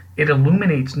 It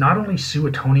illuminates not only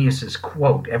Suetonius's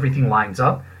quote, everything lines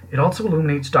up, it also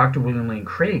illuminates Dr. William Lane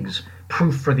Craig's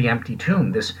proof for the empty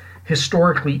tomb, this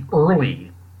historically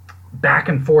early back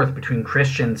and forth between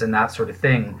Christians and that sort of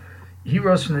thing. He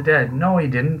rose from the dead. No, he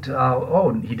didn't.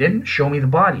 He didn't? Show me the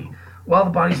body. Well,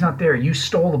 the body's not there. You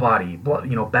stole the body.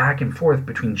 Back and forth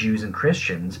between Jews and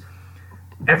Christians.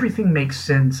 Everything makes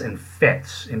sense and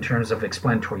fits in terms of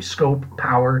explanatory scope,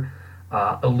 power,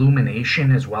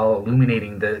 illumination as well,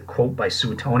 illuminating the quote by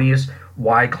Suetonius,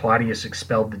 why Claudius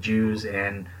expelled the Jews,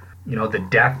 and the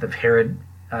death of Herod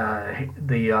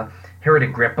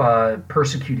Agrippa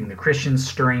persecuting the Christians,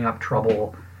 stirring up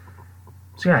trouble.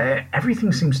 So yeah,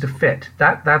 everything seems to fit.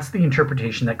 That's the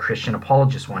interpretation that Christian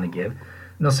apologists want to give. And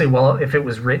they'll say, well, if it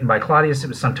was written by Claudius, it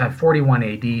was sometime 41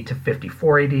 AD to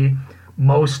 54 AD.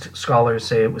 Most scholars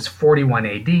say it was 41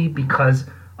 AD because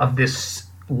of this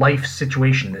life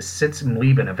situation, this sitz im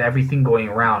Leben of everything going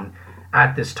around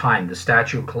at this time, the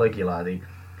statue of Caligula,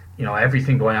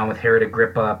 everything going on with Herod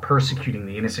Agrippa persecuting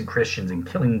the innocent Christians and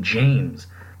killing James,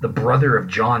 the brother of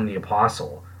John the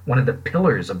Apostle, one of the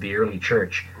pillars of the early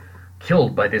church,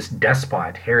 killed by this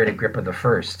despot, Herod Agrippa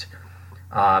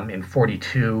I, in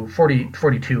 42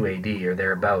 AD or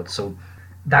thereabouts. So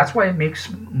that's why it makes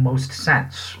most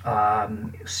sense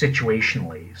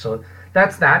situationally. So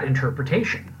that's that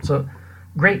interpretation. So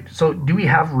great. So do we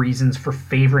have reasons for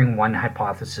favoring one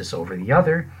hypothesis over the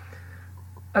other?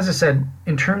 As I said,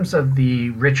 in terms of the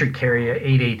Richard Carrier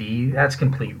 8 AD, that's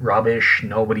complete rubbish.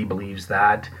 Nobody believes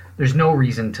that. There's no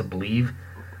reason to believe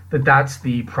that that's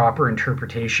the proper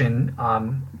interpretation.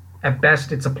 At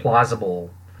best, it's a plausible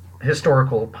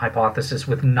historical hypothesis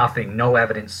with no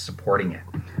evidence supporting it.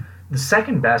 The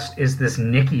second best is this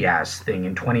Nicias thing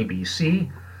in 20 BC,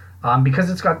 because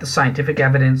it's got the scientific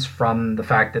evidence from the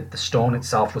fact that the stone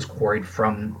itself was quarried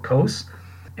from Kos.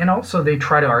 And also they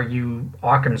try to argue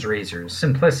Occam's razor,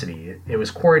 simplicity. It was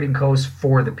quarried in Kos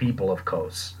for the people of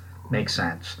Kos. Makes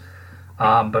sense.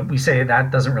 But we say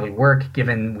that doesn't really work,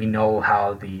 given we know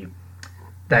how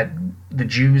that the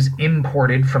Jews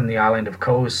imported from the island of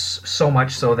Kos, so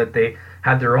much so that they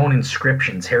had their own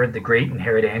inscriptions. Herod the Great and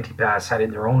Herod Antipas had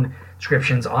their own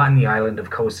inscriptions on the island of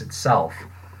Kos itself.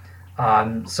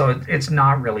 So it's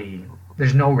not really,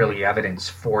 there's no really evidence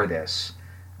for this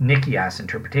Nicias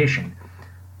interpretation.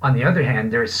 On the other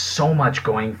hand, there is so much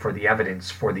going for the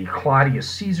evidence for the Claudius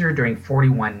Caesar during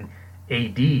 41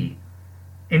 AD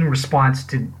in response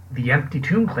to the empty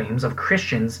tomb claims of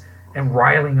Christians and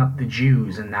riling up the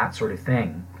Jews and that sort of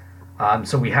thing.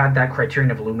 So we had that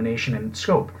criterion of illumination and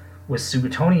scope. With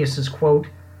Suetonius's quote,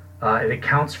 it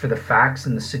accounts for the facts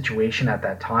and the situation at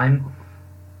that time.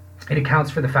 It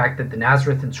accounts for the fact that the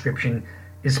Nazareth inscription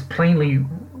is plainly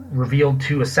revealed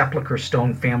to a sepulchre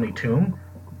stone family tomb,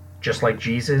 just like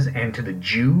Jesus, and to the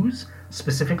Jews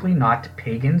specifically, not to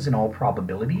pagans in all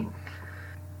probability.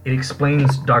 It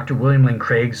explains Dr. William Lane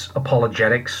Craig's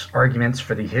apologetics arguments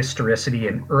for the historicity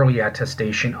and early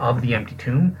attestation of the empty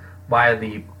tomb via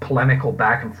the polemical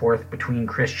back and forth between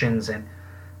Christians and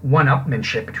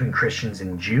one-upmanship between Christians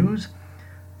and Jews.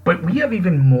 But we have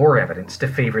even more evidence to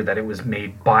favor that it was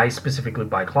made specifically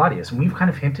by Claudius, and we've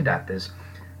kind of hinted at this.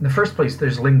 In the first place,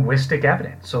 there's linguistic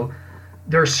evidence. So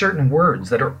there are certain words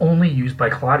that are only used by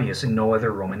Claudius and no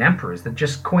other Roman emperors that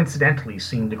just coincidentally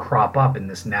seem to crop up in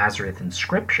this Nazareth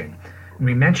inscription. And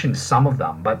we mentioned some of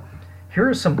them, but here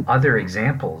are some other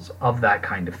examples of that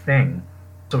kind of thing.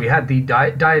 So we had the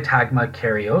Diatagma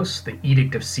Carios, the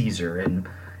Edict of Caesar, and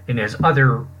in his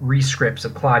other rescripts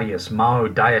of Claudius, Mao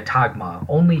Diatagma,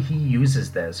 only he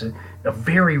uses this, a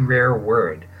very rare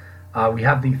word. We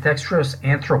have the Thextros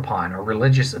Anthropon, or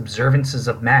religious observances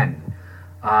of men.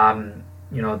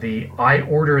 The I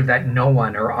order that no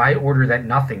one, or I order that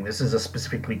nothing. This is a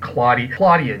specifically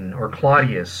Claudian or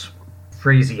Claudius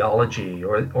phraseology,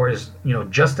 or is,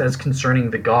 just as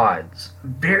concerning the gods.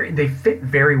 They fit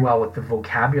very well with the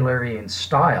vocabulary and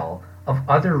style of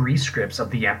other rescripts of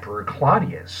the Emperor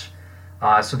Claudius.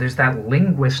 So there's that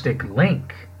linguistic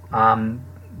link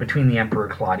between the Emperor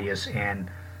Claudius and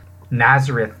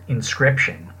Nazareth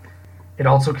inscription. It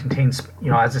also contains,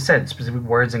 as I said, specific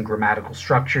words and grammatical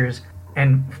structures.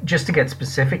 And just to get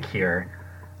specific here,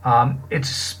 it's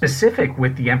specific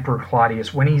with the Emperor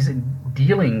Claudius when he's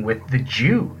dealing with the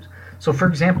Jews. So, for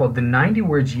example, the 90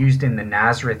 words used in the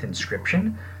Nazareth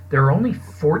inscription, there are only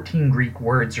 14 Greek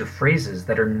words or phrases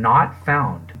that are not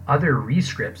found in other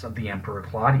rescripts of the Emperor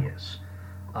Claudius.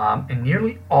 And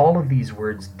nearly all of these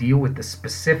words deal with the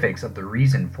specifics of the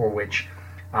reason for which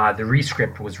the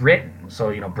rescript was written.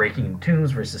 So, breaking in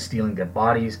tombs versus stealing dead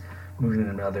bodies, moving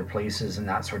them to other places, and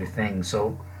that sort of thing.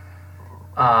 So,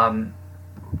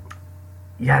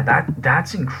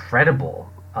 that's incredible.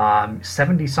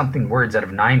 70-something words out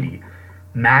of 90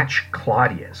 match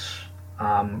Claudius.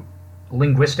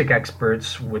 Linguistic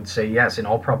experts would say, yes, in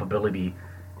all probability,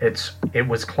 it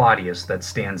was Claudius that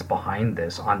stands behind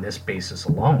this on this basis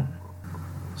alone.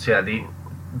 So yeah,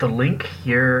 the link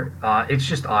here, it's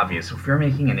just obvious. If you're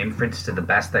making an inference to the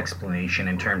best explanation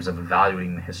in terms of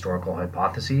evaluating the historical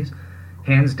hypotheses,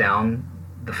 hands down,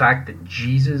 the fact that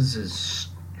Jesus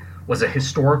was a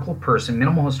historical person,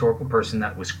 minimal historical person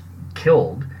that was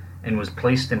killed and was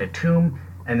placed in a tomb,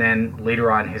 and then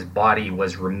later on his body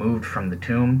was removed from the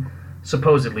tomb,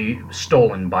 supposedly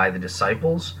stolen by the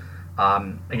disciples.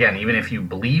 Again, even if you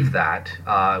believe that,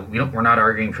 we're not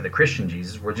arguing for the Christian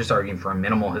Jesus. We're just arguing for a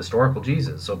minimal historical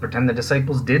Jesus. So pretend the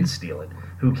disciples did steal it.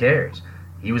 Who cares?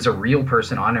 He was a real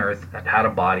person on earth that had a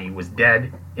body, was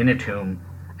dead in a tomb,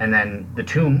 and then the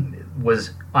tomb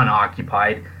was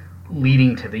unoccupied, probably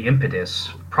leading to the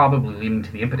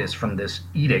impetus from this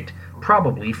edict,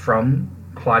 probably from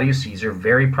Claudius Caesar,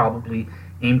 very probably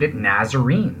aimed at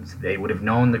Nazarenes. They would have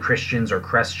known the Christians or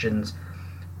Crescians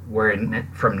were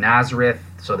from Nazareth,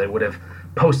 so they would have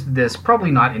posted this,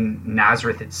 probably not in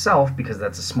Nazareth itself, because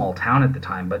that's a small town at the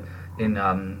time, but in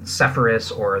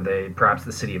Sepphoris, or perhaps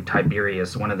the city of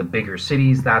Tiberias, one of the bigger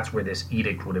cities. That's where this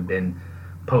edict would have been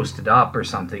posted up or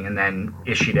something, and then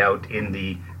issued out in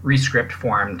the rescript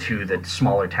form to the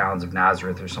smaller towns of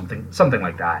Nazareth or something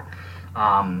like that.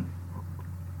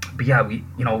 But yeah,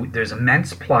 there's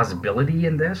immense plausibility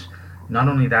in this. Not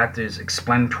only that, there's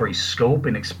explanatory scope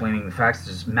in explaining the facts.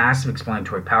 There's massive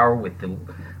explanatory power with the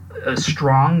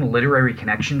strong literary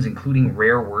connections, including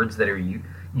rare words that are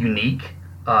unique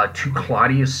to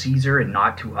Claudius Caesar and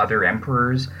not to other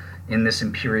emperors in this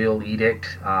imperial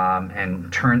edict,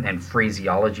 and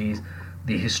phraseologies,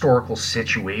 the historical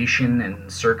situation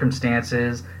and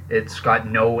circumstances. It's got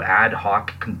no ad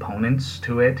hoc components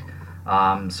to it.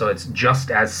 So it's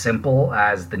just as simple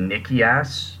as the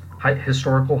Nikias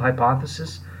historical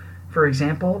hypothesis, for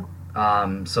example.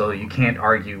 So you can't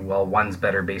argue, well, one's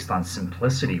better based on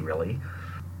simplicity, really.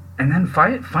 And then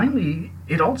finally,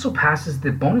 it also passes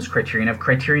the bonus criterion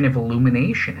of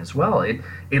illumination as well. It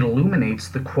illuminates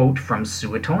the quote from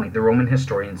Suetonius, the Roman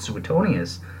historian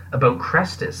Suetonius, about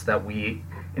Chrestus that we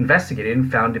investigated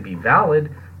and found to be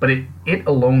valid, but it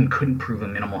alone couldn't prove a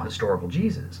minimal historical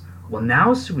Jesus. Well,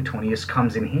 now Suetonius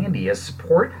comes in handy as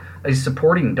a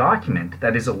supporting document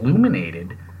that is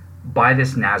illuminated by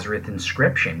this Nazareth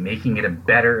inscription, making it a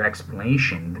better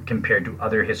explanation compared to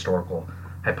other historical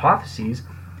hypotheses.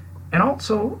 And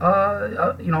also,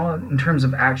 in terms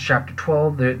of Acts chapter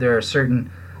 12, there are certain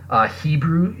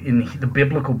Hebrew, in the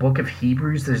biblical book of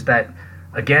Hebrews, there's that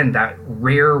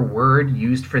rare word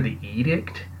used for the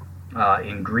edict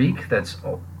in Greek that's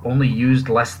only used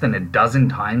less than a dozen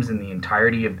times in the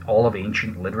entirety of all of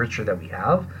ancient literature that we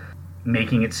have,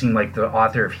 making it seem like the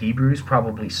author of Hebrews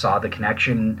probably saw the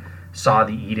connection, saw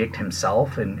the edict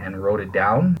himself, and wrote it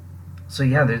down. So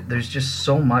yeah, there's just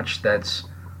so much that's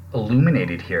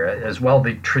illuminated here as well.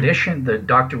 The tradition, the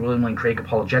Dr. William Lane Craig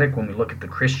apologetic, when we look at the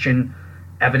Christian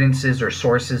evidences or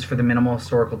sources for the minimal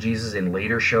historical Jesus in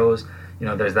later shows,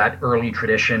 there's that early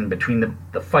tradition between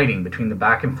the fighting between the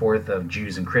back and forth of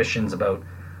Jews and Christians about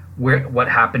what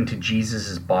happened to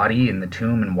Jesus's body in the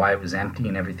tomb and why it was empty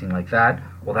and everything like that.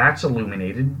 Well, that's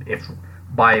illuminated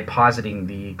by positing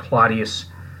the Claudius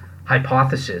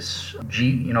hypothesis,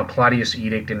 Claudius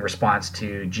edict in response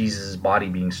to Jesus' body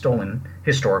being stolen,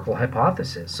 historical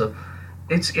hypothesis. So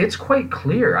it's quite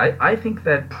clear. I think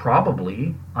that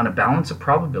probably, on a balance of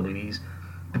probabilities,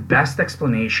 the best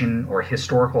explanation or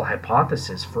historical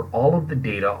hypothesis for all of the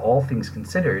data, all things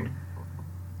considered,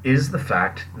 is the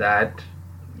fact that,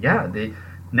 the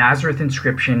Nazareth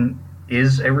inscription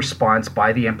is a response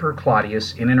by the Emperor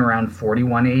Claudius in and around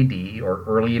 41 AD, or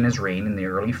early in his reign, in the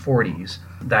early 40s.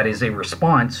 That is a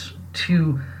response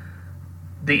to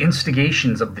the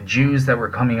instigations of the Jews that were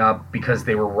coming up because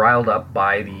they were riled up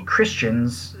by the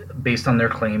Christians based on their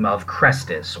claim of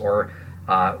Chrestus, or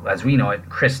as we know it,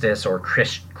 Christus, or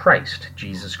Christ,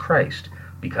 Jesus Christ,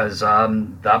 because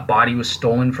that body was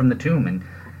stolen from the tomb. And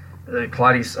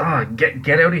Claudius,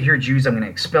 get out of here, Jews, I'm going to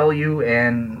expel you,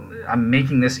 and I'm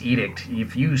making this edict.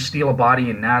 If you steal a body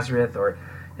in Nazareth or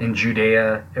in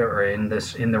Judea or in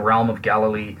the realm of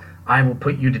Galilee, I will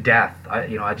put you to death.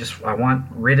 I want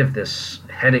rid of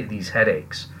these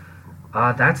headaches.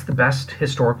 That's the best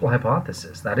historical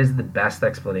hypothesis. That is the best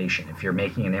explanation. If you're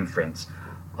making an inference,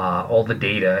 all the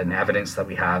data and evidence that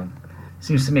we have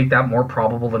seems to make that more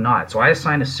probable than not. So I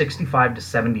assign a 65 to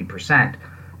 70%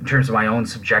 in terms of my own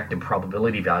subjective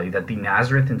probability value that the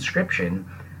Nazareth inscription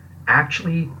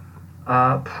actually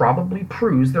probably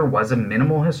proves there was a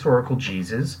minimal historical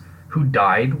Jesus who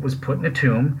died, was put in a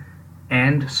tomb,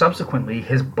 and subsequently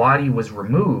his body was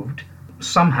removed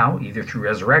somehow, either through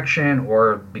resurrection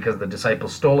or because the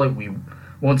disciples stole it. We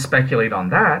won't speculate on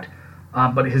that,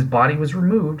 but his body was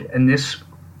removed, and this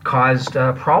caused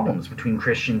problems between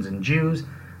Christians and Jews,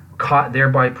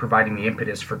 thereby providing the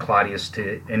impetus for Claudius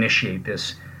to initiate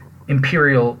this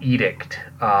imperial edict,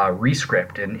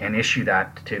 rescript, and issue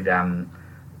that to them,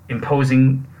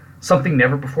 imposing something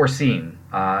never before seen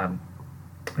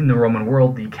in the Roman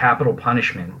world, the capital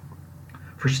punishment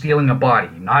for stealing a body,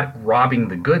 not robbing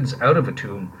the goods out of a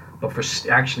tomb, but for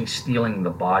actually stealing the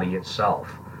body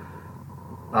itself.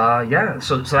 Yeah,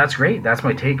 so that's great. That's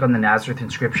my take on the Nazareth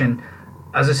inscription.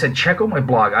 As I said, check out my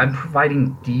blog. I'm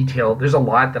providing detail. There's a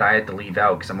lot that I had to leave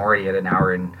out because I'm already at an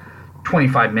hour and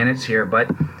 25 minutes here, but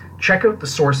check out the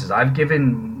sources. I've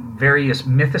given various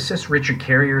Mythicist Richard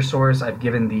Carrier source. I've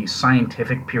given the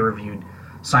scientific peer-reviewed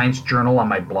science journal on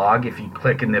my blog. If you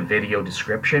click in the video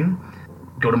description,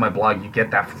 go to my blog, you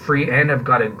get that for free. And I've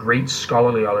got a great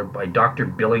scholarly article by Dr.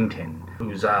 Billington,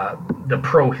 who's the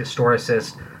pro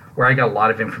historicist, where I got a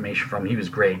lot of information from. He was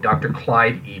great. Dr.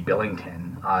 Clyde E. Billington.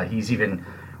 He's even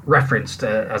referenced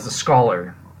as a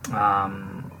scholar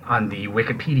on the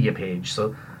Wikipedia page.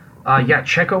 So, yeah,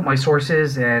 check out my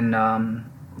sources, and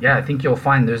yeah, I think you'll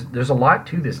find there's a lot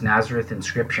to this Nazareth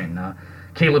inscription.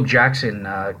 Caleb Jackson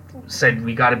said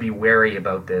we got to be wary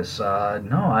about this.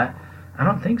 No, I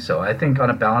don't think so. I think on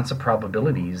a balance of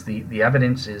probabilities, the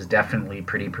evidence is definitely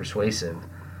pretty persuasive.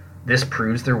 This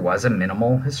proves there was a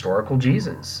minimal historical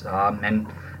Jesus. And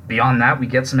beyond that, we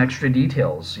get some extra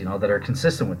details, that are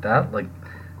consistent with that, like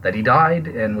that he died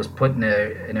and was put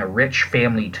in a rich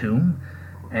family tomb,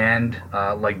 and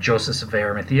like Joseph of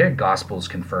Arimathea, Gospels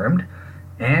confirmed,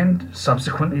 and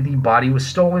subsequently the body was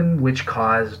stolen, which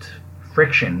caused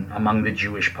friction among the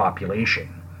Jewish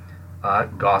population.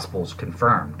 Gospels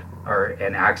confirmed,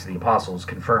 and Acts of the Apostles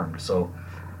confirmed. So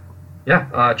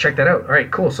yeah, check that out. All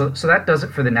right, cool. So that does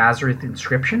it for the Nazareth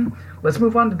inscription. Let's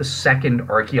move on to the second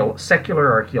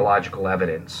secular archaeological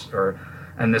evidence,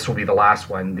 and this will be the last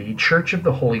one, the Church of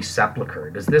the Holy Sepulchre.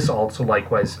 Does this also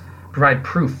likewise provide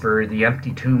proof for the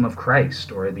empty tomb of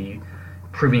Christ, or the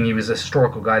proving he was a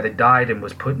historical guy that died and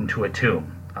was put into a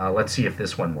tomb? Let's see if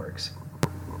this one works.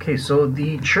 Okay, so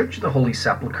the Church of the Holy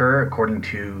Sepulchre, according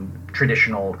to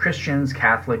traditional Christians,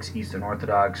 Catholics, Eastern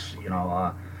Orthodox,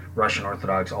 Russian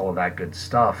Orthodox, all of that good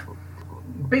stuff,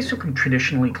 basically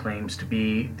traditionally claims to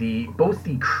be both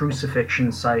the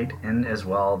crucifixion site and as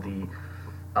well the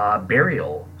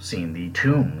burial scene, the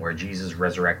tomb where Jesus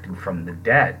resurrected from the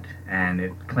dead, and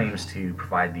it claims to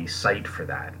provide the site for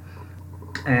that.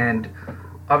 And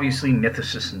obviously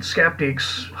mythicists and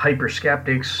skeptics,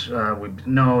 hyper-skeptics, would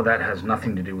know that has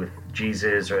nothing to do with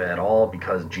Jesus or at all,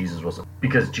 because Jesus was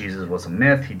a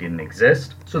myth. He didn't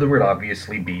exist. So there would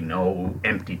obviously be no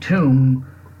empty tomb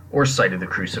or site of the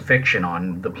crucifixion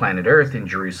on the planet Earth in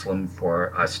Jerusalem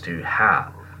for us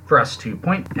to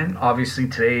point. And obviously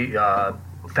today,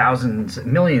 thousands,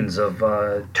 millions of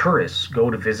tourists go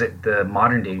to visit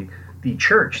the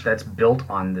church that's built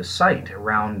on the site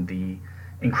around the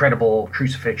incredible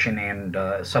crucifixion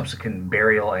and subsequent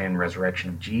burial and resurrection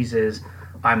of Jesus.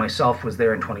 I myself was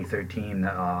there in 2013,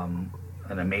 an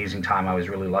amazing time. I was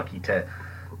really lucky to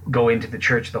go into the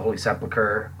Church of the Holy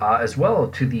Sepulchre, as well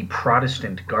to the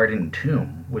Protestant Garden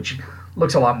Tomb, which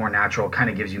looks a lot more natural, kind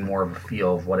of gives you more of a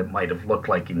feel of what it might have looked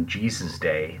like in Jesus'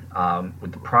 day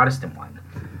with the Protestant one.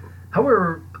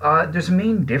 However, there's a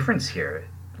main difference here.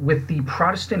 With the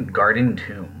Protestant Garden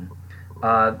Tomb,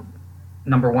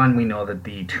 number one, we know that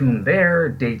the tomb there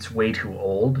dates way too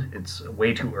old. It's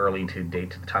way too early to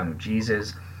date to the time of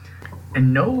Jesus.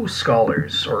 And no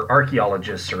scholars or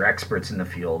archaeologists or experts in the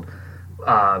field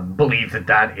believe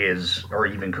that is, or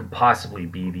even could possibly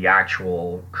be, the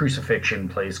actual crucifixion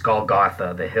place,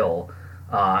 Golgotha, the hill,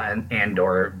 and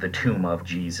or the tomb of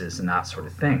Jesus and that sort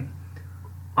of thing.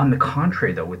 On the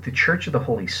contrary, though, with the Church of the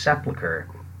Holy Sepulchre,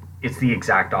 it's the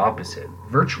exact opposite.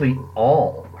 Virtually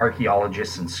all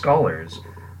archaeologists and scholars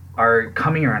are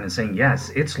coming around and saying, yes,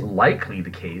 it's likely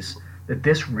the case that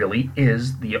this really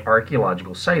is the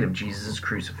archaeological site of Jesus'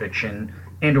 crucifixion,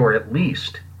 and or at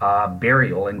least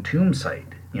burial and tomb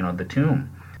site, the tomb.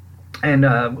 And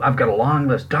I've got a long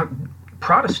list.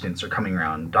 Protestants are coming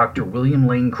around. Dr. William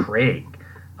Lane Craig,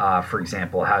 for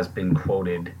example, has been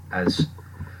quoted as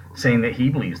saying that he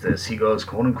believes this. He goes,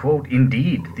 quote unquote,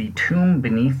 "Indeed, the tomb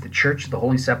beneath the Church of the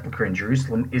Holy Sepulchre in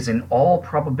Jerusalem is in all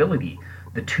probability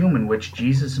the tomb in which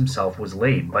Jesus himself was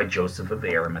laid by Joseph of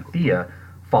Arimathea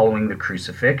following the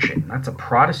crucifixion." That's a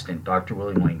Protestant, Dr.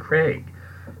 William Lane Craig,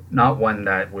 not one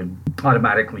that would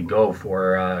automatically go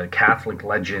for Catholic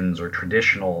legends or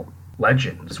traditional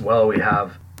legends. Well, we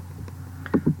have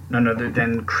none other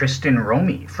than Kristen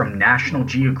Romey from National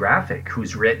Geographic,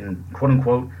 who's written, quote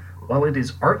unquote, "While it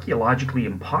is archaeologically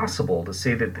impossible to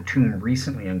say that the tomb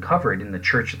recently uncovered in the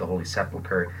Church of the Holy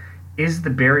Sepulchre is the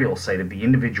burial site of the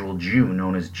individual Jew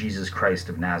known as Jesus Christ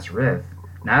of Nazareth,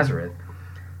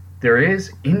 there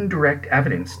is indirect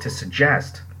evidence to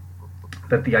suggest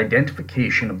that the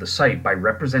identification of the site by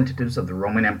representatives of the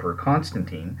Roman Emperor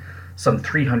Constantine some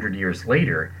 300 years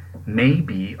later may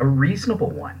be a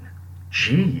reasonable one."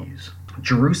 Jeez.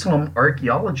 Jerusalem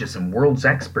archaeologist and world's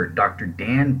expert Dr.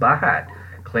 Dan Bahat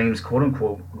claims, quote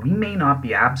unquote, we may not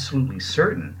be absolutely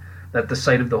certain that the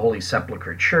site of the Holy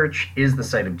Sepulchre Church is the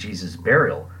site of Jesus'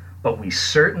 burial, but we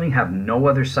certainly have no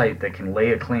other site that can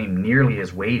lay a claim nearly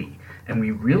as weighty, and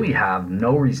we really have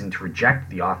no reason to reject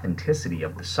the authenticity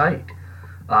of the site.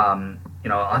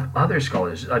 Other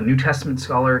scholars, a New Testament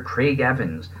scholar, Craig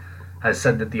Evans, has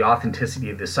said that the authenticity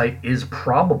of the site is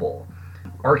probable.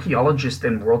 Archaeologist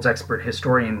and world's expert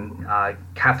historian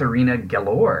Katharina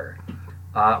Gelor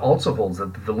also holds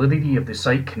that the validity of the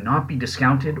site cannot be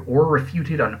discounted or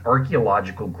refuted on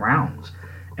archaeological grounds.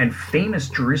 And famous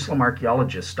Jerusalem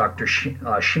archaeologist Dr.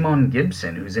 Shimon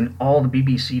Gibson, who's in all the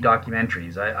BBC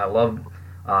documentaries, I love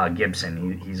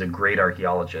Gibson, he's a great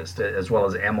archaeologist, as well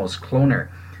as Amos Kloner,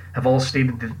 have all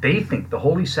stated that they think the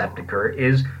Holy Sepulchre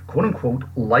is, quote-unquote,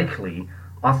 likely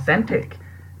authentic.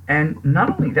 And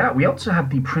not only that, we also have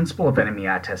the principle of enemy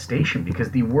attestation,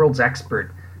 because the world's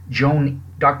expert,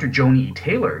 Dr. Joan E.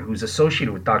 Taylor, who's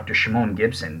associated with Dr. Shimon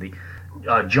Gibson,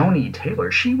 Joan E.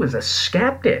 Taylor, she was a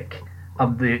skeptic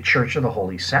of the Church of the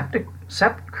Holy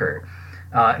Sepulchre.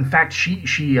 In fact,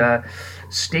 she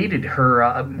stated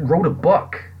wrote a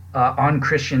book on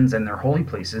Christians and their holy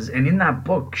places, and in that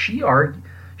book, she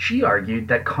argued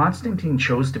that Constantine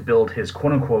chose to build his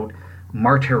quote-unquote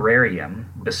martyrarium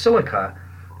basilica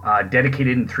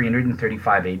dedicated in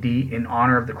 335 AD in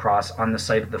honor of the cross on the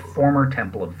site of the former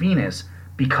Temple of Venus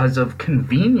because of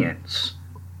convenience,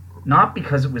 not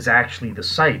because it was actually the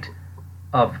site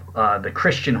of the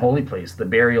Christian holy place, the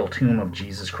burial tomb of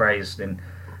Jesus Christ, and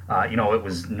it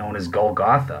was known as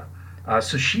Golgotha.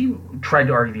 So she tried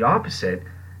to argue the opposite,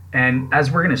 and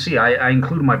as we're going to see, I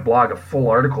included in my blog a full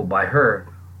article by her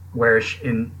where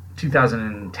in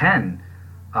 2010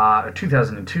 or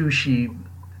 2002 she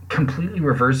completely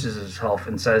reverses herself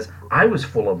and says, I was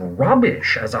full of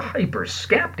rubbish as a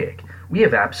hyper-skeptic. We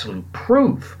have absolute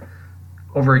proof.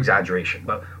 Over-exaggeration,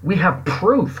 but we have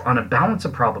proof on a balance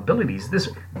of probabilities. This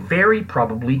very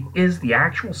probably is the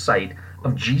actual site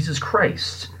of Jesus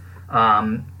Christ.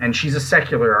 And she's a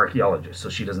secular archaeologist, so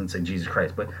she doesn't say Jesus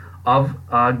Christ, but of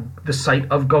the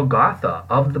site of Golgotha,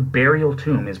 of the burial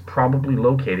tomb, is probably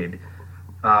located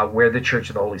where the Church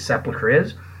of the Holy Sepulchre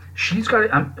is. She's got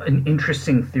an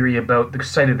interesting theory about the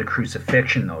site of the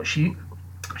crucifixion, though. She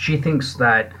thinks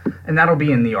that, and that'll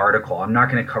be in the article, I'm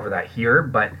not going to cover that here,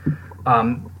 but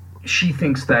she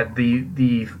thinks that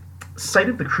the site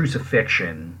of the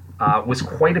crucifixion was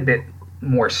quite a bit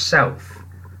more south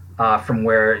from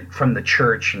the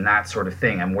church and that sort of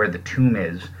thing, and where the tomb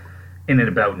is in and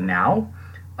about now.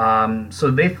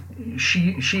 So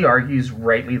she argues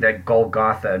rightly that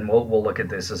Golgotha, and we'll look at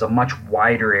this, is a much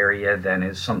wider area than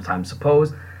is sometimes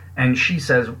supposed. And she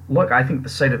says, look, I think the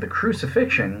site of the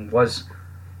crucifixion was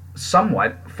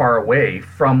somewhat far away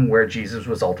from where Jesus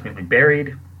was ultimately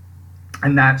buried.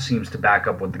 And that seems to back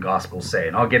up what the Gospels say.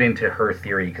 And I'll get into her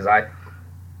theory because I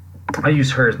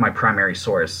use her as my primary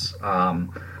source.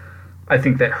 I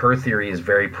think that her theory is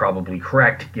very probably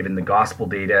correct given the Gospel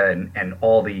data and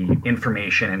all the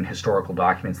information and historical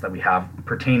documents that we have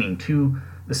pertaining to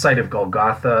the site of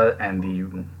Golgotha and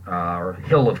the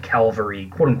Hill of Calvary,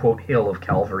 quote-unquote Hill of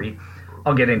Calvary.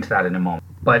 I'll get into that in a moment.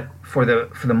 But for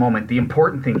the moment, the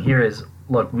important thing here is,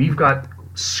 look, we've got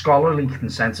scholarly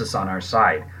consensus on our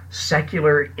side.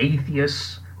 Secular,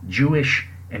 atheists, Jewish,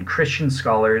 and Christian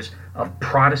scholars of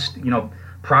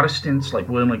Protestants like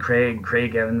William Lane Craig,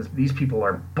 Craig Evans, these people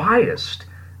are biased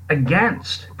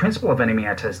against principle of enemy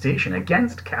attestation,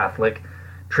 against Catholic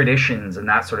traditions and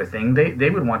that sort of thing. They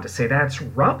would want to say that's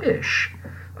rubbish.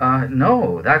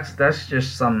 No, that's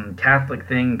just some Catholic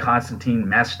thing Constantine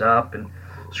messed up and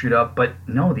screwed up. But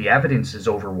no, the evidence is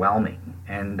overwhelming,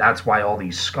 and that's why all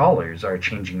these scholars are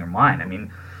changing their mind. I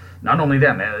mean, not only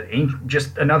them,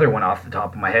 just another one off the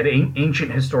top of my head,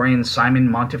 ancient historian Simon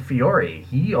Montefiore,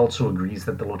 he also agrees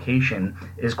that the location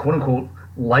is quote-unquote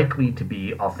likely to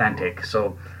be authentic.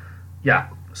 So, yeah,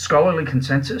 scholarly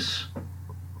consensus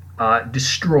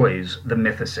destroys the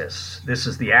mythicists. This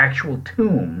is the actual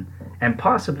tomb and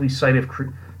possibly site of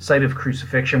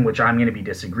crucifixion, which I'm going to be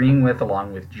disagreeing with,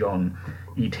 along with Joan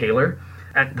E. Taylor.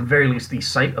 At the very least, the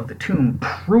site of the tomb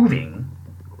proving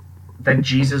that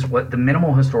Jesus, the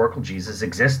minimal historical Jesus,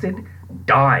 existed,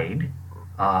 died,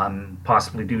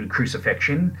 possibly due to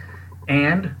crucifixion,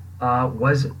 and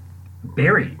was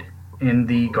buried in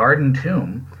the garden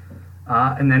tomb,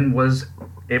 and then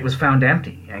it was found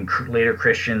empty, and later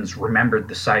Christians remembered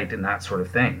the site and that sort of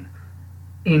thing.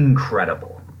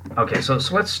 Incredible. Okay, so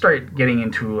let's start getting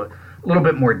into a little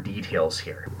bit more details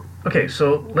here. Okay,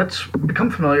 so let's become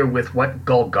familiar with what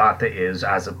Golgotha is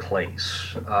as a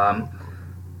place.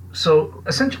 So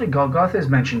essentially, Golgotha is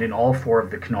mentioned in all four of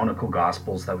the canonical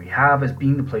Gospels that we have as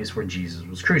being the place where Jesus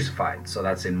was crucified. So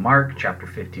that's in Mark chapter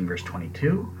 15, verse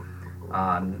 22,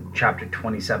 chapter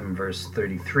 27, verse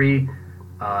 33,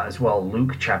 as well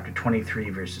Luke chapter 23,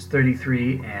 verses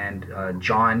 33, and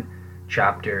John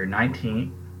chapter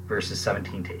 19, verses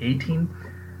 17 to 18.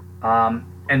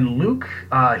 And Luke,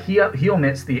 he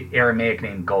omits the Aramaic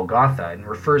name Golgotha and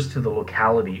refers to the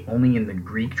locality only in the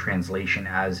Greek translation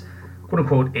as,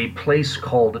 quote-unquote, a place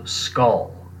called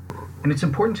Skull. And it's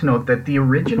important to note that the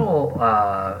original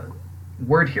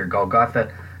word here,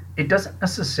 Golgotha, it doesn't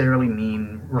necessarily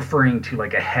mean referring to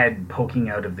like a head poking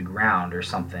out of the ground or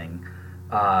something.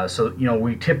 So,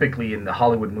 we typically in the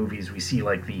Hollywood movies, we see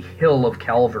like the Hill of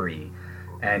Calvary,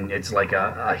 and it's like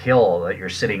a hill that you're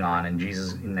sitting on, and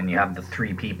Jesus, and then you have the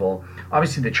three people.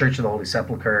 Obviously, the Church of the Holy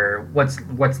Sepulchre,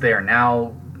 what's there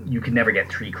now, you could never get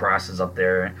three crosses up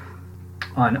there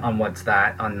on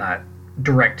that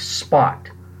direct spot.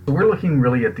 So we're looking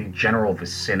really at the general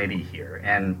vicinity here,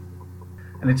 and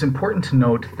it's important to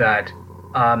note that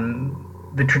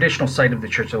the traditional site of the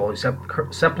Church of the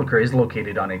Holy Sepulchre is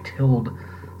located on a tilled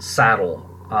saddle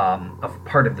of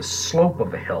part of the slope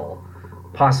of a hill,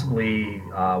 possibly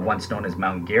once known as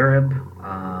Mount Gareb.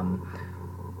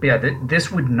 But yeah,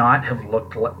 this would not have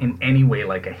looked in any way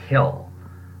like a hill.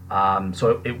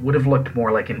 So it would have looked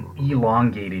more like an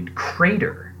elongated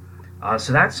crater.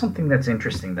 So that's something that's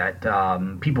interesting that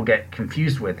people get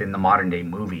confused with in the modern day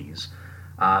movies.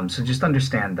 So just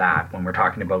understand that when we're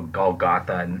talking about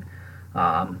Golgotha and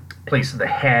place of the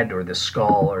head or the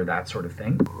skull or that sort of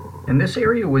thing. And this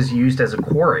area was used as a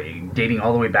quarry dating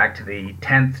all the way back to the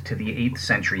 10th to the 8th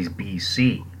centuries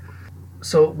BC.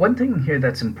 So one thing here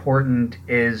that's important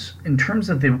is in terms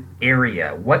of the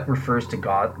area, what refers to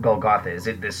Golgotha? Is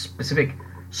it this specific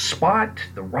spot,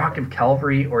 the Rock of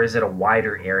Calvary, or is it a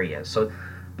wider area? So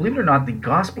believe it or not, the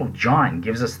Gospel of John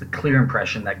gives us the clear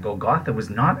impression that Golgotha was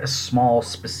not a small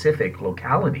specific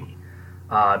locality,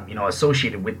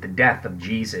 associated with the death of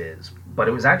Jesus, but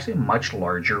it was actually a much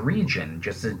larger region,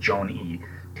 just as Joan E.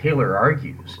 Taylor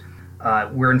argues.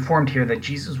 We're informed here that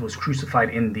Jesus was crucified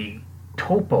in the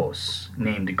topos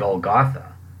named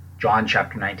Golgotha, John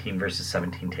chapter 19, verses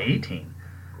 17 to 18.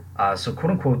 So,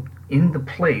 quote unquote, in the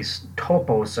place,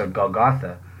 topos of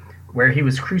Golgotha, where he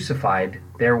was crucified,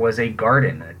 there was a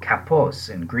garden, a kapos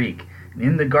in Greek, and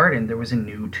in the garden there was a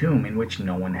new tomb in which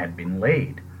no one had been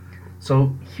laid.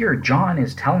 So here John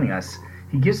is telling us,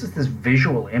 he gives us this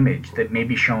visual image that may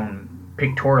be shown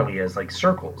pictorially as like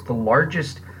circles. The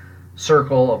largest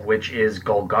circle of which is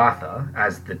Golgotha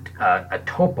as a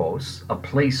topos, a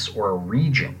place or a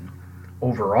region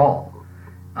overall.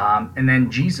 And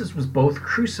then Jesus was both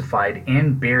crucified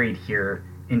and buried here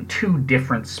in two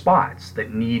different spots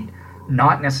that need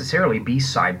not necessarily be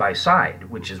side by side,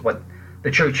 which is what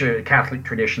the Catholic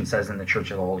tradition says in the Church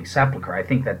of the Holy Sepulchre. I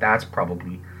think that's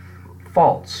probably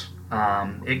false.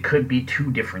 It could be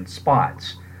two different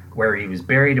spots where he was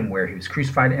buried and where he was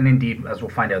crucified, and indeed, as we'll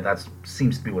find out, that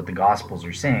seems to be what the Gospels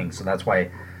are saying. So that's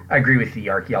why I agree with the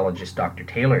archaeologist Dr.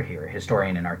 Taylor here,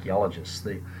 historian and archaeologist.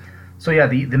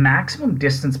 The maximum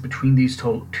distance between these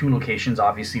two locations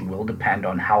obviously will depend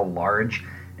on how large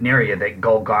an area that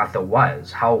Golgotha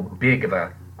was, how big of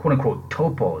a quote-unquote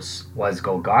topos was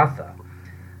Golgotha.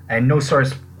 And no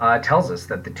source tells us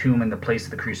that the tomb and the place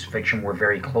of the crucifixion were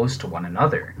very close to one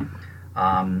another.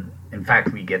 In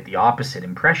fact, we get the opposite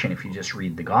impression if you just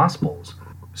read the Gospels.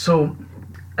 So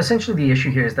essentially the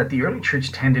issue here is that the early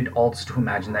church tended also to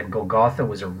imagine that Golgotha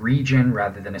was a region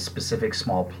rather than a specific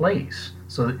small place.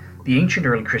 So the ancient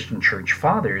early Christian church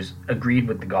fathers agreed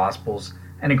with the Gospels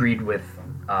and agreed with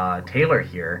Taylor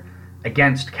here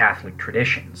against Catholic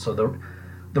tradition. So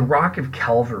the Rock of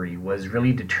Calvary was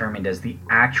really determined as the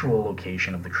actual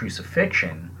location of the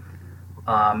crucifixion.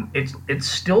 It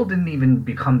still didn't even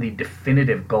become the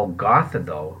definitive Golgotha,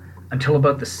 though, until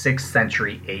about the 6th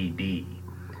century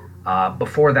AD.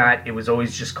 Before that, it was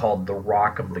always just called the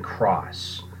Rock of the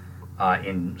Cross.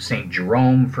 In St.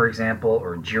 Jerome, for example,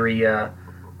 or Gyria.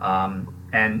 And,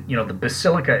 the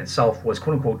basilica itself was,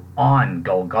 quote-unquote, on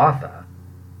Golgotha.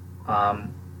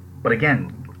 But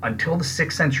again, until the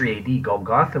 6th century AD,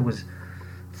 Golgotha was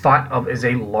thought of as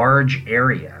a large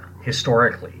area,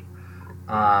 historically.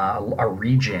 A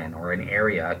region or an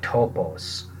area, a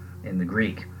topos in the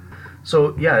Greek.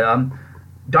 So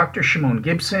Dr. Shimon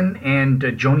Gibson and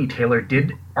Joan E. Taylor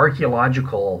did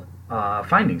archaeological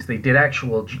findings. They did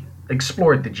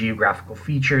explored the geographical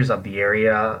features of the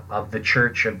area of the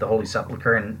Church of the Holy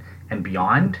Sepulchre and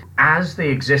beyond as they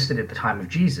existed at the time of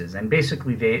Jesus. And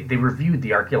basically they reviewed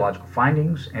the archaeological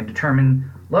findings and determined,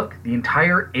 look, the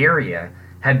entire area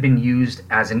had been used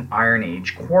as an Iron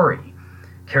Age quarry,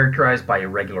 characterized by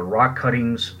irregular rock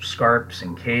cuttings, scarps,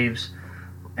 and caves.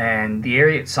 And the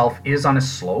area itself is on a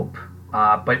slope,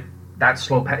 but that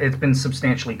slope it's been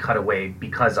substantially cut away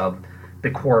because of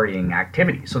the quarrying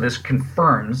activity. So this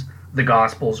confirms the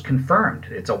Gospels confirmed.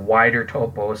 It's a wider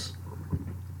topos.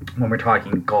 When we're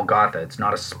talking Golgotha, it's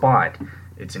not a spot,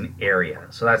 it's an area.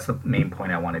 So that's the main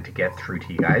point I wanted to get through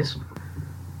to you guys.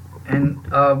 And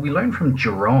we learned from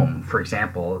Jerome, for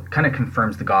example, it kind of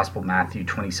confirms the Gospel Matthew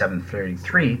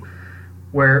 27:33,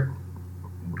 where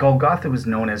Golgotha was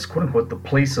known as, quote-unquote, the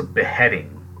place of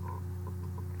beheading.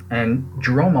 And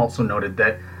Jerome also noted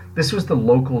that this was the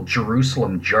local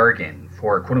Jerusalem jargon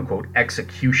for, quote-unquote,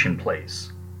 execution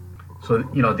place. So,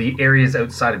 the areas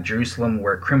outside of Jerusalem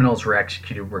where criminals were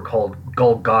executed were called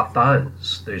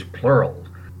Golgothas. There's plural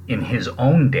in his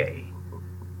own day.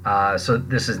 So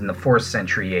this is in the 4th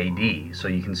century AD. So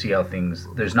you can see how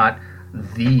there's not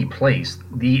the place,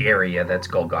 the area that's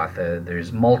Golgotha.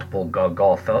 There's multiple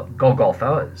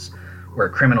Golgothas where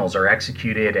criminals are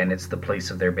executed, and it's the place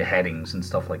of their beheadings and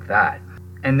stuff like that.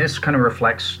 And this kind of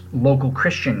reflects local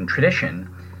Christian tradition,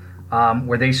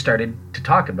 where they started to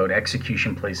talk about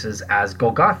execution places as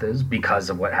Golgothas because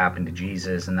of what happened to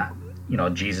Jesus, and that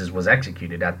Jesus was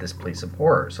executed at this place of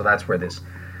horror. So that's where this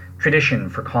tradition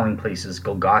for calling places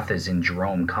Golgothas in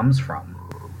Jerome comes from.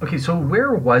 Okay, so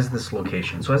where was this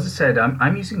location? So as I said,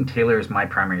 I'm using Taylor as my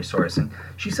primary source, and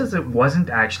she says it wasn't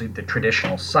actually the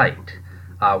traditional site,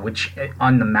 which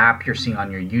on the map you're seeing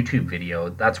on your YouTube video,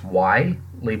 that's Y,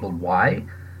 labeled Y.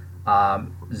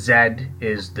 Z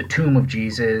is the tomb of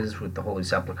Jesus with the Holy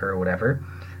Sepulchre or whatever.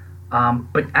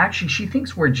 But actually she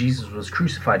thinks where Jesus was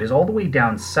crucified is all the way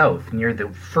down south near the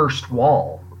first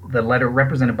wall, the letter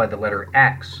represented by the letter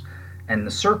X and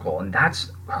the circle, and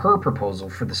that's her proposal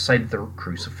for the site of the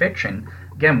crucifixion,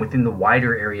 again within the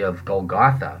wider area of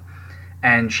Golgotha.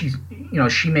 And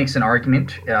she makes an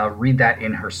argument, read that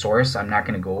in her source, I'm not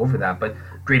going to go over that, but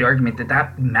great argument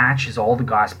that matches all the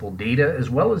gospel data as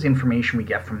well as information we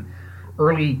get from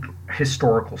early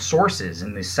historical sources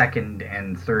in the 2nd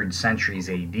and 3rd centuries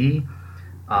AD,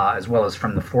 as well as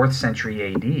from the 4th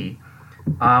century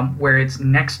AD, where it's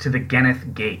next to the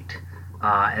Geneth Gate.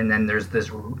 And then there's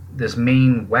this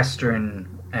main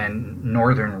western and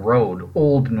northern road,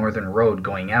 old northern road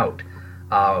going out,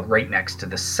 right next to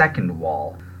the second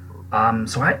wall.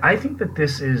 So I think that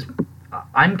this is,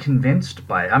 I'm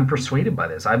persuaded by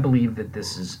this. I believe that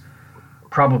this is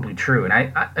probably true. And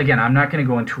I'm not going to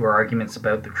go into our arguments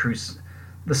about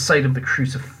the site of the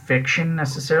crucifixion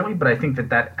necessarily, but I think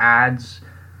that adds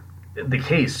the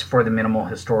case for the minimal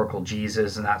historical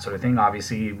Jesus and that sort of thing.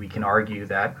 Obviously, we can argue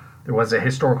that there was a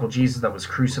historical Jesus that was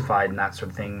crucified and that sort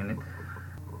of thing.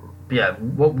 But yeah,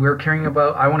 what we're caring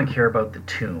about, I want to care about the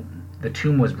tomb. The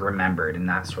tomb was remembered and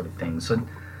that sort of thing. So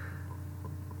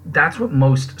that's what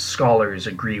most scholars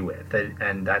agree with,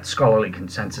 and that scholarly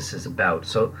consensus is about.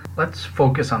 So let's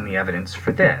focus on the evidence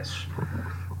for this.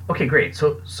 Okay, great.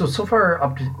 So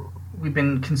far we've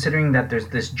been considering that there's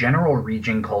this general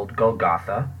region called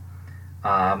Golgotha,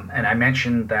 and I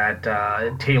mentioned that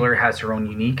Taylor has her own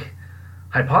unique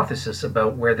hypothesis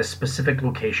about where the specific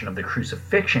location of the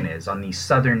crucifixion is on the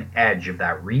southern edge of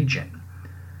that region.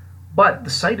 But the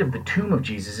site of the tomb of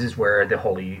Jesus is where the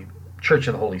Holy Church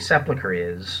of the Holy Sepulchre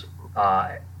is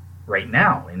right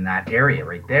now, in that area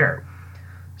right there.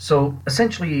 So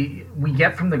essentially we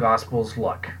get from the Gospels,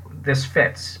 look, this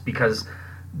fits because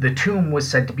the tomb was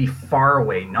said to be far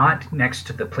away, not next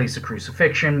to the place of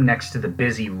crucifixion, next to the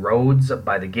busy roads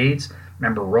by the gates.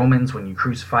 Remember, Romans, when you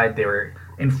crucified, they were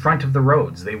in front of the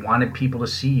roads. They wanted people to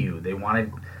see you. They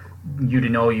wanted you to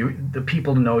know the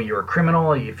people to know you're a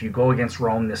criminal. If you go against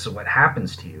Rome, this is what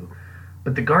happens to you.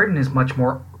 But the garden is a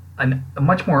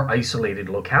much more isolated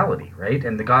locality, right?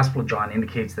 And the Gospel of John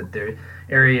indicates that the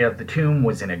area of the tomb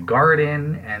was in a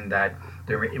garden, and that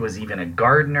it was even a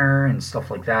gardener and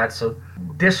stuff like that. So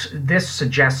this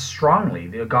suggests strongly,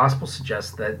 the Gospel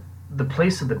suggests that the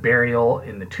place of the burial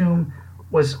in the tomb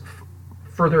was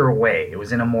further away. It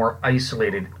was in a more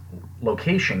isolated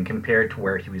location compared to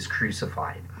where he was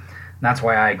crucified. And that's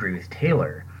why I agree with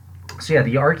Taylor. So yeah,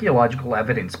 the archaeological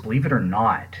evidence, believe it or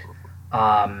not,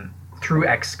 through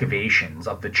excavations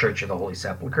of the Church of the Holy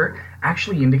Sepulchre,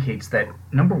 actually indicates that,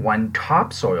 number one,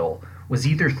 topsoil was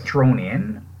either thrown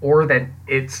in or that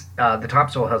the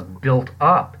topsoil has built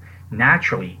up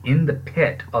naturally in the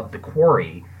pit of the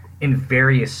quarry in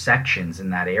various sections in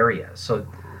that area. So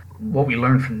what we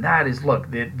learn from that is,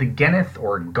 look, the Geneth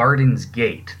or Garden's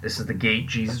Gate, this is the gate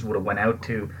Jesus would have went out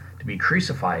to be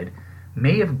crucified,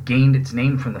 may have gained its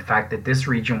name from the fact that this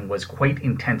region was quite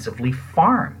intensively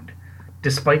farmed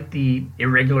despite the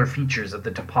irregular features of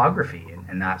the topography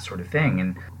and that sort of thing.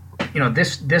 And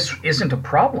this isn't a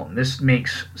problem. This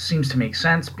seems to make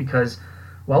sense because,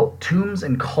 well, tombs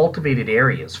and cultivated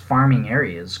areas, farming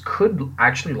areas, could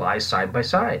actually lie side by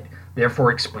side,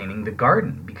 therefore explaining the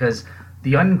garden, because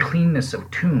the uncleanness of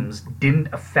tombs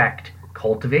didn't affect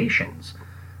cultivations.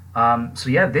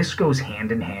 This goes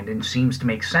hand in hand and seems to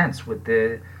make sense with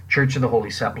the Church of the Holy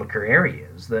Sepulchre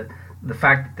areas. The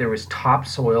fact that there was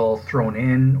topsoil thrown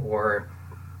in or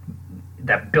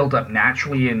that built up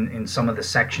naturally in some of the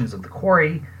sections of the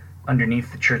quarry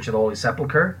underneath the Church of the Holy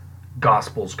Sepulchre,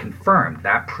 Gospels confirmed.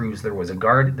 That proves there was a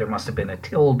garden. There must have been a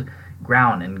tilled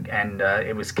ground and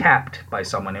it was kept by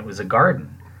someone. It was a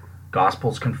garden.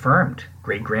 Gospels confirmed.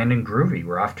 Great, grand, and groovy.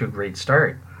 We're off to a great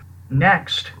start.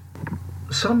 Next,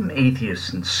 some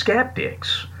atheists and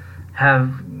skeptics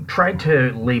have tried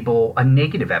to label a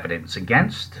negative evidence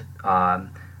against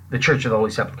the Church of the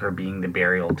Holy Sepulchre being the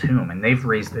burial tomb, and they've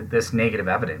raised this negative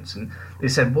evidence. And they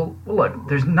said, well look,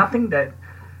 there's nothing that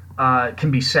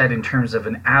can be said in terms of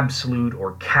an absolute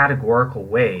or categorical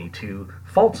way to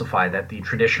falsify that the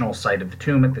traditional site of the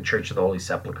tomb at the Church of the Holy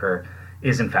Sepulchre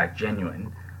is in fact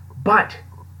genuine. But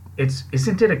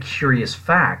isn't it a curious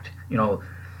fact,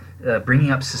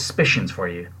 bringing up suspicions for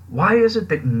you? Why is it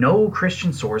that no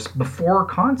Christian source before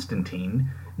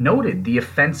Constantine noted the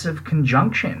offensive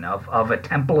conjunction of a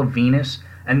temple of Venus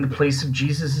and the place of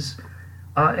Jesus'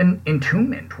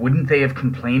 entombment? Wouldn't they have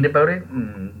complained about it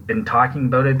and been talking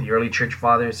about it? The early church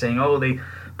fathers saying, they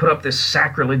put up this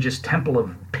sacrilegious temple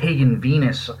of pagan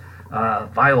Venus,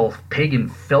 vile pagan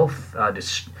filth,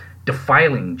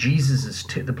 defiling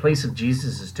the place of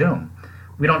Jesus' tomb.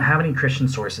 We don't have any Christian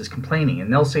sources complaining,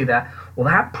 and they'll say that,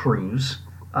 that proves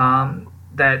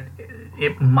that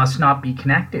it must not be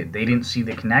connected. They didn't see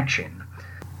the connection.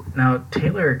 Now,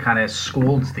 Taylor kind of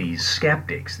scolds these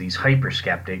skeptics, these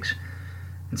hyper-skeptics,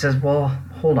 and says, well,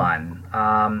 hold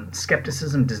on.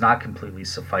 Skepticism does not completely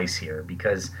suffice here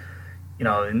because,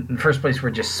 in the first place, we're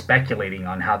just speculating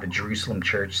on how the Jerusalem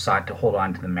church sought to hold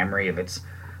on to the memory of its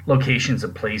locations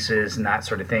of places and that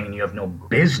sort of thing, and you have no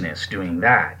business doing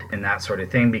that and that sort of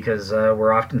thing because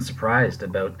we're often surprised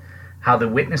about how the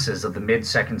witnesses of the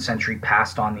mid-2nd century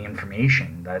passed on the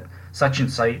information that such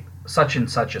and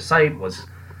such a site was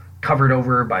covered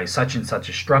over by such and such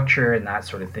a structure and that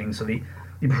sort of thing. So the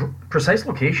precise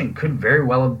location could very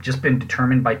well have just been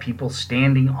determined by people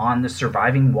standing on the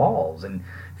surviving walls and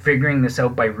figuring this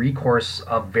out by recourse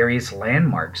of various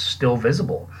landmarks still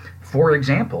visible. For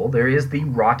example, there is the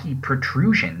rocky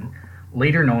protrusion,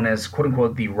 later known as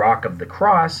quote-unquote the Rock of the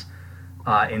Cross,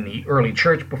 in the early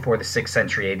church before the 6th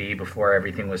century AD, before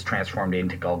everything was transformed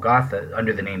into Golgotha,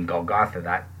 under the name Golgotha,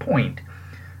 that point.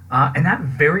 And that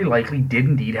very likely did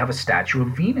indeed have a statue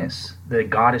of Venus, the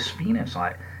goddess Venus,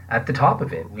 at the top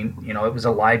of it. It was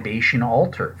a libation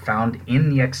altar found in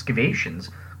the excavations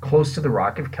close to the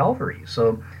Rock of Calvary.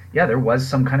 So, yeah, there was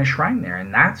some kind of shrine there,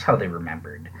 and that's how they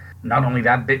remembered. Not only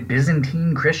that,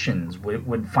 Byzantine Christians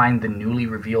would find the newly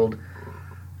revealed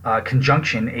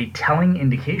conjunction a telling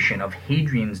indication of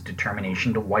Hadrian's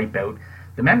determination to wipe out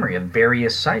the memory of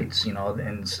various sites,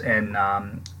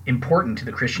 and important to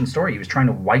the Christian story. He was trying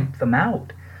to wipe them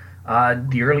out.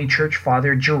 The early church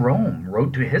father Jerome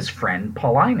wrote to his friend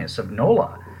Paulinus of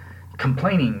Nola,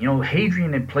 complaining,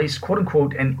 Hadrian had placed,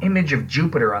 quote-unquote, an image of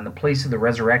Jupiter on the place of the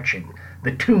resurrection,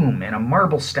 the tomb, and a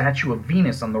marble statue of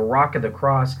Venus on the Rock of the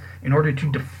Cross in order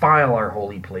to defile our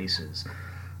holy places,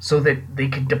 so that they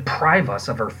could deprive us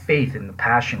of our faith in the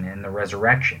passion and the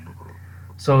resurrection.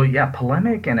 So, yeah,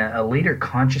 polemic and a later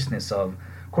consciousness of,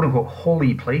 quote-unquote,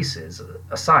 holy places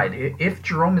aside, if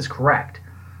Jerome is correct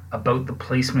about the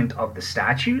placement of the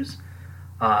statues,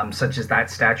 such as that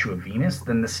statue of Venus,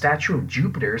 then the statue of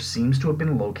Jupiter seems to have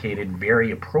been located very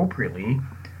appropriately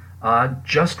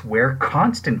just where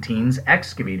Constantine's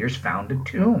excavators found a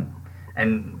tomb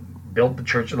and built the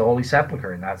Church of the Holy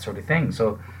Sepulchre and that sort of thing.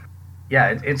 So,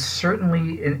 yeah, it's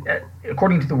certainly,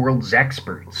 according to the world's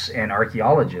experts and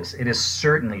archaeologists, it is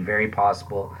certainly very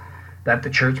possible that the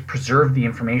church preserved the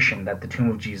information that the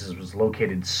tomb of Jesus was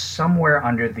located somewhere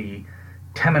under the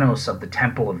temenos of the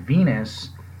Temple of Venus,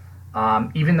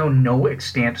 even though no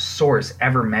extant source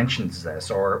ever mentions this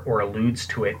or alludes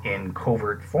to it in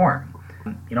covert form.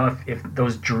 If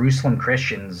those Jerusalem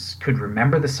Christians could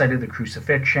remember the site of the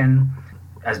crucifixion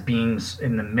as being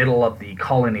in the middle of the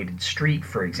colonnaded street,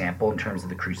 for example, in terms of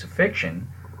the crucifixion,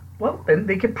 well, then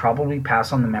they could probably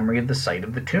pass on the memory of the site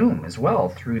of the tomb as well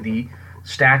through the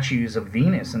statues of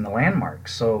Venus and the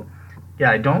landmarks. So, yeah,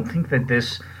 I don't think that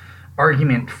this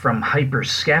argument from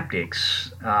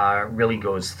hyper-skeptics really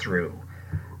goes through.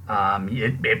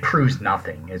 it proves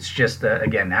nothing. It's just,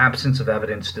 again, absence of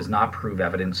evidence does not prove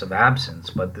evidence of absence,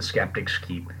 but the skeptics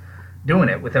keep doing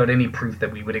it without any proof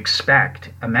that we would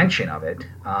expect a mention of it.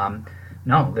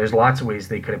 No, there's lots of ways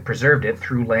they could have preserved it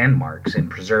through landmarks and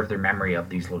preserved their memory of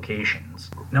these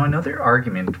locations. Now, another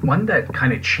argument, one that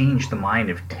kind of changed the mind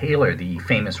of Taylor, the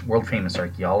world famous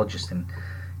archaeologist and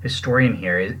historian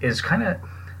here, is kind of,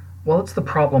 well, it's the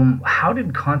problem. How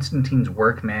did Constantine's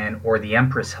workmen or the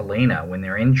Empress Helena, when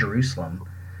they're in Jerusalem,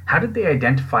 how did they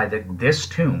identify that this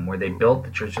tomb where they built the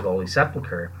Church of the Holy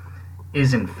Sepulchre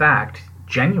is in fact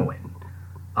genuine?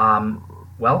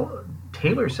 Well,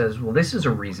 Taylor says, well, this is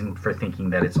a reason for thinking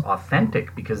that it's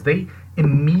authentic, because they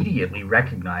immediately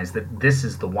recognized that this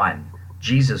is the one.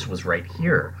 Jesus was right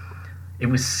here. It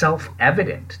was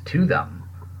self-evident to them.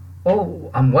 Oh,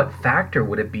 on what factor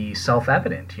would it be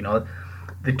self-evident?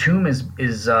 The tomb is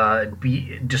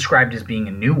described as being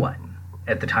a new one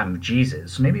at the time of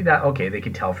Jesus. So maybe they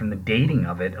could tell from the dating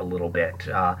of it a little bit.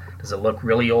 Does it look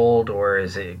really old, or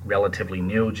is it relatively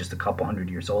new, just a couple hundred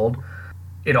years old?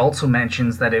 It also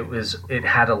mentions that it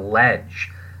had a ledge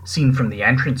seen from the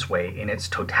entranceway in its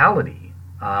totality,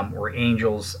 where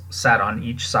angels sat on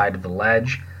each side of the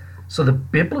ledge. So the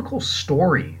biblical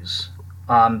stories,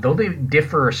 though they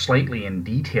differ slightly in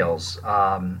details,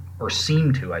 or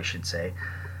seem to, I should say,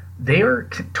 they are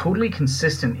totally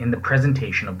consistent in the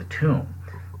presentation of the tomb.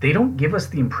 They don't give us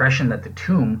the impression that the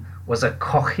tomb was a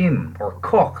Kochim or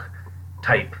Koch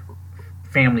type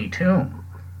family tomb.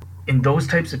 In those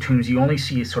types of tombs, you only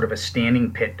see sort of a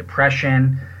standing pit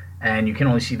depression, and you can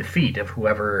only see the feet of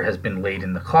whoever has been laid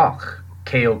in the Koch,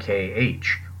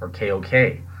 K-O-K-H, or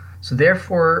K-O-K. So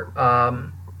therefore,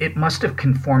 it must have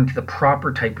conformed to the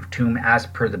proper type of tomb as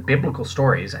per the biblical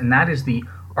stories, and that is the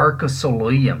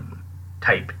Archosoleum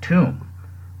type tomb,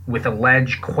 with a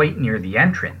ledge quite near the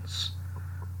entrance.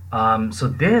 So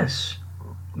this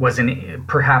was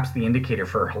perhaps the indicator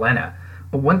for Helena.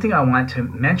 But one thing I want to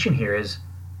mention here is,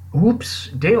 oops,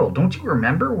 Dale, don't you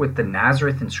remember with the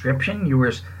Nazareth inscription?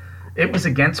 It was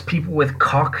against people with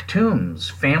Koch tombs,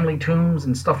 family tombs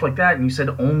and stuff like that, and you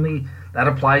said only that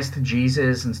applies to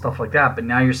Jesus and stuff like that. But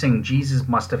now you're saying Jesus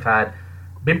must have had,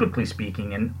 biblically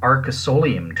speaking, an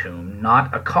Archosoleum tomb,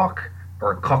 not a Koch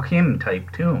or a Kochim type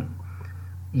tomb.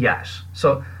 Yes.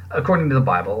 So according to the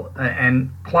Bible,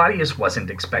 and Claudius wasn't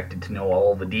expected to know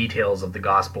all the details of the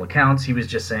gospel accounts. He was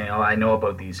just saying, oh, I know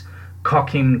about these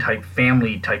Kochim type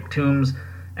family type tombs,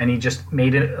 and he just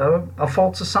made a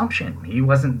false assumption. He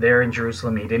wasn't there in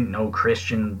Jerusalem. He didn't know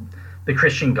the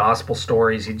Christian gospel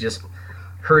stories. He just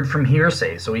heard from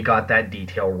hearsay, so he got that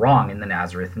detail wrong in the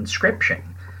Nazareth inscription.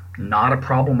 Not a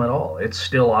problem at all. It's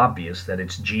still obvious that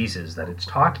it's Jesus that it's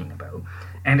talking about,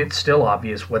 and it's still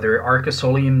obvious whether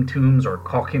Archosoleum tombs or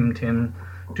Kochim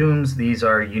tombs, these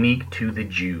are unique to the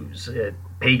Jews.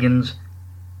 Pagans,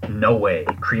 no way.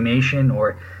 Cremation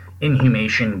or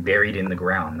inhumation buried in the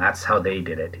ground. That's how they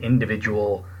did it.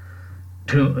 Individual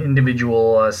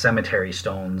cemetery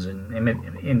stones and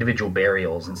individual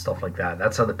burials and stuff like that.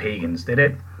 That's how the pagans did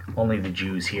it. Only the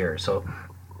Jews here. So,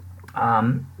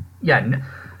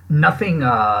 nothing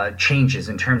changes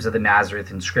in terms of the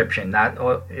Nazareth inscription.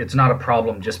 It's not a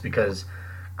problem just because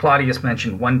Claudius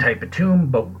mentioned one type of tomb,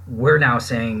 but we're now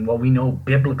saying, well, we know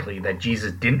biblically that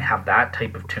Jesus didn't have that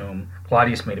type of tomb.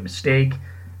 Claudius made a mistake,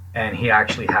 and he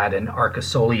actually had an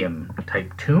Archosoleum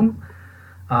type tomb.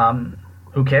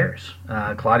 Who cares?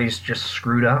 Claudius just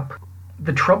screwed up.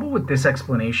 The trouble with this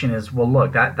explanation is, well,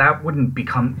 look, that wouldn't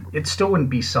become, it still wouldn't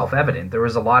be self-evident. There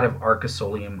was a lot of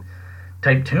Archosoleum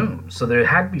type tombs, so there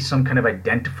had to be some kind of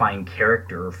identifying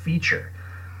character or feature.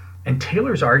 And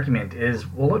Taylor's argument is,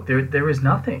 well, look, there is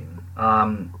nothing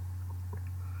that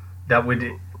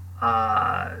would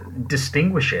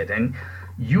distinguish it. And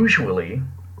usually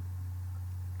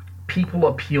people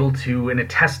appeal to an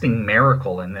attesting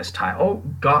miracle in this time. Oh,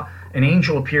 God, an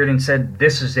angel appeared and said,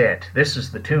 this is it. This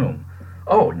is the tomb.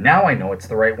 Oh, now I know it's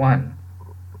the right one.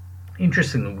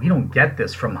 Interestingly, we don't get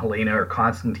this from Helena or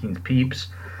Constantine's peeps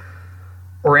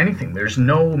or anything. There's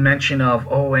no mention of,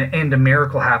 oh, and a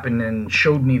miracle happened and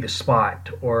showed me the spot,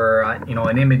 or,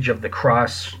 an image of the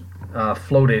cross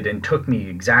floated and took me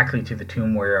exactly to the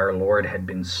tomb where our Lord had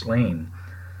been slain.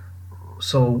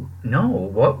 So, no,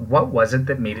 what was it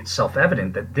that made it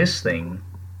self-evident that this thing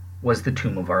was the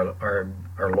tomb of our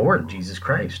Lord Jesus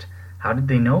Christ? How did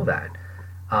they know that?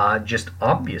 Just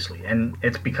obviously. And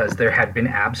it's because there had been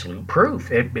absolute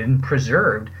proof. It had been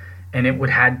preserved, and it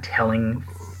would had telling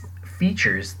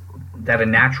features that a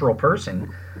natural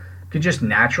person could just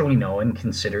naturally know and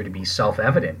consider to be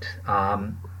self-evident.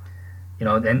 And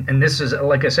this is,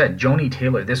 like I said, Joni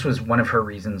Taylor, this was one of her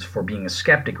reasons for being a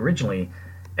skeptic originally,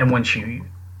 And when she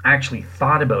actually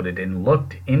thought about it and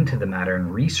looked into the matter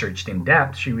and researched in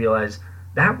depth, she realized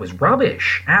that was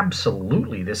rubbish.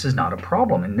 Absolutely, this is not a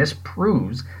problem. And this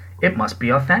proves it must be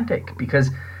authentic.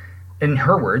 Because, in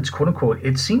her words, quote unquote,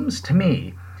 it seems to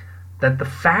me that the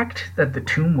fact that the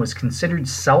tomb was considered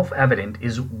self-evident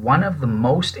is one of the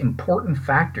most important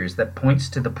factors that points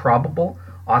to the probable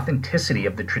authenticity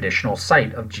of the traditional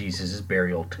site of Jesus'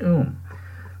 burial tomb.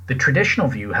 The traditional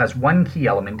view has one key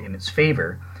element in its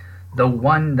favor, though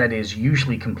one that is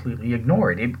usually completely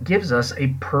ignored. It gives us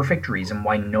a perfect reason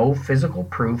why no physical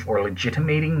proof or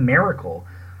legitimating miracle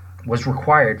was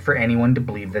required for anyone to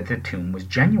believe that the tomb was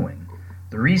genuine.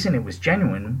 The reason it was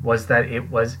genuine was that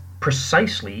it was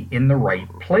precisely in the right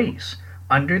place,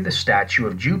 under the statue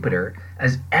of Jupiter,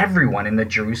 as everyone in the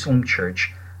Jerusalem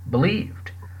church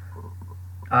believed.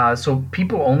 So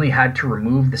people only had to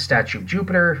remove the statue of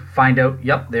Jupiter, find out,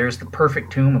 yep, there's the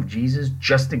perfect tomb of Jesus,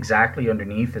 just exactly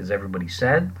underneath as everybody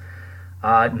said.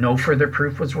 No further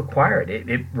proof was required.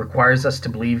 It requires us to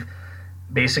believe,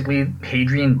 basically,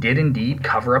 Hadrian did indeed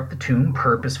cover up the tomb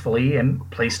purposefully and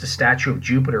placed a statue of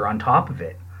Jupiter on top of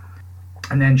it.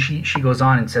 And then she goes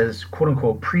on and says, quote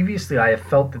unquote, previously I have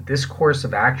felt that this course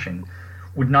of action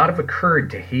would not have occurred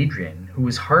to Hadrian, who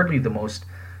was hardly the most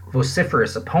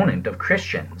vociferous opponent of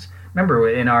Christians. Remember,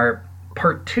 in our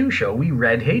part 2 show, we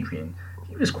read Hadrian.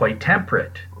 He was quite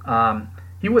temperate.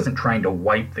 He wasn't trying to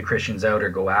wipe the Christians out or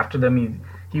go after them.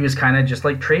 He was kind of just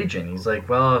like Trajan. He's like,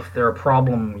 well, if they're a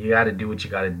problem, you got to do what you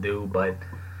got to do, but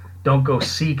don't go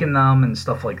seeking them and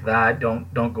stuff like that.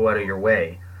 Don't go out of your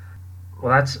way.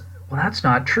 Well, that's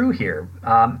not true here.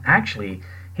 Actually,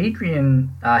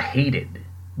 Hadrian hated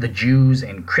the Jews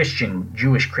and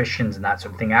Jewish Christians and that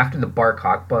sort of thing. After the Bar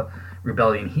Kokhba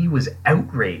rebellion, he was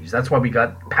outraged. That's why we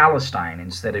got Palestine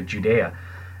instead of Judea.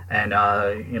 And,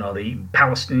 the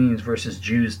Palestinians versus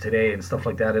Jews today and stuff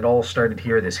like that, it all started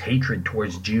here, this hatred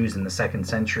towards Jews in the 2nd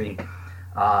century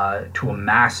to a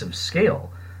massive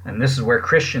scale. And this is where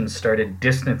Christians started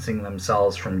distancing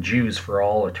themselves from Jews for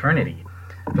all eternity,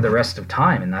 for the rest of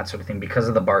time and that sort of thing, because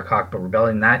of the Bar Kokhba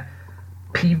rebellion. That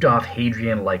peeved off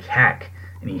Hadrian like heck.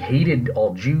 And he hated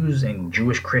all Jews and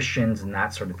Jewish Christians and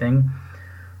that sort of thing.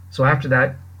 So after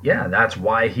that, yeah, that's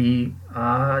why he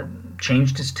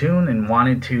changed his tune and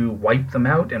wanted to wipe them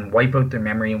out and wipe out their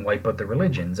memory and wipe out their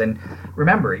religions. And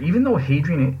remember, even though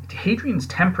Hadrian's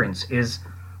temperance is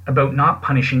about not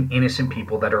punishing innocent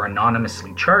people that are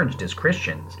anonymously charged as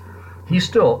Christians,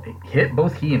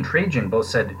 both he and Trajan both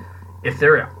said, if they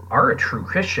are a true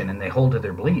Christian and they hold to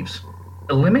their beliefs,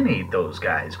 eliminate those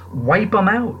guys, wipe them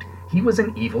out. He was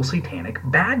an evil, satanic,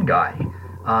 bad guy,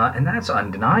 and that's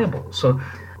undeniable. So,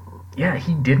 yeah,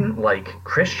 he didn't like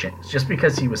Christians. Just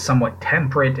because he was somewhat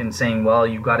temperate and saying, well,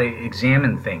 you've got to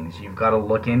examine things, you've got to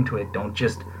look into it, don't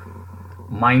just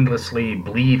mindlessly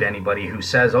believe anybody who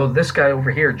says, oh, this guy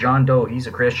over here, John Doe, he's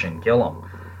a Christian, kill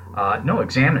him. No,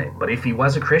 examine it. But if he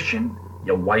was a Christian,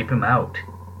 you wipe him out.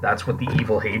 That's what the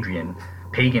evil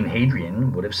pagan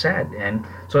Hadrian would have said. And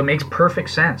so it makes perfect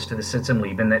sense to the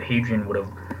Sitzumleben that Hadrian would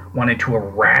have wanted to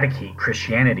eradicate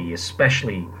Christianity,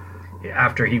 especially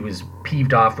after he was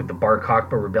peeved off with the Bar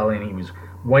Kokhba rebellion. He was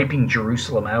wiping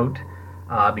Jerusalem out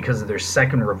because of their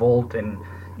second revolt. And,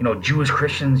 Jewish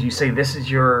Christians, you say this is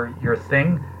your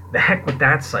thing? The heck with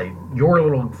that site. Your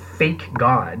little fake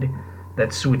god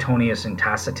that Suetonius and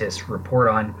Tacitus report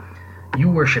on, you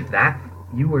worship that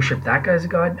guy as a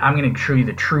god? I'm going to show you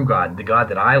the true god, the god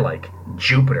that I like,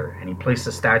 Jupiter. And he placed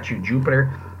the statue of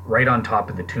Jupiter right on top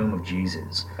of the tomb of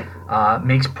Jesus.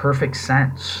 Makes perfect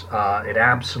sense. It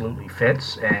absolutely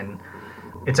fits, and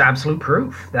it's absolute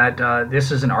proof that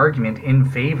this is an argument in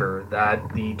favor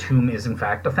that the tomb is in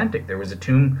fact authentic. There was a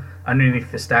tomb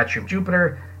underneath the statue of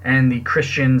Jupiter, and the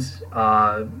Christians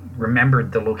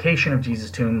remembered the location of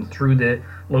Jesus' tomb through the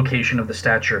location of the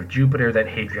statue of Jupiter that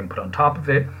Hadrian put on top of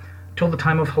it, till the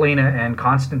time of Helena and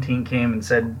Constantine came and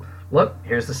said, look,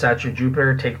 here's the statue of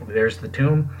Jupiter, there's the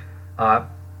tomb.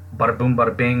 Bada boom,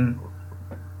 bada bing,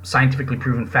 scientifically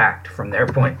proven fact from their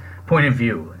point of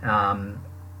view.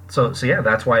 So yeah,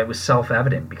 that's why it was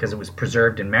self-evident, because it was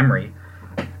preserved in memory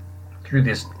through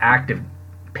this act of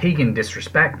pagan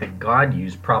disrespect that God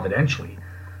used providentially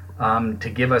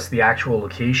to give us the actual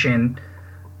location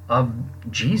of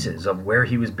Jesus, of where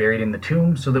he was buried in the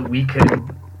tomb, so that we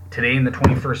could, today in the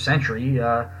 21st century,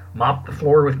 mop the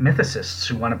floor with mythicists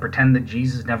who want to pretend that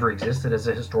Jesus never existed as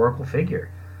a historical figure.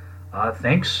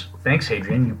 Thanks,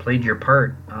 Hadrian. You played your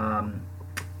part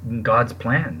in God's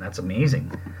plan. That's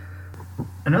amazing.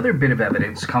 Another bit of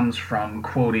evidence comes from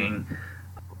quoting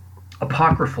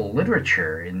apocryphal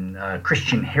literature in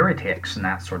Christian heretics and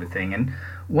that sort of thing. And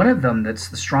one of them that's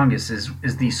the strongest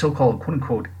is the so-called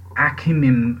quote-unquote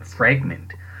Achaemim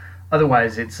fragment.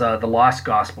 Otherwise, it's the Lost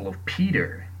Gospel of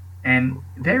Peter. And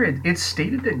there it's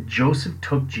stated that Joseph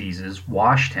took Jesus,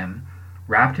 washed him,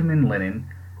 wrapped him in linen,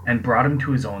 and brought him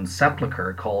to his own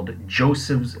sepulchre called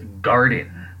Joseph's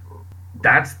Garden.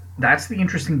 That's the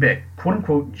interesting bit. Quote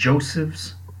unquote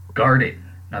Joseph's Garden.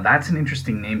 Now that's an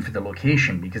interesting name for the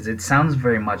location because it sounds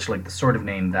very much like the sort of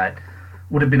name that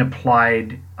would have been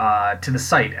applied to the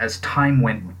site as time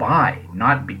went by,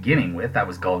 not beginning with, that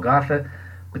was Golgotha,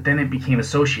 but then it became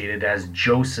associated as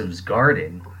Joseph's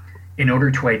Garden in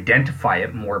order to identify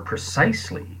it more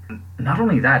precisely. Not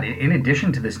only that, in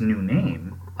addition to this new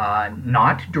name,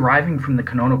 not deriving from the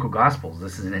canonical Gospels,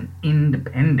 this is an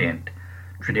independent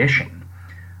tradition.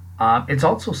 It's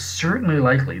also certainly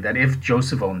likely that if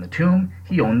Joseph owned the tomb,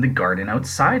 he owned the garden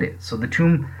outside it. So the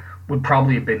tomb would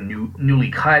probably have been newly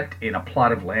cut in a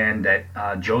plot of land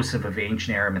that Joseph of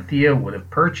ancient Arimathea would have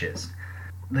purchased.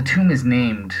 The tomb is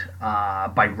named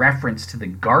by reference to the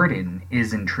garden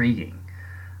is intriguing.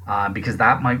 Because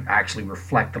that might actually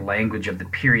reflect the language of the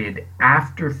period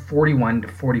after 41 to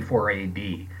 44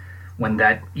 AD, when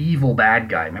that evil bad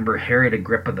guy, remember Herod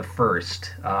Agrippa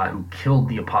I, who killed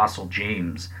the Apostle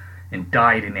James and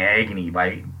died in agony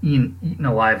by eaten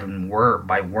alive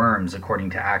by worms,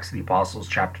 according to Acts of the Apostles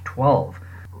chapter 12.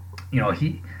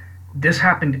 This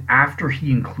happened after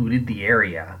he included the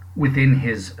area within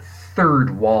his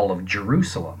third wall of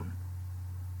Jerusalem.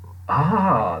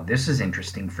 This is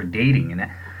interesting for dating,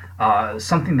 and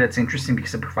something that's interesting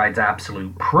because it provides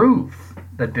absolute proof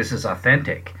that this is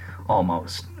authentic,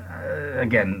 almost.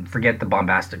 Again, forget the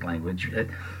bombastic language.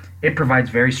 It provides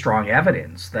very strong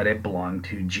evidence that it belonged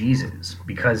to Jesus,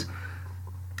 because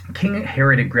King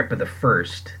Herod Agrippa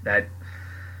I,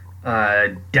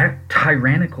 that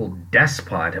tyrannical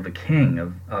despot of a king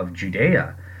of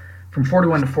Judea, from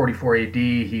 41 to 44 AD,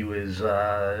 he was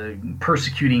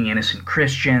persecuting innocent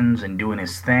Christians and doing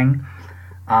his thing.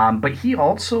 But he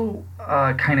also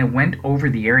kind of went over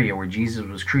the area where Jesus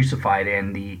was crucified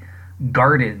and the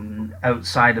garden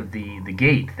outside of the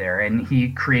gate there, and he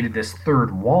created this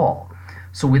third wall.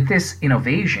 So with this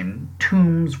innovation,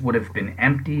 tombs would have been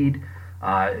emptied.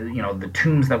 The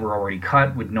tombs that were already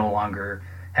cut would no longer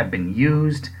have been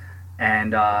used.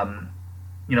 And,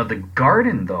 the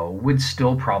garden, though, would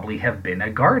still probably have been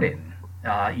a garden.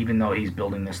 Even though he's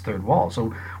building this third wall.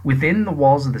 So within the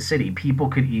walls of the city, people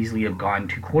could easily have gone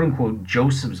to quote-unquote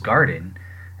Joseph's Garden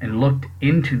and looked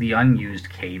into the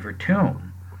unused cave or tomb.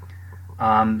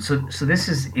 So this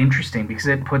is interesting because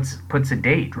it puts a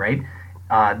date, right?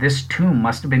 This tomb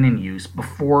must have been in use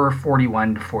before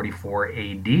 41 to 44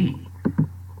 AD,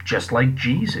 just like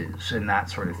Jesus and that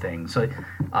sort of thing. So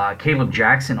Caleb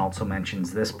Jackson also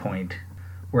mentions this point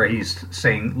where he's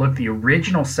saying, look, the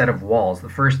original set of walls, the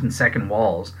first and second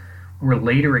walls, were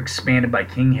later expanded by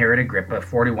King Herod Agrippa,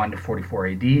 41 to 44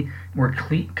 AD, were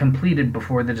completed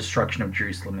before the destruction of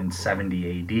Jerusalem in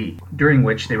 70 AD, during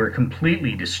which they were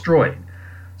completely destroyed.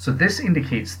 So this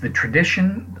indicates the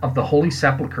tradition of the Holy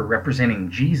Sepulchre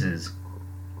representing Jesus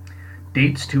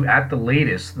dates to, at the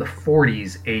latest, the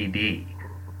 40s AD.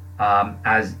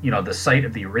 As the site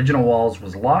of the original walls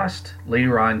was lost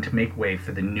later on to make way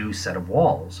for the new set of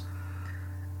walls.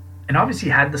 And obviously,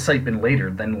 had the site been later,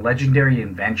 then legendary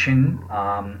invention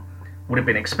would have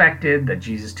been expected that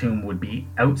Jesus' tomb would be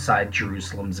outside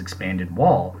Jerusalem's expanded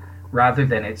wall rather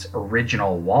than its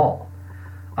original wall.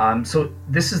 So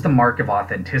this is the mark of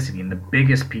authenticity and the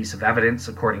biggest piece of evidence,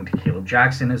 according to Caleb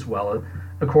Jackson, as well as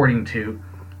according to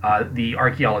the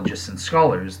archaeologists and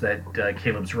scholars that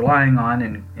Caleb's relying on,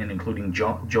 and including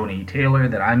Jonah E. Taylor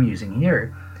that I'm using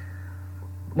here.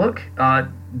 Look,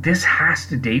 this has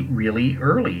to date really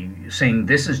early, saying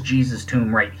this is Jesus'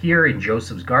 tomb right here in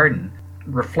Joseph's Garden,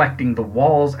 reflecting the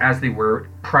walls as they were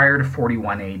prior to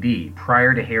 41 AD,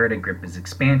 prior to Herod Agrippa's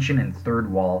expansion and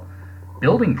third wall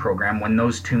building program, when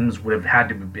those tombs would have had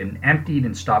to have been emptied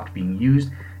and stopped being used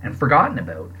and forgotten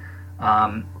about.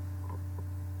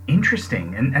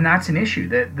 Interesting, and that's an issue.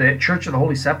 That the Church of the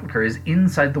Holy Sepulchre is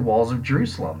inside the walls of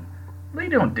Jerusalem.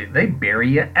 They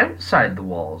bury you outside the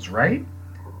walls, right?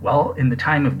 Well, in the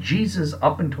time of Jesus,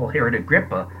 up until Herod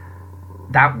Agrippa,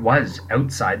 that was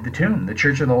outside the tomb. The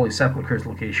Church of the Holy Sepulchre's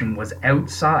location was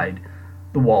outside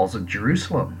the walls of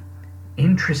Jerusalem.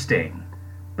 Interesting.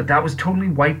 But that was totally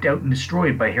wiped out and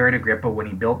destroyed by Herod Agrippa when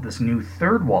he built this new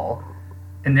third wall.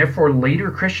 And therefore, later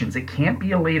Christians, it can't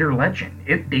be a later legend.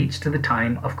 It dates to the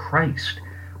time of Christ,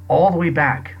 all the way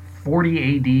back,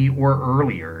 40 AD or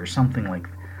earlier, or something like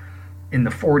in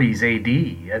the 40s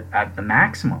AD at the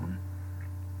maximum.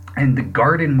 And the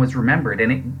garden was remembered,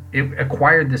 and it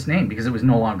acquired this name because it was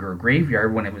no longer a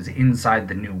graveyard when it was inside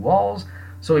the new walls.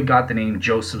 So it got the name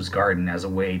Joseph's Garden as a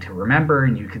way to remember,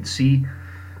 and you could see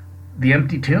the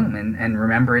empty tomb and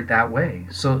remember it that way.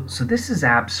 So this is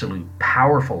absolute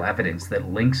powerful evidence that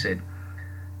links it,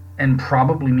 and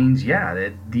probably means, yeah,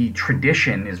 that the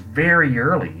tradition is very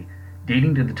early,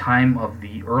 dating to the time of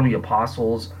the early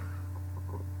apostles,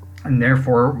 and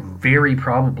therefore very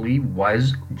probably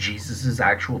was Jesus's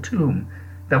actual tomb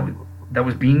that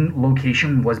was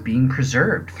being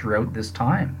preserved throughout this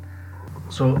time.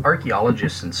 So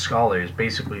archaeologists and scholars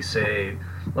basically say,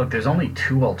 look, there's only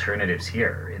two alternatives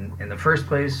here. In the first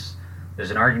place,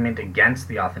 there's an argument against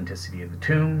the authenticity of the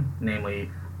tomb,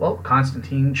 namely, well,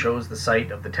 Constantine chose the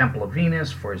site of the Temple of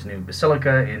Venus for his new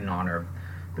basilica in honor of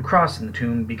the cross in the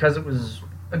tomb because it was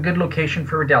a good location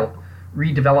for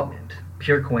redevelopment.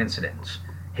 Pure coincidence.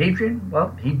 Hadrian,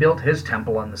 well, he built his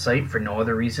temple on the site for no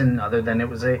other reason other than it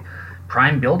was a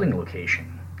prime building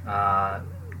location.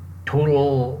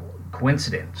 Total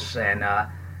coincidence. And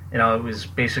it was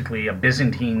basically a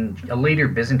later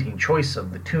Byzantine choice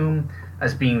of the tomb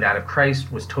as being that of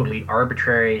Christ was totally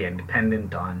arbitrary and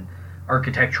dependent on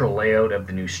architectural layout of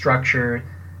the new structure,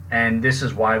 and this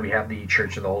is why we have the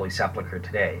Church of the Holy Sepulchre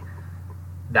today.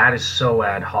 That is so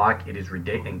ad hoc, it is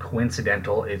ridiculous and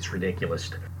coincidental, it's ridiculous.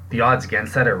 The odds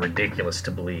against that are ridiculous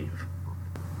to believe.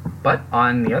 But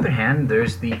on the other hand,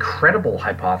 there's the credible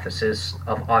hypothesis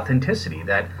of authenticity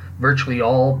that virtually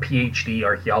all PhD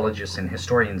archaeologists and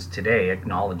historians today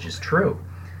acknowledge is true.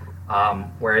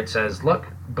 Where it says, look,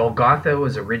 Golgotha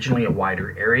was originally a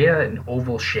wider area, an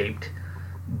oval-shaped,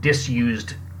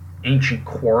 disused ancient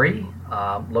quarry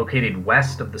located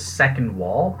west of the second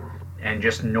wall and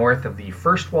just north of the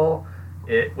first wall.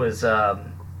 It was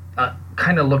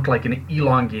kind of looked like an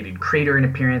elongated crater in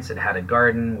appearance. It had a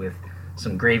garden with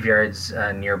some graveyards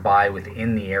nearby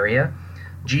within the area.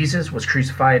 Jesus was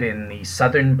crucified in the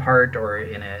southern part or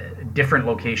in a different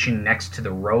location next to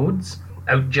the roads,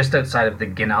 just outside of the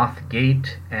Ginnath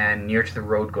Gate and near to the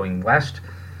road going west.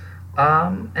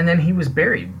 And then he was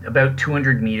buried about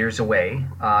 200 meters away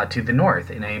to the north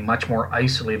in a much more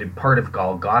isolated part of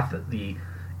Golgotha, the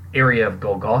area of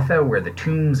Golgotha where the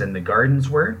tombs and the gardens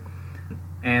were.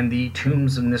 And the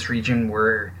tombs in this region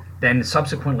were then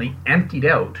subsequently emptied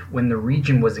out when the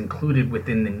region was included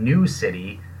within the new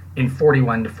city in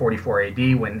 41 to 44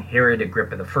 AD when Herod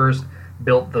Agrippa I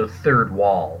built the third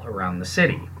wall around the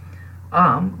city.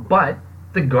 But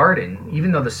the garden,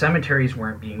 even though the cemeteries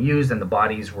weren't being used and the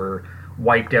bodies were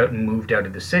wiped out and moved out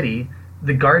of the city,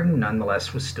 the garden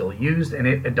nonetheless was still used, and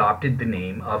it adopted the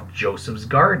name of Joseph's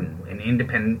Garden, an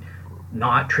independent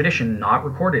tradition not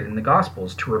recorded in the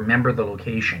Gospels to remember the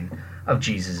location of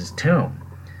Jesus' tomb.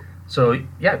 So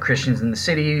yeah, Christians in the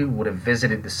city would have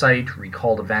visited the site,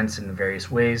 recalled events in the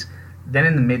various ways. Then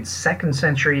in the mid-2nd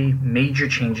century, major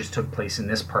changes took place in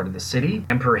this part of the city.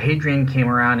 Emperor Hadrian came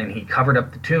around and he covered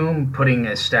up the tomb, putting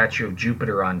a statue of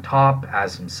Jupiter on top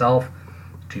as himself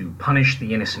to punish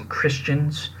the innocent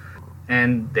Christians.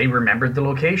 And they remembered the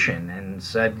location and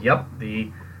said, yep,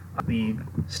 the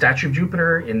statue of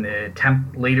Jupiter in the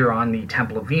later on the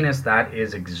Temple of Venus, that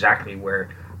is exactly where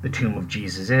the tomb of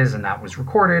Jesus is, and that was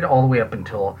recorded all the way up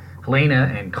until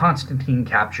Helena and Constantine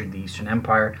captured the Eastern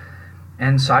Empire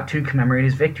and sought to commemorate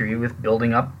his victory with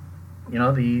building up,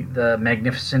 the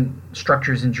magnificent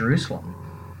structures in Jerusalem.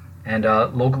 And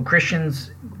local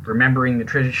Christians, remembering the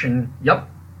tradition, yep,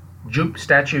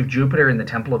 statue of Jupiter in the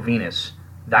Temple of Venus.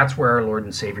 That's where our Lord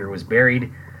and Savior was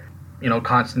buried.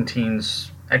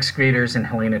 Constantine's excavators in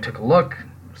Helena took a look,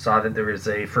 saw that there was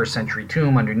a 1st century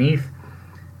tomb underneath,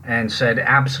 and said,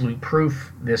 absolute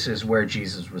proof, this is where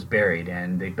Jesus was buried.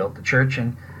 And they built the church,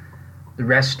 and the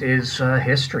rest is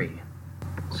history.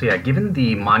 So yeah, given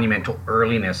the monumental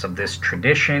earliness of this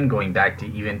tradition, going back to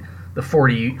even the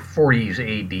 40s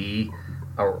AD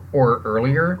or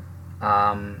earlier,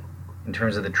 in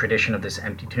terms of the tradition of this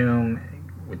empty tomb,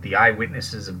 with the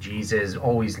eyewitnesses of Jesus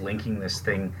always linking this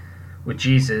thing with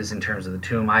Jesus in terms of the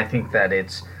tomb, I think that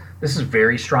this is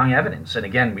very strong evidence. And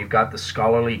again, we've got the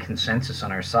scholarly consensus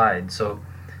on our side. So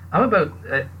I'm about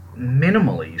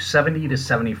minimally 70 to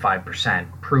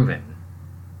 75% proven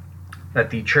that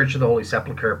the Church of the Holy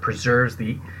Sepulchre preserves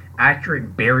the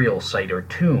accurate burial site or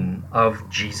tomb of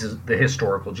Jesus, the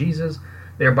historical Jesus,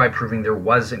 thereby proving there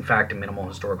was in fact a minimal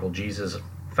historical Jesus,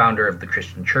 founder of the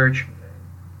Christian Church,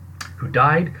 who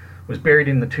died, was buried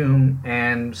in the tomb,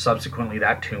 and subsequently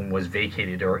that tomb was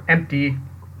vacated or empty,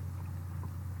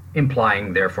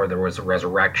 implying therefore there was a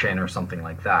resurrection or something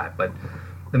like that. But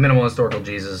the minimal historical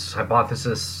Jesus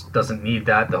hypothesis doesn't need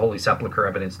that. The Holy Sepulchre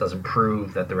evidence doesn't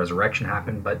prove that the resurrection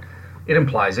happened, but it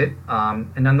implies it.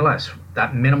 And nonetheless,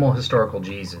 that minimal historical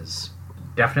Jesus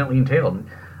definitely entailed.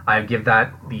 I give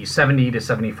that the 70 to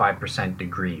 75%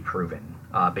 degree proven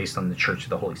based on the Church of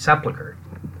the Holy Sepulchre.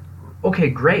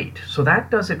 Okay, great. So that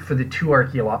does it for the two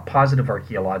positive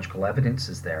archaeological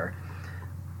evidences there.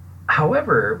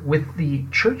 However, with the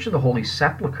Church of the Holy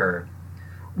Sepulchre,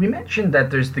 we mentioned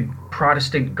that there's the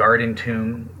Protestant garden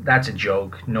tomb. That's a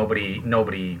joke.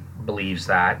 Nobody believes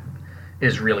that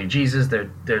is really Jesus. There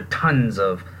are tons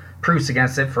of proofs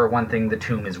against it. For one thing, the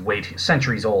tomb is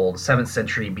centuries old, 7th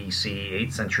century BC,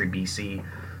 8th century BC,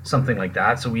 something like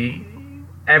that. So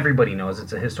everybody knows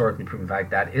it's a historically proven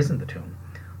fact that isn't the tomb.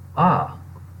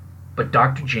 But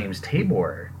Dr. James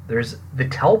Tabor, there's the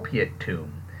Talpiot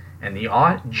tomb and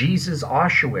the Jesus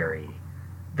ossuary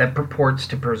that purports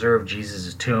to preserve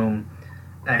Jesus' tomb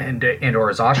and or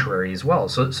his ossuary as well.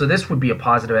 So this would be a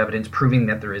positive evidence proving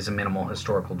that there is a minimal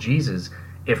historical Jesus,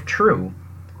 if true.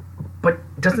 But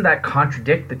doesn't that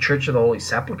contradict the Church of the Holy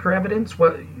Sepulchre evidence?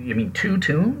 What you mean, two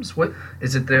tombs? What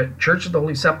is it, the Church of the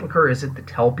Holy Sepulchre, or is it the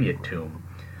Talpiot tomb?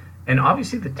 And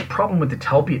obviously the problem with the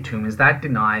Talpiot tomb is that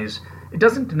it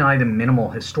doesn't deny the minimal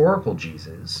historical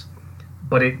Jesus,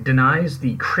 but it denies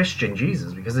the Christian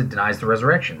Jesus because it denies the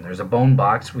resurrection. There's a bone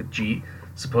box with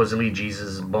supposedly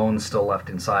Jesus' bones still left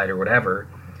inside or whatever.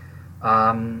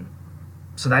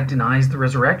 So that denies the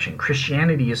resurrection.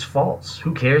 Christianity is false.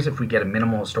 Who cares if we get a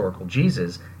minimal historical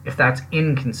Jesus if that's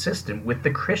inconsistent with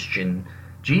the Christian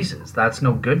Jesus? That's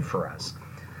no good for us.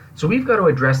 So we've got to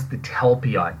address the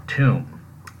Talpiot tomb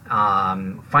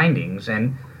findings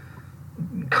and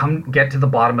get to the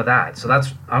bottom of that. So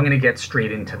I'm going to get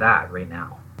straight into that right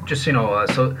now. Just so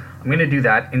I'm going to do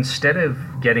that instead of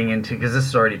getting into, because this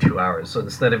is already 2 hours, so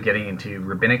instead of getting into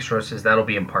rabbinic sources, that'll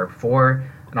be in part 4,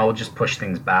 and I'll just push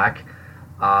things back.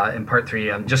 In part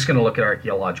 3, I'm just going to look at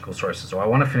archaeological sources. So I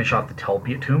want to finish off the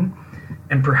Talpiot tomb,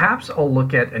 and perhaps I'll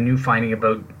look at a new finding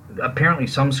about, apparently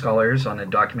some scholars on a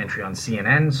documentary on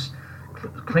CNN's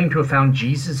claim to have found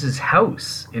Jesus'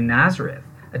 house in Nazareth,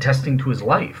 attesting to his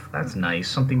life. That's nice,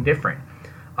 something different.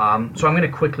 So I'm going to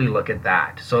quickly look at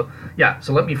that. So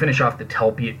let me finish off the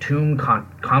Talpiot tomb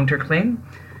counterclaim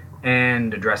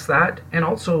and address that, and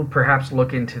also perhaps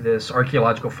look into this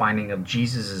archaeological finding of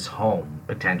Jesus' home,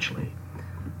 potentially.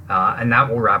 And that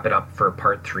will wrap it up for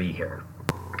part 3 here.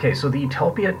 Okay, so the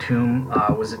Talpiot tomb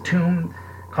was a tomb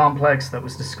complex that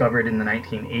was discovered in the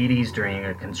 1980s during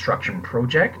a construction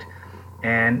project.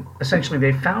 And essentially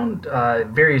they found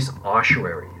various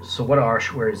ossuaries. So what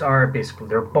ossuaries are, basically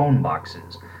they're bone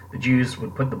boxes. The Jews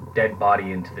would put the dead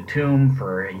body into the tomb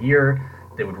for a year.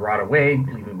 They would rot away,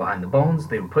 leaving behind the bones.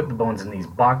 They would put the bones in these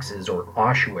boxes or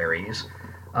ossuaries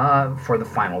for the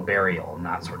final burial and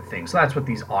that sort of thing. So that's what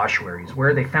these ossuaries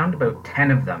were. They found about 10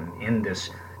 of them in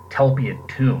this Talpiot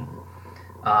tomb.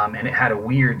 And it had a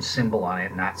weird symbol on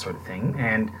it and that sort of thing.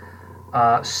 And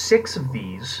 6 of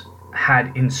these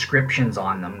had inscriptions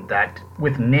on them that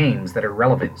with names that are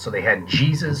relevant. So they had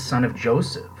Jesus, son of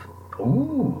Joseph.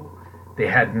 Ooh. They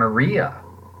had Maria,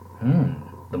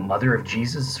 the mother of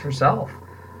Jesus herself.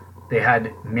 They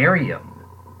had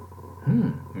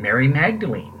Miriam, Mary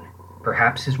Magdalene,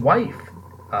 perhaps his wife.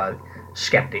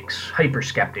 Hyper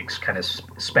skeptics kind of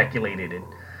speculated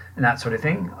and that sort of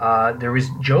thing. There was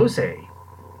Jose.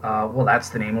 Well, that's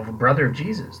the name of a brother of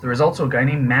Jesus. There was also a guy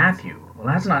named Matthew. Well,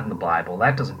 that's not in the Bible.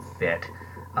 That doesn't fit.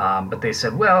 But they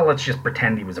said, well, let's just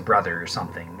pretend he was a brother or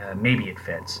something. Maybe it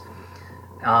fits.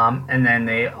 And then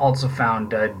they also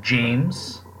found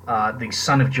James, the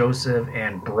son of Joseph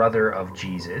and brother of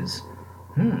Jesus.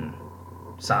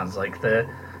 Sounds like the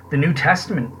New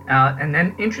Testament. And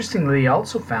then, interestingly, they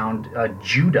also found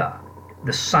Judah,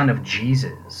 the son of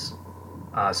Jesus.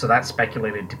 So that's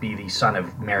speculated to be the son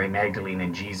of Mary Magdalene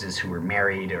and Jesus, who were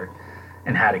married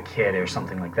and had a kid or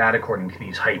something like that, according to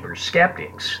these hyper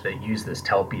skeptics that use this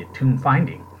Talpiot tomb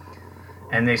finding.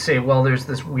 And they say, well, there's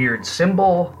this weird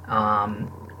symbol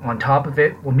on top of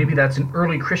it. Well, maybe that's an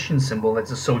early Christian symbol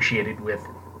that's associated with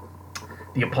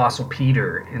the Apostle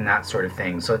Peter and that sort of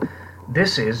thing. So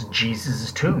this is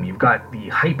Jesus' tomb. You've got the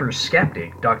hyper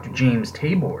skeptic, Dr. James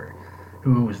Tabor,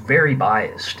 who was very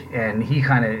biased, and he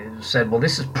kind of said, well,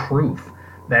 this is proof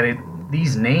that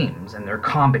these names and their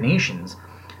combinations,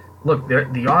 look,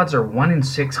 the odds are 1 in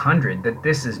 600 that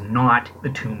this is not the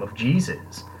tomb of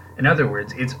Jesus. In other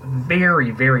words, it's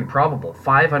very, very probable,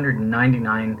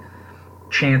 599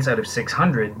 chance out of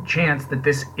 600 chance that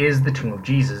this is the tomb of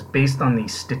Jesus based on the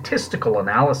statistical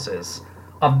analysis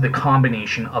of the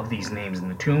combination of these names in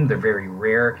the tomb. They're very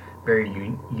rare, very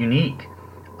unique.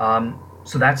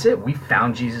 So that's it. We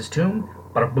found Jesus' tomb.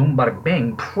 Bada boom, bada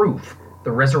bing. Proof.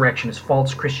 The resurrection is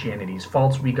false. Christianity is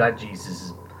false. We got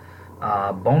Jesus'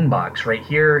 bone box right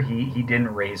here. He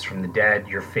didn't raise from the dead.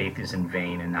 Your faith is in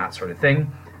vain, and that sort of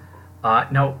thing.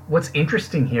 Now, what's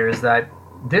interesting here is that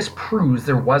this proves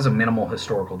there was a minimal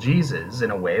historical Jesus in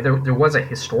a way. There was a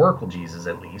historical Jesus,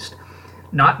 at least,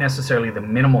 not necessarily the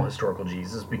minimal historical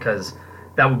Jesus, because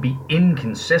that would be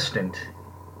inconsistent.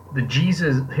 The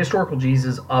historical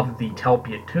Jesus of the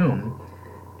Talpiot tomb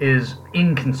is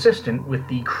inconsistent with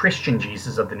the Christian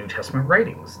Jesus of the New Testament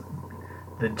writings.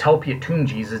 The Talpiot tomb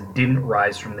Jesus didn't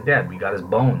rise from the dead. We got his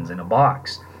bones in a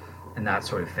box and that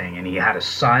sort of thing. And he had a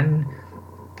son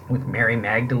with Mary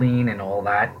Magdalene and all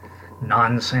that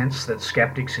nonsense that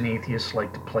skeptics and atheists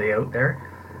like to play out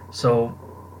there. So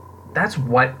that's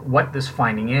what this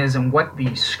finding is, and what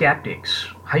the skeptics,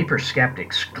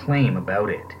 hyper-skeptics, claim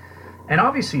about it. And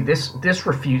obviously this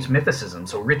refutes mythicism.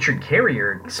 So Richard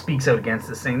Carrier speaks out against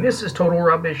this, saying this is total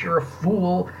rubbish, you're a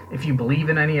fool if you believe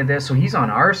in any of this. So he's on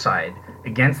our side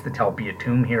against the Talpiot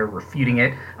tomb here, refuting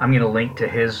it. I'm going to link to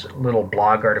his little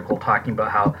blog article talking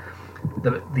about how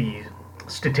the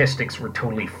statistics were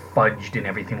totally fudged and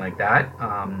everything like that.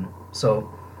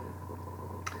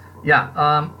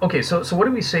 Okay, so what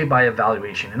do we say by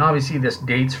evaluation? And obviously this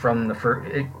dates from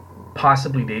it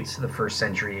possibly dates to the 1st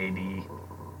century AD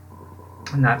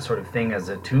and that sort of thing as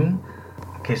a tomb.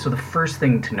 Okay, so the first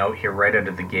thing to note here right out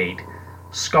of the gate,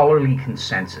 scholarly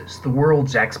consensus. The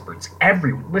world's experts,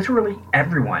 literally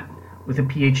everyone with a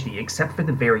PhD, except for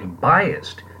the very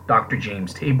biased Dr.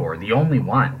 James Tabor, the only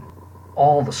one.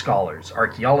 All the scholars,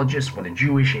 archaeologists, whether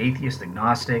Jewish, atheist,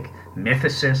 agnostic,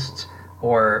 mythicists,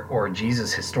 or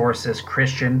Jesus historicist,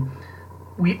 Christian,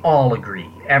 we all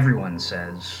agree. Everyone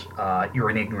says you're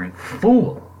an ignorant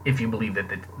fool if you believe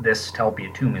that this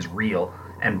Talpiot tomb is real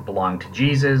and belonged to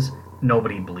Jesus.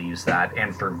 Nobody believes that,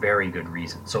 and for very good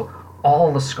reason. So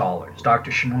all the scholars,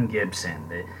 Dr. Shimon Gibson,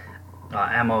 the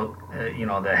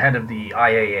head of the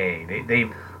IAA,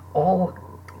 they've all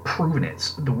proven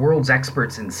it. The world's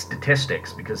experts in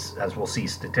statistics, because as we'll see,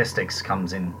 statistics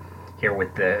comes in here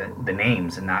with the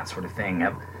names and that sort of thing,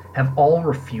 have all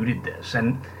refuted this.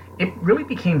 And it really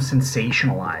became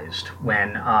sensationalized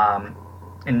when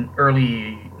in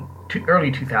early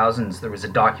 2000s there was a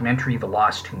documentary, The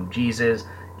Lost Tomb of Jesus.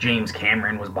 James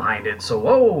Cameron was behind it.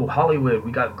 So, Hollywood,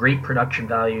 we got great production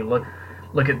value.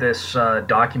 Look at this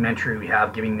documentary we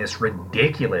have, giving this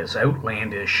ridiculous,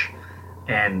 outlandish,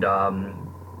 and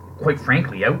quite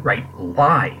frankly, outright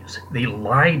lies. They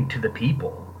lied to the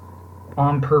people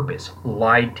on purpose,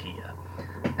 lied to you.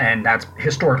 And that's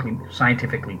historically,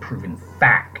 scientifically proven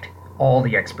fact. All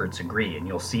the experts agree, and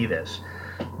you'll see this.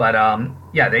 But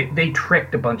they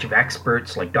tricked a bunch of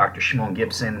experts like Dr. Shimon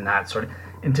Gibson and that sort of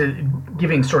into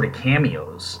giving sort of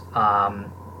cameos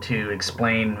to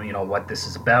explain, what this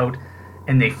is about.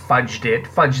 And they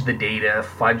fudged the data,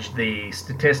 fudged the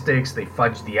statistics, they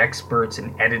fudged the experts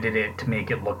and edited it to make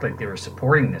it look like they were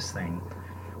supporting this thing.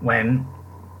 When,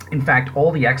 in fact,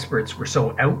 all the experts were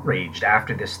so outraged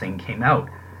after this thing came out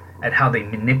at how they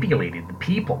manipulated the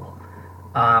people,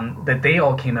 that they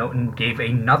all came out and gave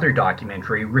another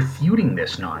documentary refuting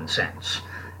this nonsense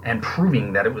and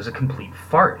proving that it was a complete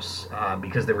farce,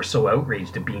 because they were so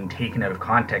outraged at being taken out of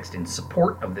context in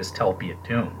support of this Talpiot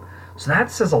tomb. So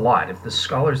that says a lot. If the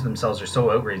scholars themselves are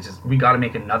so outraged, we got to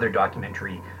make another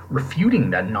documentary refuting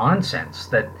that nonsense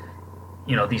that,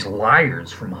 these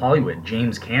liars from Hollywood,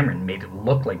 James Cameron, made it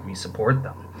look like we support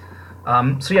them.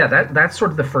 That's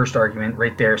sort of the first argument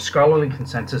right there. Scholarly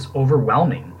consensus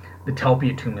overwhelming. The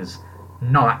Talpiot tomb is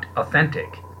not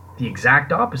authentic. The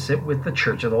exact opposite with the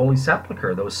Church of the Holy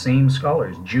Sepulchre. Those same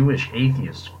scholars, Jewish,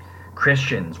 atheists,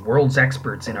 Christians, world's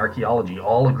experts in archaeology,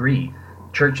 all agree.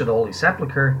 Church of the Holy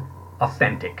Sepulchre,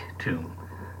 authentic tomb.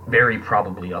 Very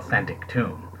probably authentic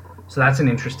tomb. So that's an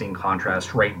interesting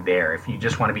contrast right there. If you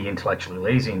just want to be intellectually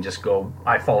lazy and just go,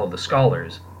 I follow the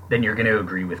scholars, then you're going to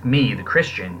agree with me, the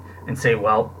Christian, and say,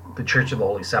 well, the Church of the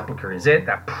Holy Sepulchre is it.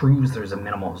 That proves there's a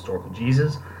minimal historical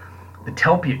Jesus. The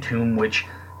Talpiot tomb, which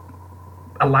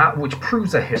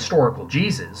proves a historical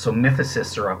Jesus, so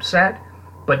mythicists are upset,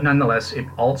 but nonetheless, it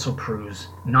also proves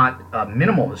not a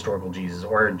minimal historical Jesus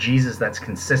or a Jesus that's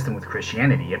consistent with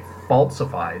Christianity. It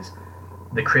falsifies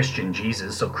the Christian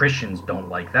Jesus, so Christians don't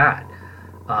like that.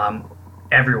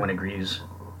 Everyone agrees,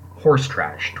 horse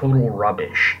trash, total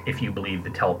rubbish, if you believe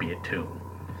the Talpiot tomb.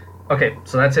 Okay,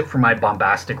 so that's it for my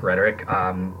bombastic rhetoric,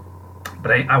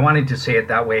 but I wanted to say it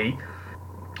that way,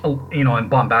 in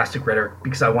bombastic rhetoric,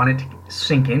 because I wanted to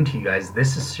sink into you guys,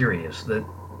 this is serious. The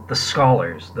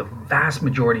scholars, the vast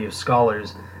majority of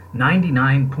scholars,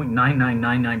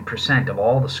 99.9999% of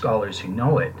all the scholars who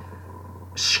know it,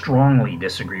 strongly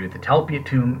disagree with the Talpiot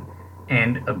tomb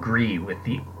and agree with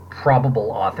the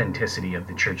probable authenticity of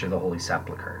the Church of the Holy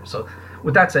Sepulchre. So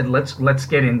with that said, let's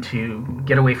get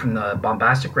away from the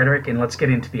bombastic rhetoric, and let's get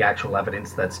into the actual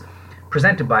evidence that's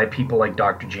presented by people like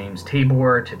Dr. James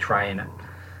Tabor to try and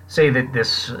say that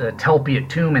this Telpiot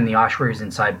tomb and the ossuaries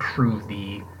inside prove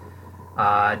the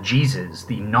Jesus,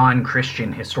 the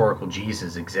non-Christian historical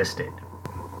Jesus, existed.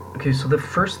 Okay, so the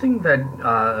first thing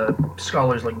that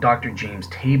scholars like Dr. James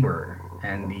Tabor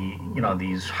and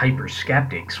these hyper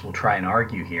skeptics will try and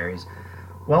argue here is,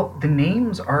 well, the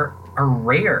names are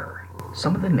rare.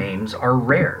 Some of the names are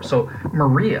rare. So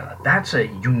Maria, that's a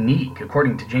unique,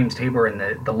 according to James Tabor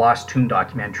in the Lost Tomb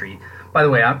documentary. By the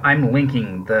way, I'm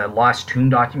linking the Lost Tomb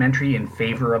documentary in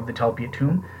favor of the Telpiot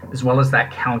tomb, as well as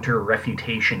that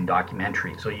counter-refutation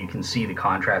documentary. So you can see the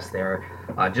contrast there.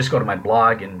 Just go to my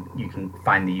blog and you can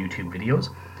find the YouTube videos.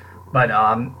 But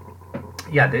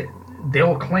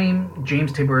they'll claim,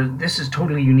 James Tabor, this is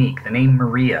totally unique. The name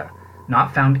Maria,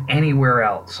 not found anywhere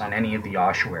else on any of the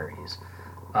ossuaries.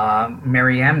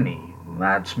 Mariamne,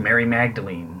 that's Mary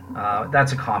Magdalene.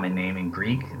 That's a common name in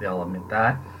Greek, they'll admit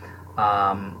that.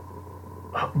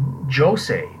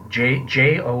 Jose,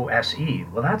 Jose,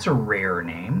 well, that's a rare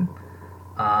name.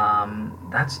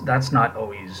 That's not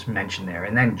always mentioned there.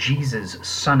 And then Jesus,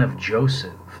 son of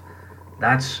Joseph,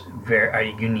 that's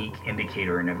a unique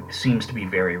indicator, and it seems to be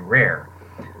very rare,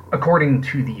 according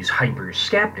to these hyper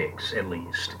skeptics, at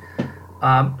least.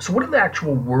 So what do the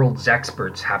actual world's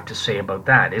experts have to say about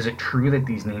that? Is it true that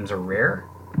these names are rare?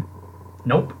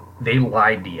 Nope, they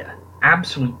lied to you.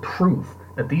 Absolute proof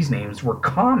that these names were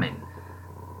common.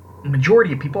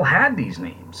 Majority of people had these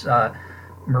names.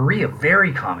 Maria,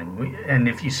 very common. And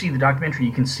if you see the documentary,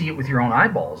 you can see it with your own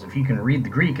eyeballs. If you can read the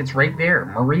Greek, it's right there.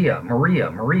 Maria,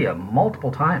 Maria, Maria,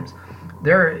 multiple times.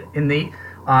 There in the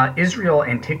Israel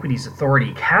Antiquities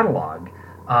Authority catalog,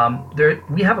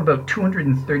 we have about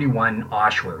 231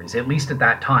 ossuaries, at least at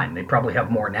that time. They probably have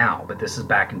more now, but this is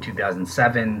back in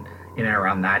 2007, in and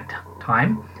around that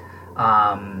time.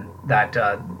 That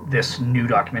this new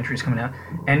documentary is coming out,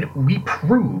 and we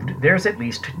proved there's at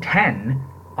least 10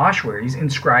 ossuaries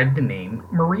inscribed the name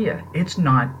Maria. It's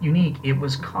not unique, it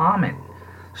was common.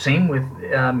 Same with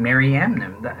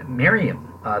Miriam,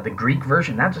 the Greek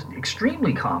version, that's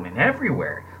extremely common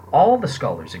everywhere. All the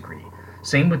scholars agree.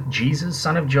 Same with Jesus,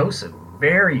 son of Joseph,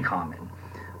 very common.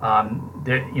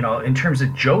 In terms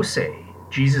of Jose,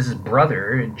 Jesus'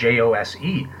 brother,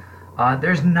 Jose,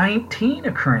 there's 19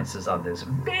 occurrences of this.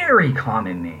 Very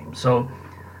common name. So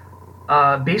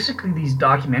basically these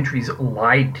documentaries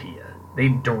lied to you. They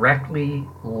directly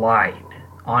lied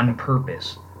on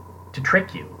purpose to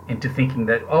trick you into thinking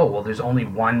that, oh, well, there's only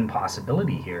one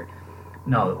possibility here.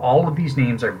 No, all of these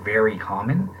names are very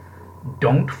common.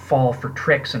 Don't fall for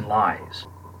tricks and lies.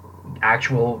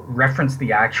 Reference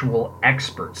the actual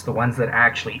experts, the ones that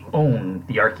actually own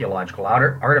the archaeological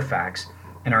artifacts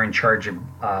and are in charge of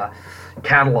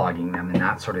cataloging them and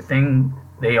that sort of thing.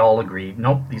 They all agree,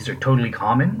 nope, these are totally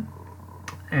common,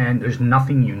 and there's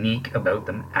nothing unique about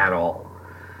them at all.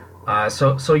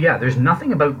 So yeah, there's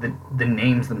nothing about the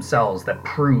names themselves that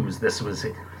proves this was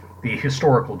the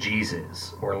historical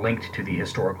Jesus, or linked to the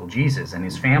historical Jesus and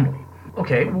his family.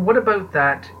 Okay, well, what about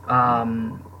that?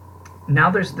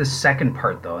 Now there's the second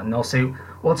part, though, and they'll say,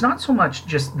 well, it's not so much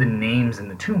just the names in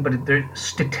the tomb, but there's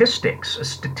statistics, a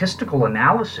statistical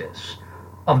analysis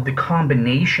of the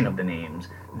combination of the names.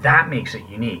 That makes it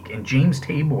unique. And James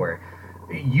Tabor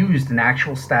used an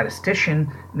actual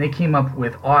statistician, and they came up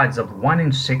with odds of 1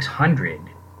 in 600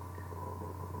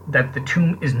 that the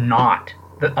tomb is not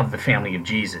of the family of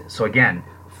Jesus. So again,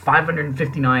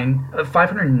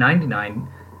 599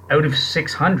 out of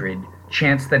 600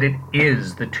 chance that it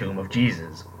is the tomb of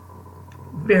Jesus.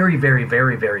 Very, very,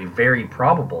 very, very, very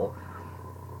probable,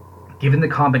 given the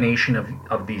combination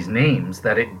of these names,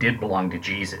 that it did belong to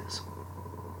Jesus.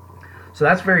 So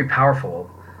that's very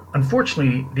powerful.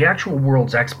 Unfortunately, the actual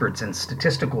world's experts and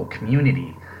statistical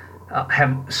community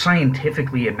have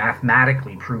scientifically and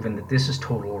mathematically proven that this is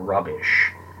total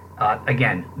rubbish.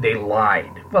 Again, they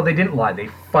lied. Well, they didn't lie, they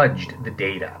fudged the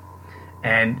data.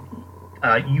 And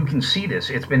you can see this.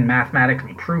 It's been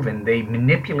mathematically proven. They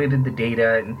manipulated the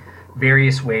data in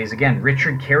various ways. Again,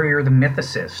 Richard Carrier, the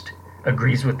mythicist,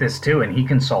 agrees with this too, and he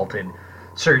consulted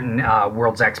certain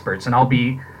world's experts. And I'll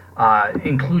be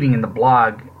including in the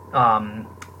blog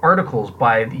articles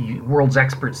by the world's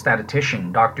expert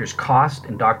statistician, Drs. Cost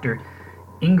and Dr.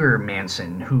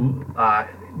 Ingermanson, who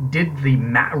did the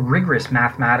rigorous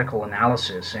mathematical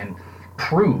analysis and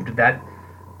proved that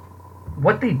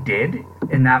what they did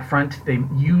in that front, they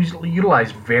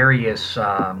utilized various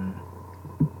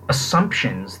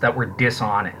assumptions that were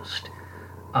dishonest.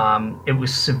 It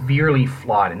was severely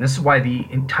flawed, and this is why the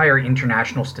entire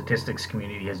international statistics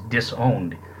community has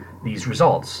disowned these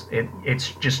results.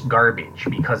 It's just garbage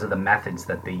because of the methods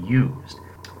that they used.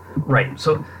 Right,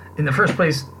 so in the first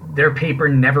place, their paper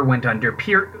never went under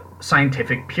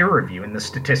scientific peer review in the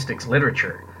statistics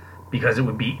literature because it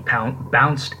would be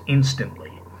bounced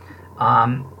instantly.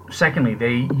 Secondly,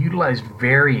 they utilized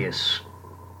various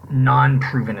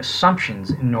non-proven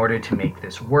assumptions in order to make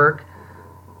this work.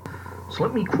 So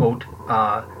let me quote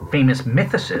famous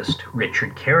mythicist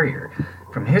Richard Carrier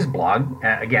from his blog.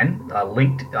 Again,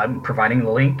 linked. I'm providing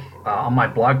the link on my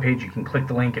blog page. You can click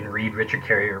the link and read Richard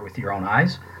Carrier with your own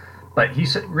eyes. But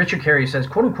Richard Carrier says,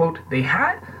 quote unquote, they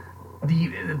had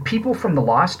the people from the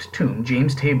Lost Tomb,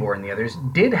 James Tabor and the others,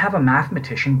 did have a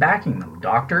mathematician backing them,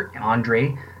 Dr.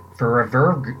 Andre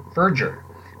Verger.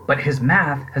 But his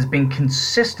math has been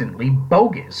consistently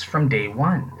bogus from day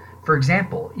one. For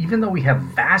example, even though we have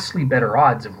vastly better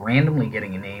odds of randomly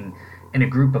getting a name in a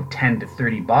group of 10 to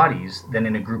 30 bodies than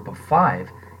in a group of 5,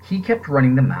 he kept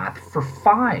running the math for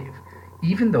 5,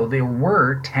 even though there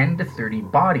were 10 to 30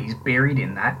 bodies buried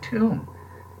in that tomb.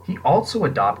 He also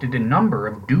adopted a number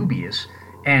of dubious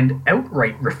and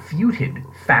outright refuted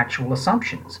factual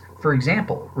assumptions, for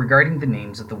example, regarding the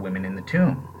names of the women in the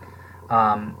tomb,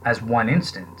 as one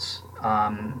instance.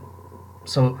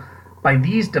 So by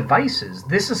these devices,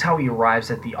 this is how he arrives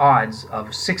at the odds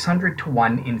of 600 to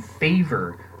 1 in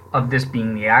favor of this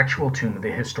being the actual tomb of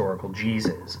the historical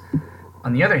Jesus.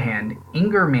 On the other hand,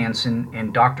 Inger Manson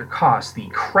and Dr. Koss, the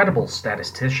credible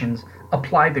statisticians,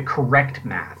 applied the correct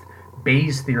math,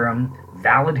 Bayes' theorem,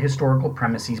 valid historical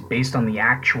premises based on the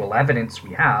actual evidence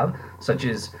we have, such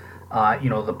as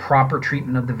the proper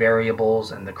treatment of the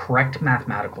variables and the correct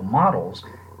mathematical models,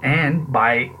 and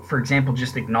by, for example,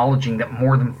 just acknowledging that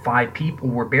more than 5 people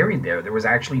were buried there. There was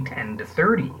actually 10 to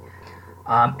 30.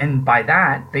 And by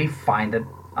that, they find that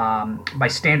by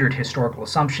standard historical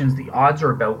assumptions, the odds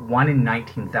are about 1 in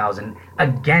 19,000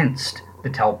 against the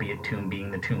Talpiot tomb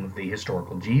being the tomb of the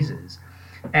historical Jesus.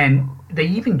 And they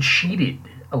even cheated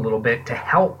a little bit to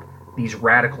help these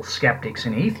radical skeptics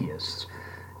and atheists.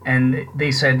 And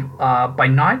they said, by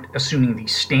not assuming the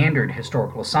standard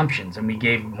historical assumptions, and we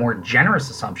gave more generous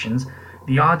assumptions,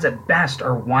 the odds at best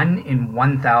are 1 in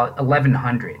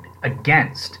 1,100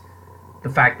 against the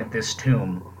fact that this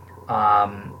tomb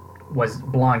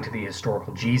belonged to the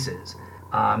historical Jesus.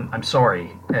 I'm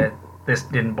sorry, this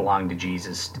didn't belong to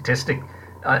Jesus.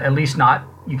 At least not,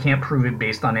 you can't prove it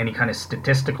based on any kind of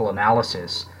statistical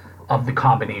analysis of the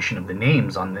combination of the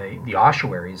names on the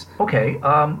ossuaries. Okay,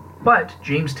 but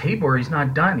James Tabor, he's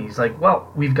not done. He's like,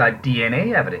 well, we've got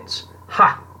DNA evidence.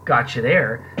 Ha, gotcha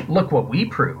there. Look what we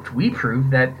proved. We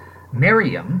proved that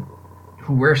Miriam,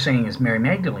 who we're saying is Mary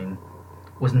Magdalene,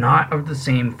 was not of the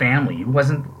same family.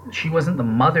 She wasn't the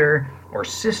mother or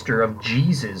sister of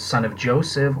Jesus, son of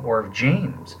Joseph, or of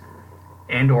James,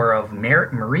 and or of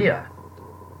Maria.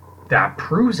 That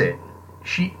proves it.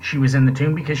 She was in the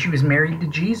tomb because she was married to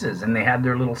Jesus, and they had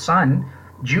their little son,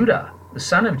 Judah, the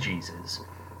son of Jesus.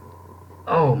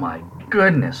 Oh my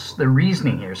goodness, the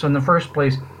reasoning here. So in the first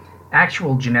place,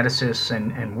 actual geneticists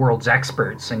and world's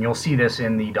experts, and you'll see this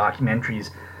in the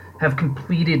documentaries, have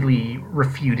completely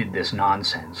refuted this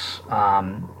nonsense.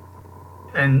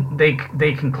 And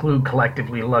they conclude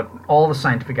collectively, look, all the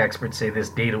scientific experts say this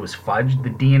data was fudged. The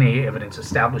DNA evidence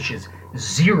establishes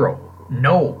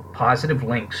no positive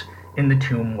links in the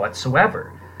tomb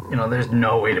whatsoever. There's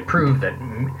no way to prove that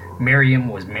Miriam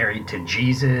was married to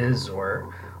Jesus,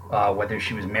 or whether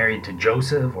she was married to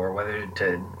Joseph, or whether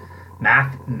to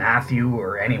Matthew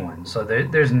or anyone. So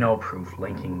there's no proof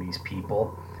linking these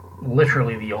people.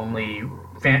 Literally the only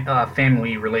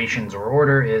family relations or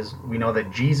order is we know that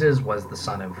Jesus was the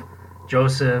son of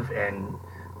Joseph and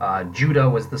Judah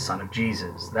was the son of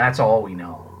Jesus. That's all we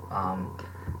know,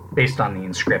 based on the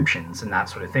inscriptions and that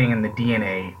sort of thing. And the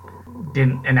DNA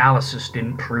analysis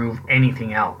didn't prove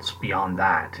anything else beyond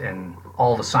that. And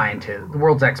all the scientists, the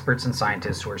world's experts and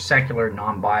scientists who are secular,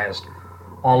 non-biased,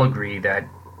 all agree that,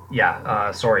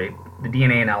 the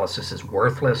DNA analysis is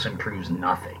worthless and proves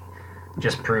nothing.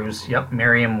 Just proves,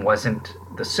 Miriam wasn't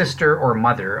the sister or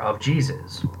mother of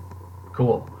Jesus.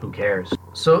 Cool, who cares?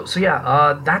 So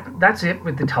that's it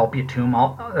with the Talpiot tomb.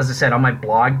 As I said, on my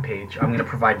blog page, I'm going to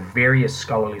provide various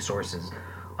scholarly sources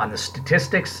on the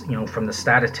statistics, from the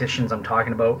statisticians I'm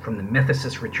talking about, from the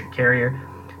mythicist Richard Carrier,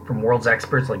 from world's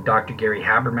experts like Dr. Gary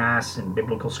Habermas and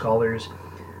biblical scholars,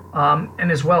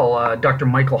 and as well, Dr.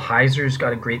 Michael Heiser's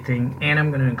got a great thing, and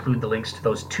I'm going to include the links to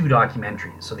those 2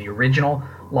 documentaries. So the original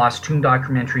Lost Tomb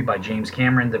documentary by James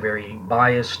Cameron, the very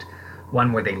biased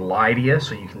one where they lie to you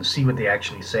so you can see what they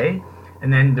actually say,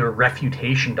 And then the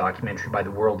refutation documentary by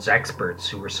the world's experts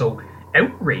who were so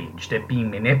outraged at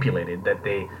being manipulated that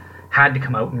they had to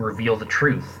come out and reveal the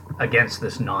truth against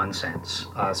this nonsense.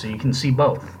 So you can see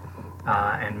both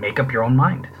and make up your own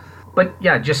mind. But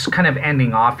yeah, just kind of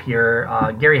ending off here,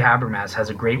 Gary Habermas has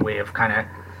a great way of kind of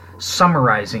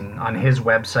summarizing on his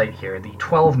website here the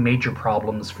 12 major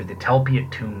problems for the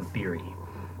Telpiot tomb theory,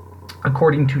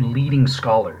 according to leading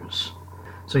scholars.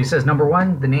 So he says, number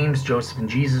one, the names Joseph and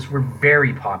Jesus were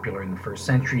very popular in the first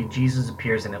century. Jesus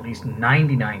appears in at least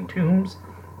 99 tombs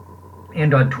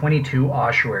and on 22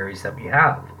 ossuaries that we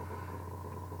have.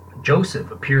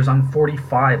 Joseph appears on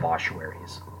 45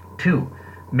 ossuaries. 2.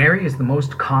 Mary is the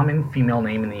most common female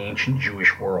name in the ancient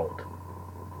Jewish world.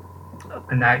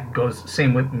 And that goes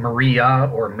same with Maria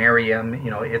or Miriam.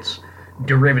 It's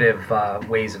derivative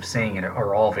ways of saying it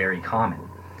are all very common.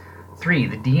 3.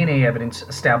 The DNA evidence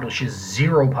establishes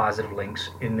 0 positive links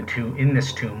in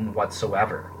this tomb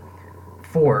whatsoever.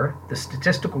 4. The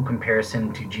statistical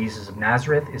comparison to Jesus of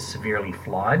Nazareth is severely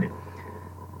flawed.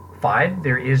 5.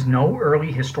 There is no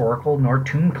early historical nor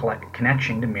tomb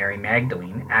connection to Mary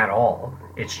Magdalene at all.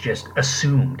 It's just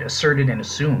asserted and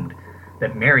assumed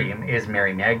that Miriam is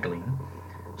Mary Magdalene.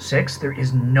 6. There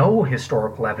is no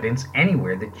historical evidence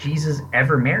anywhere that Jesus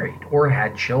ever married or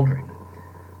had children.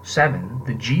 7.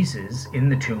 The Jesus in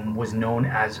the tomb was known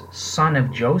as son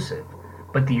of Joseph,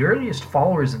 but the earliest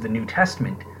followers of the New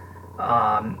Testament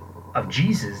of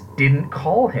Jesus didn't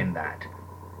call him that.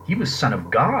 He was son of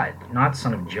God, not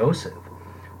son of Joseph,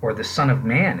 or the son of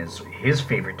man is his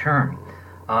favorite term.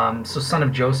 So son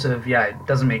of Joseph, yeah, it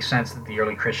doesn't make sense that the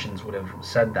early Christians would have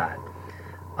said that.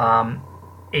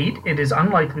 8, it is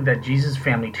unlikely that Jesus'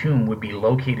 family tomb would be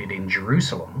located in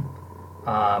Jerusalem,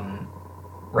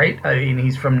 right? And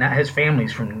his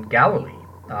family's from Galilee.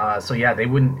 So yeah, they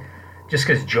wouldn't, just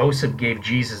because Joseph gave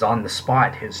Jesus on the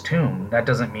spot his tomb, that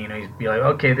doesn't mean he'd be like,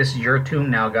 okay, this is your tomb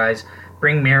now, guys.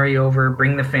 Bring Mary over,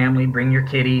 bring the family, bring your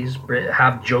kiddies,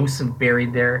 have Joseph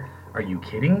buried there. Are you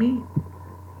kidding me?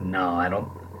 No, I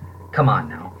don't. Come on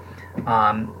now.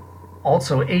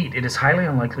 Also, 8, it is highly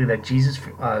unlikely that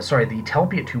the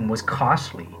Telpiot tomb was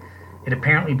costly. It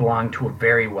apparently belonged to a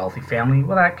very wealthy family.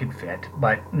 Well, that could fit,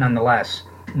 but nonetheless,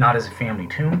 not as a family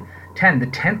tomb. 10, the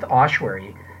 10th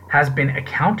ossuary has been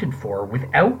accounted for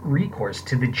without recourse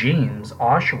to the James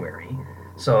ossuary,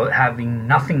 so having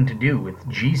nothing to do with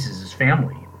Jesus'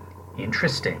 family.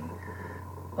 Interesting.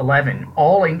 11,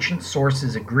 all ancient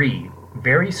sources agree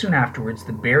very soon afterwards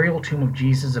the burial tomb of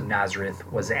Jesus of Nazareth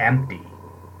was empty.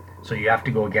 So you have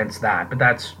to go against that, but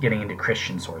that's getting into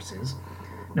Christian sources.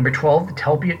 Number 12, the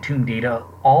Telpiot tomb data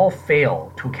all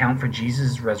fail to account for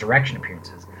Jesus' resurrection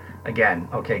appearances. Again,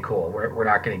 okay, cool. We're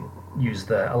not going to use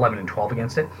the 11 and 12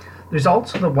 against it. There's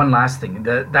also the one last thing,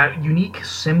 that unique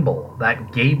symbol,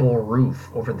 that gable roof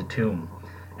over the tomb.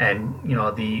 And,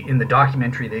 in the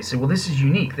documentary they say, well, this is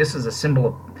unique. This is a symbol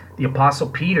of the Apostle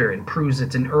Peter and proves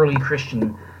it's an early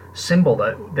Christian symbol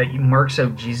that marks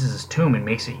out Jesus' tomb and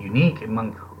makes it unique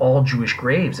among all Jewish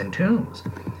graves and tombs.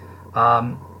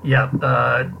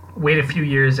 Wait a few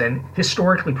years and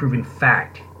historically proven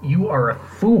fact. You are a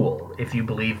fool if you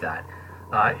believe that.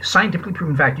 Scientifically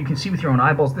proven fact, you can see with your own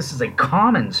eyeballs, this is a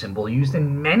common symbol used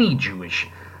in many Jewish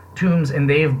tombs, and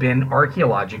they have been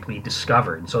archaeologically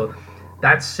discovered. So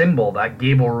that symbol, that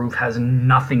gable roof, has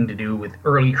nothing to do with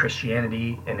early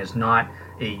Christianity and is not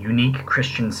a unique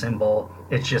Christian symbol.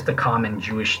 It's just a common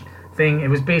Jewish thing. It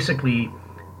was basically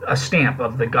a stamp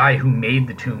of the guy who made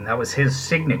the tomb. That was his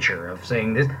signature of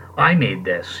saying, "This, I made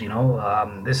this,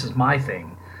 this is my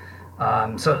thing."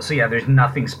 So yeah, there's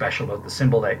nothing special about the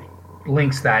symbol that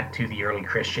links that to the early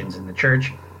Christians in the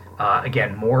church.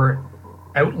 Again, more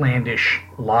outlandish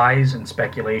lies and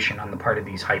speculation on the part of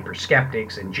these hyper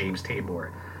skeptics and James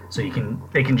Tabor. So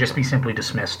they can just be simply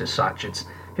dismissed as such. It's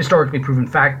historically proven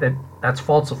fact that's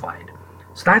falsified.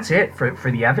 So that's it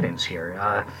for the evidence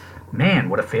here. Man,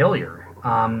 what a failure.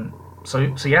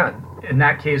 So yeah, in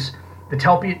that case, the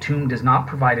Telpiot tomb does not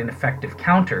provide an effective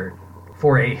counter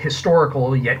for a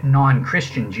historical yet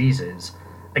non-Christian Jesus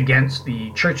against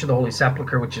the Church of the Holy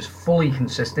Sepulchre, which is fully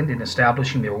consistent in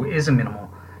establishing there is a minimal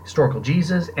historical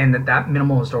Jesus, and that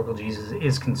minimal historical Jesus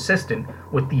is consistent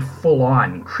with the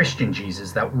full-on Christian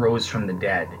Jesus that rose from the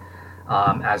dead,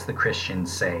 as the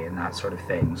Christians say, and that sort of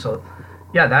thing. So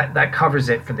yeah, that covers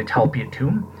it for the Telpiot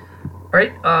tomb. All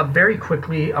right, very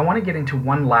quickly, I want to get into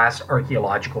one last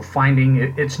archaeological finding.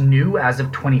 It's new as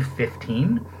of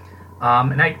 2015,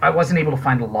 and I wasn't able to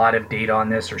find a lot of data on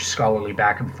this or scholarly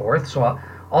back and forth, so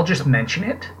I'll just mention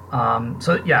it.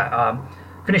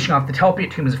 Finishing off, the Telpiot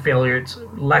tomb is a failure. It's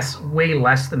way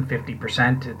less than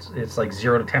 50%. It's like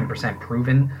 0 to 10%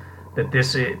 proven that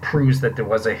this it proves that there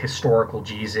was a historical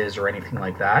Jesus or anything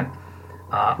like that.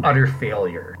 Utter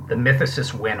failure. The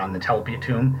mythicists win on the Telpia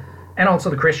tomb, and also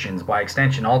the Christians, by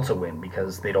extension, also win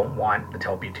because they don't want the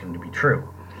Telpia tomb to be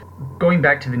true. Going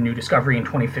back to the new discovery in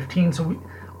 2015,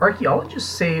 archaeologists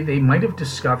say they might have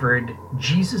discovered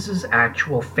Jesus'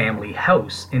 actual family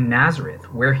house in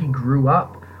Nazareth, where he grew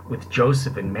up with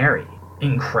Joseph and Mary.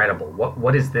 Incredible.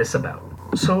 What is this about?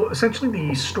 So essentially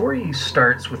the story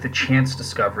starts with a chance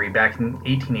discovery back in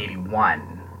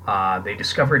 1881. They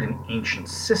discovered an ancient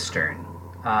cistern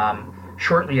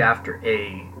shortly after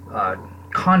a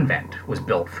convent was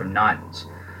built for nuns.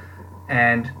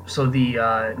 And so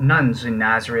the nuns in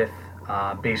Nazareth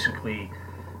basically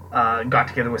got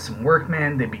together with some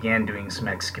workmen. They began doing some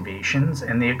excavations,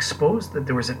 and they exposed that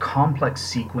there was a complex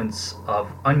sequence of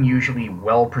unusually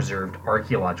well-preserved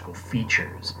archaeological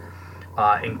features,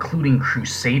 including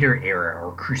Crusader era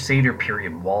or Crusader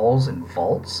period walls and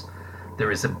vaults.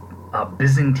 There is a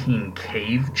Byzantine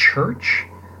cave church,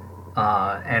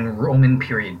 and Roman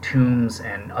period tombs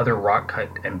and other rock cut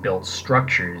and built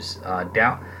structures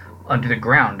down under the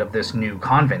ground of this new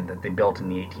convent that they built in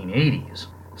the 1880s.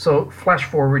 So flash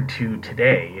forward to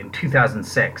today, in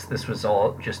 2006, this was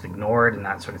all just ignored and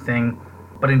that sort of thing.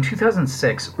 But in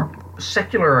 2006,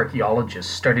 secular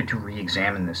archaeologists started to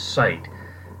re-examine this site,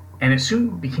 and it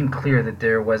soon became clear that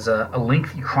there was a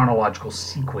lengthy chronological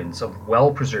sequence of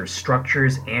well-preserved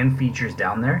structures and features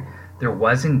down there. There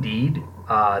was indeed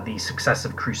the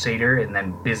successive Crusader and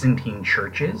then Byzantine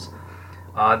churches.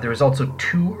 There was also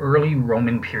 2 early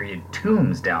Roman period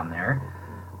tombs down there,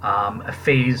 a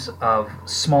phase of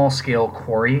small-scale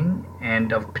quarrying,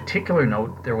 and of particular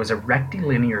note, there was a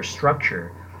rectilinear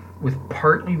structure with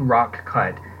partly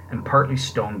rock-cut and partly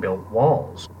stone-built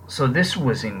walls. So this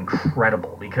was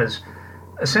incredible, because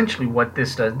essentially what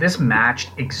this does, this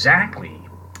matched exactly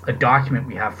a document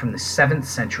we have from the 7th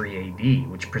century AD,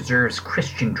 which preserves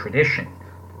Christian tradition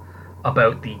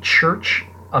about the Church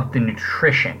of the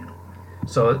Nutrition.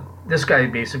 So this guy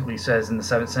basically says in the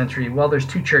 7th century, well, there's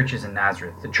 2 churches in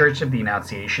Nazareth. The Church of the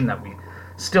Annunciation that we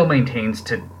still maintains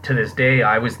to this day.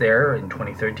 I was there in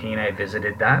 2013. I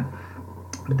visited that.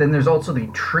 But then there's also the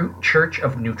true Church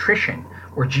of Nutrition,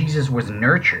 where Jesus was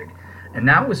nurtured. And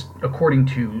that was, according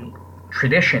to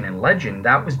tradition and legend,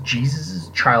 that was Jesus'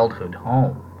 childhood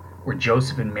home, where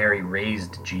Joseph and Mary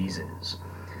raised Jesus.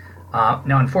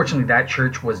 Now, unfortunately, that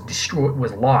church was destroyed,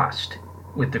 was lost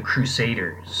with the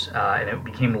Crusaders, and it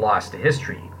became lost to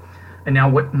history. And now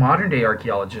what modern-day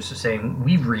archaeologists are saying,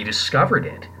 we've rediscovered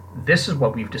it. This is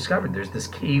what we've discovered. There's this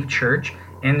cave church,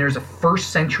 and there's a 1st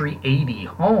century AD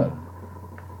home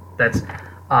that's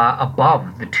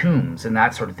above the tombs and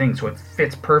that sort of thing. So it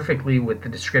fits perfectly with the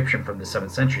description from the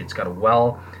 7th century. It's got a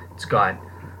well, it's got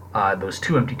those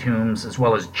 2 empty tombs, as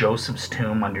well as Joseph's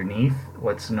tomb underneath,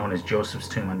 what's known as Joseph's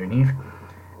tomb underneath.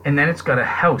 And then it's got a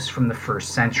house from the 1st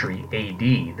century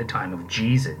AD, the time of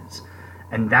Jesus.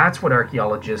 And that's what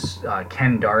archaeologist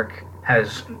Ken Dark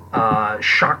has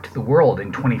shocked the world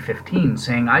in 2015,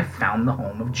 saying, I found the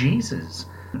home of Jesus.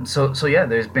 So yeah,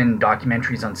 there's been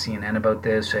documentaries on CNN about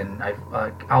this, and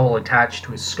I will attach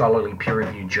to a scholarly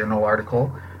peer-reviewed journal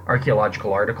article,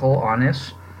 archaeological article on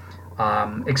this,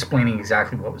 explaining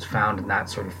exactly what was found and that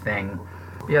sort of thing.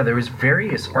 Yeah, there was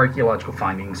various archaeological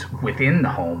findings within the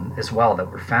home as well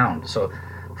that were found. So,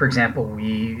 for example,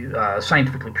 we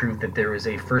scientifically proved that there was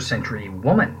a 1st century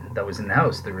woman that was in the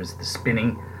house. There was the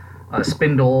spinning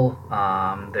spindle,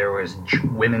 there was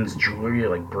women's jewelry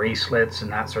like bracelets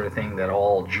and that sort of thing that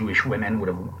all Jewish women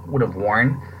would have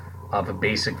worn of a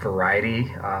basic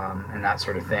variety, and that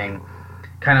sort of thing.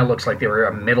 Kind of looks like they were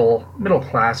a middle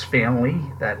class family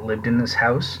that lived in this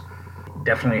house.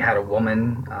 Definitely had a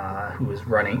woman who was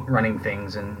running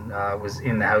things and was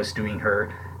in the house doing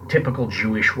her typical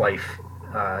Jewish wife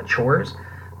chores.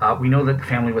 We know that the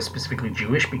family was specifically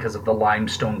Jewish because of the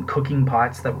limestone cooking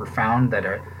pots that were found that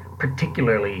are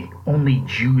particularly only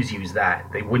Jews use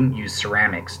that. They wouldn't use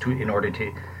ceramics in order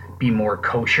to be more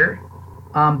kosher.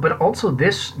 But also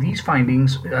these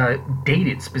findings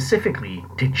dated specifically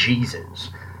to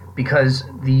Jesus, because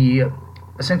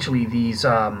essentially these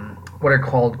what are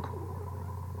called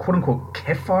quote-unquote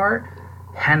Kefar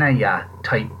Hanaya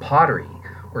type pottery,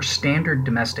 or standard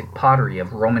domestic pottery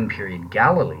of Roman period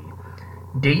Galilee,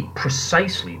 date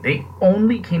precisely. They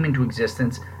only came into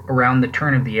existence around the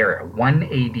turn of the era, 1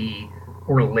 AD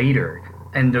or later,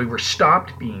 and they were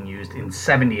stopped being used in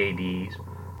 70 AD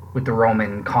with the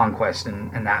Roman conquest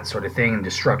and that sort of thing, and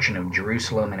destruction of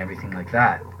Jerusalem and everything like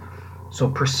that. So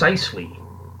precisely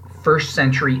 1st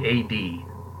century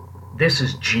AD, this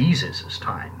is Jesus'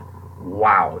 time.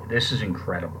 Wow, this is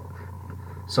incredible.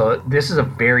 So this is a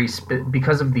very,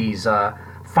 because of these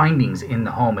findings in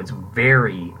the home, it's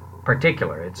very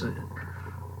particular. It's a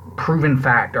proven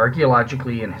fact,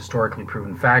 archaeologically and historically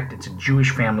proven fact. It's a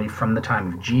Jewish family from the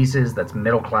time of Jesus that's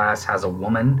middle class, has a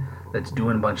woman that's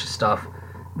doing a bunch of stuff,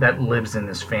 that lives in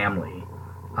this family,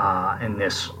 in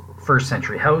this first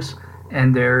century house.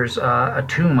 And there's a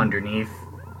tomb underneath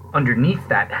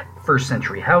that first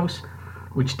century house,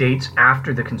 which dates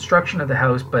after the construction of the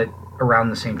house, but around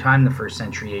the same time, the first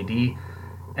century AD,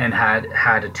 and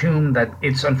had a tomb that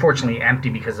it's unfortunately empty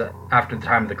because after the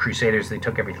time of the Crusaders, they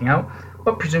took everything out.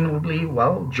 But presumably,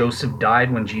 well, Joseph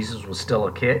died when Jesus was still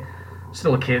a kid,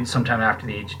 sometime after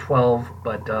the age of 12,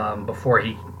 but before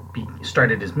he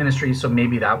started his ministry, so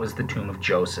maybe that was the tomb of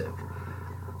Joseph.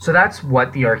 So that's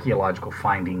what the archaeological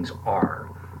findings are.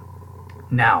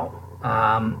 Now,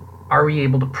 are we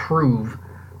able to prove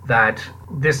that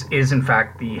this is in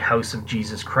fact the house of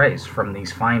Jesus Christ from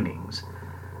these findings?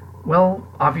 Well,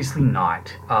 obviously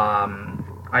not. I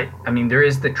mean, there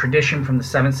is the tradition from the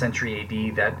 7th century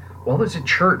AD that, well, there's a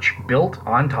church built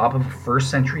on top of a 1st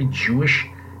century Jewish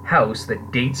house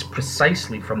that dates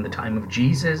precisely from the time of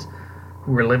Jesus,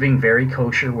 who were living very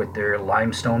kosher with their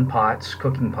limestone pots,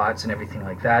 cooking pots, and everything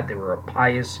like that. They were a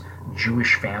pious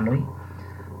Jewish family.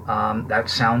 That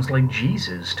sounds like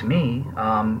Jesus to me.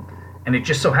 And it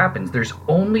just so happens there's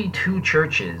only 2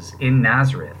 churches in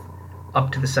Nazareth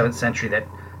up to the 7th century, that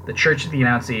the Church of the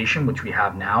Annunciation, which we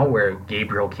have now, where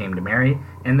Gabriel came to Mary,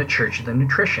 and the Church of the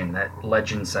Nutrition, that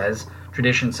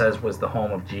tradition says was the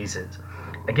home of Jesus.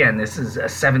 Again, this is a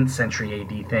 7th century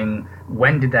AD thing.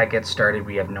 When did that get started?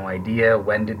 We have no idea.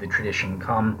 When did the tradition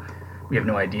come? We have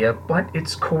no idea. But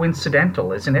it's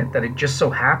coincidental, isn't it, that it just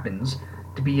so happens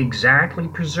to be exactly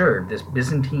preserved, this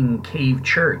Byzantine cave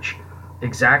church,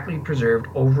 exactly preserved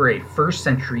over a 1st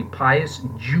century pious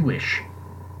Jewish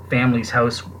family's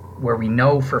house, where we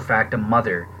know for a fact a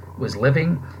mother was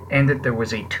living, and that there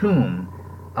was a tomb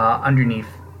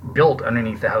built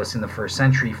underneath the house in the 1st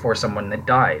century for someone that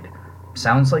died.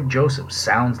 Sounds like Joseph,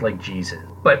 sounds like Jesus.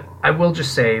 But I will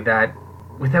just say that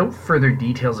without further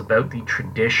details about the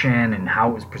tradition and how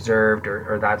it was preserved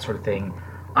or that sort of thing,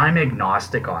 I'm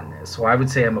agnostic on this. So I would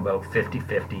say I'm about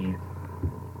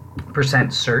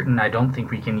 50-50% certain. I don't think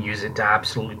we can use it to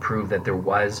absolutely prove that there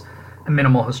was a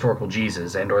minimal historical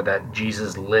Jesus or that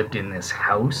Jesus lived in this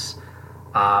house.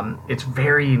 It's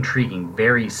very intriguing,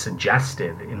 very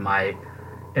suggestive in my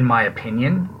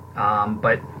opinion.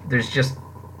 But there's just,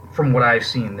 from what I've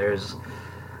seen, there's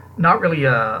not really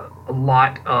a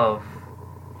lot of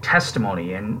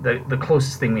testimony, and the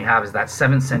closest thing we have is that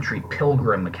 7th century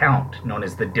pilgrim account known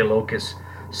as the De Locis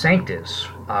Sanctus,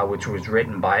 which was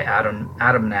written by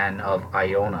Adamnan of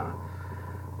Iona.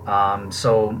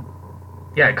 So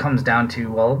yeah, it comes down to,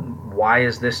 well, why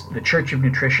is this the Church of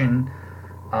Nutrition?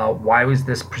 Why was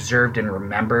this preserved and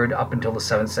remembered up until the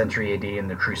 7th century AD and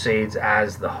the Crusades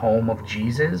as the home of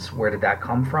Jesus? Where did that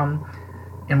come from?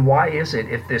 And why is it,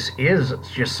 if this is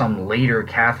just some later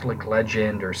Catholic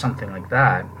legend or something like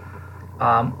that,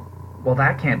 well,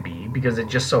 that can't be, because it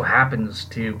just so happens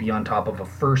to be on top of a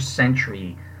 1st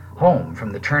century home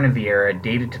from the turn of the era,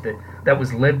 dated to that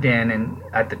was lived in and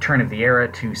at the turn of the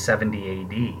era to 70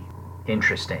 AD.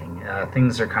 Interesting.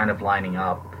 Things are kind of lining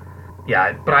up.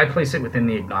 Yeah, but I place it within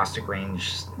the agnostic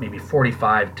range, maybe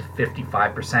 45 to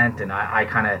 55%, and I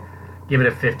kind of give it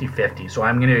a 50-50. So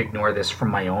I'm going to ignore this from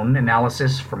my own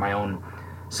analysis, for my own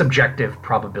subjective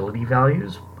probability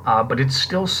values, but it's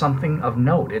still something of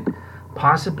note. It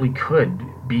possibly could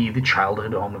be the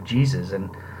childhood home of Jesus, and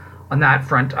on that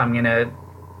front, I'm going to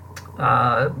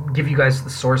give you guys the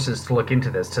sources to look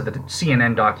into this, to the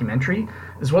CNN documentary,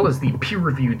 as well as the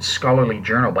peer-reviewed scholarly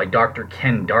journal by Dr.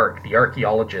 Ken Dark, the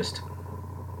archaeologist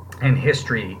and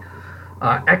history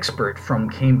expert from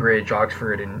Cambridge,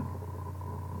 Oxford, and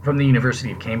from the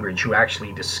University of Cambridge, who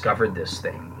actually discovered this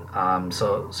thing.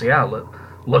 So yeah,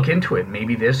 look into it.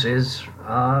 Maybe this is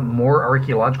more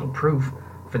archaeological proof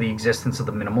for the existence of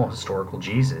the minimal historical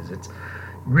Jesus. It's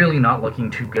really not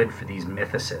looking too good for these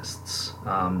mythicists.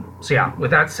 So yeah, with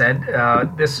that said,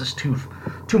 this is too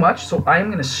much, so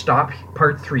I'm going to stop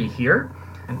part 3 here.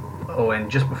 And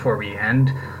just before we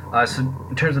end, so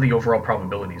in terms of the overall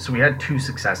probability, so we had 2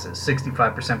 successes,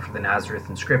 65% for the Nazareth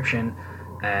inscription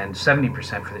and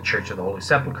 70% for the Church of the Holy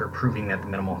Sepulchre, proving that the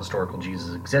minimal historical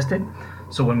Jesus existed.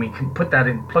 So when we can put that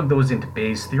in, plug those into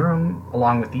Bayes' theorem,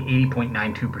 along with the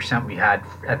 80.92% we had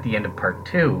at the end of part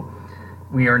 2,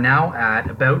 we are now at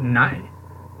about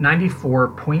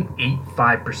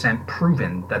 94.85%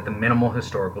 proven that the minimal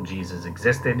historical Jesus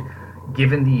existed,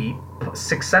 given the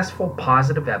successful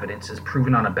positive evidence is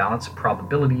proven on a balance of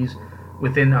probabilities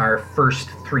within our first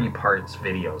 3 parts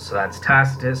videos. So that's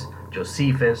Tacitus,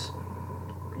 Josephus,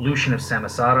 Lucian of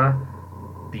Samosata,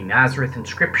 the Nazareth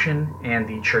inscription, and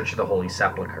the Church of the Holy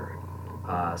Sepulchre.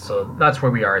 So that's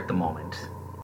where we are at the moment.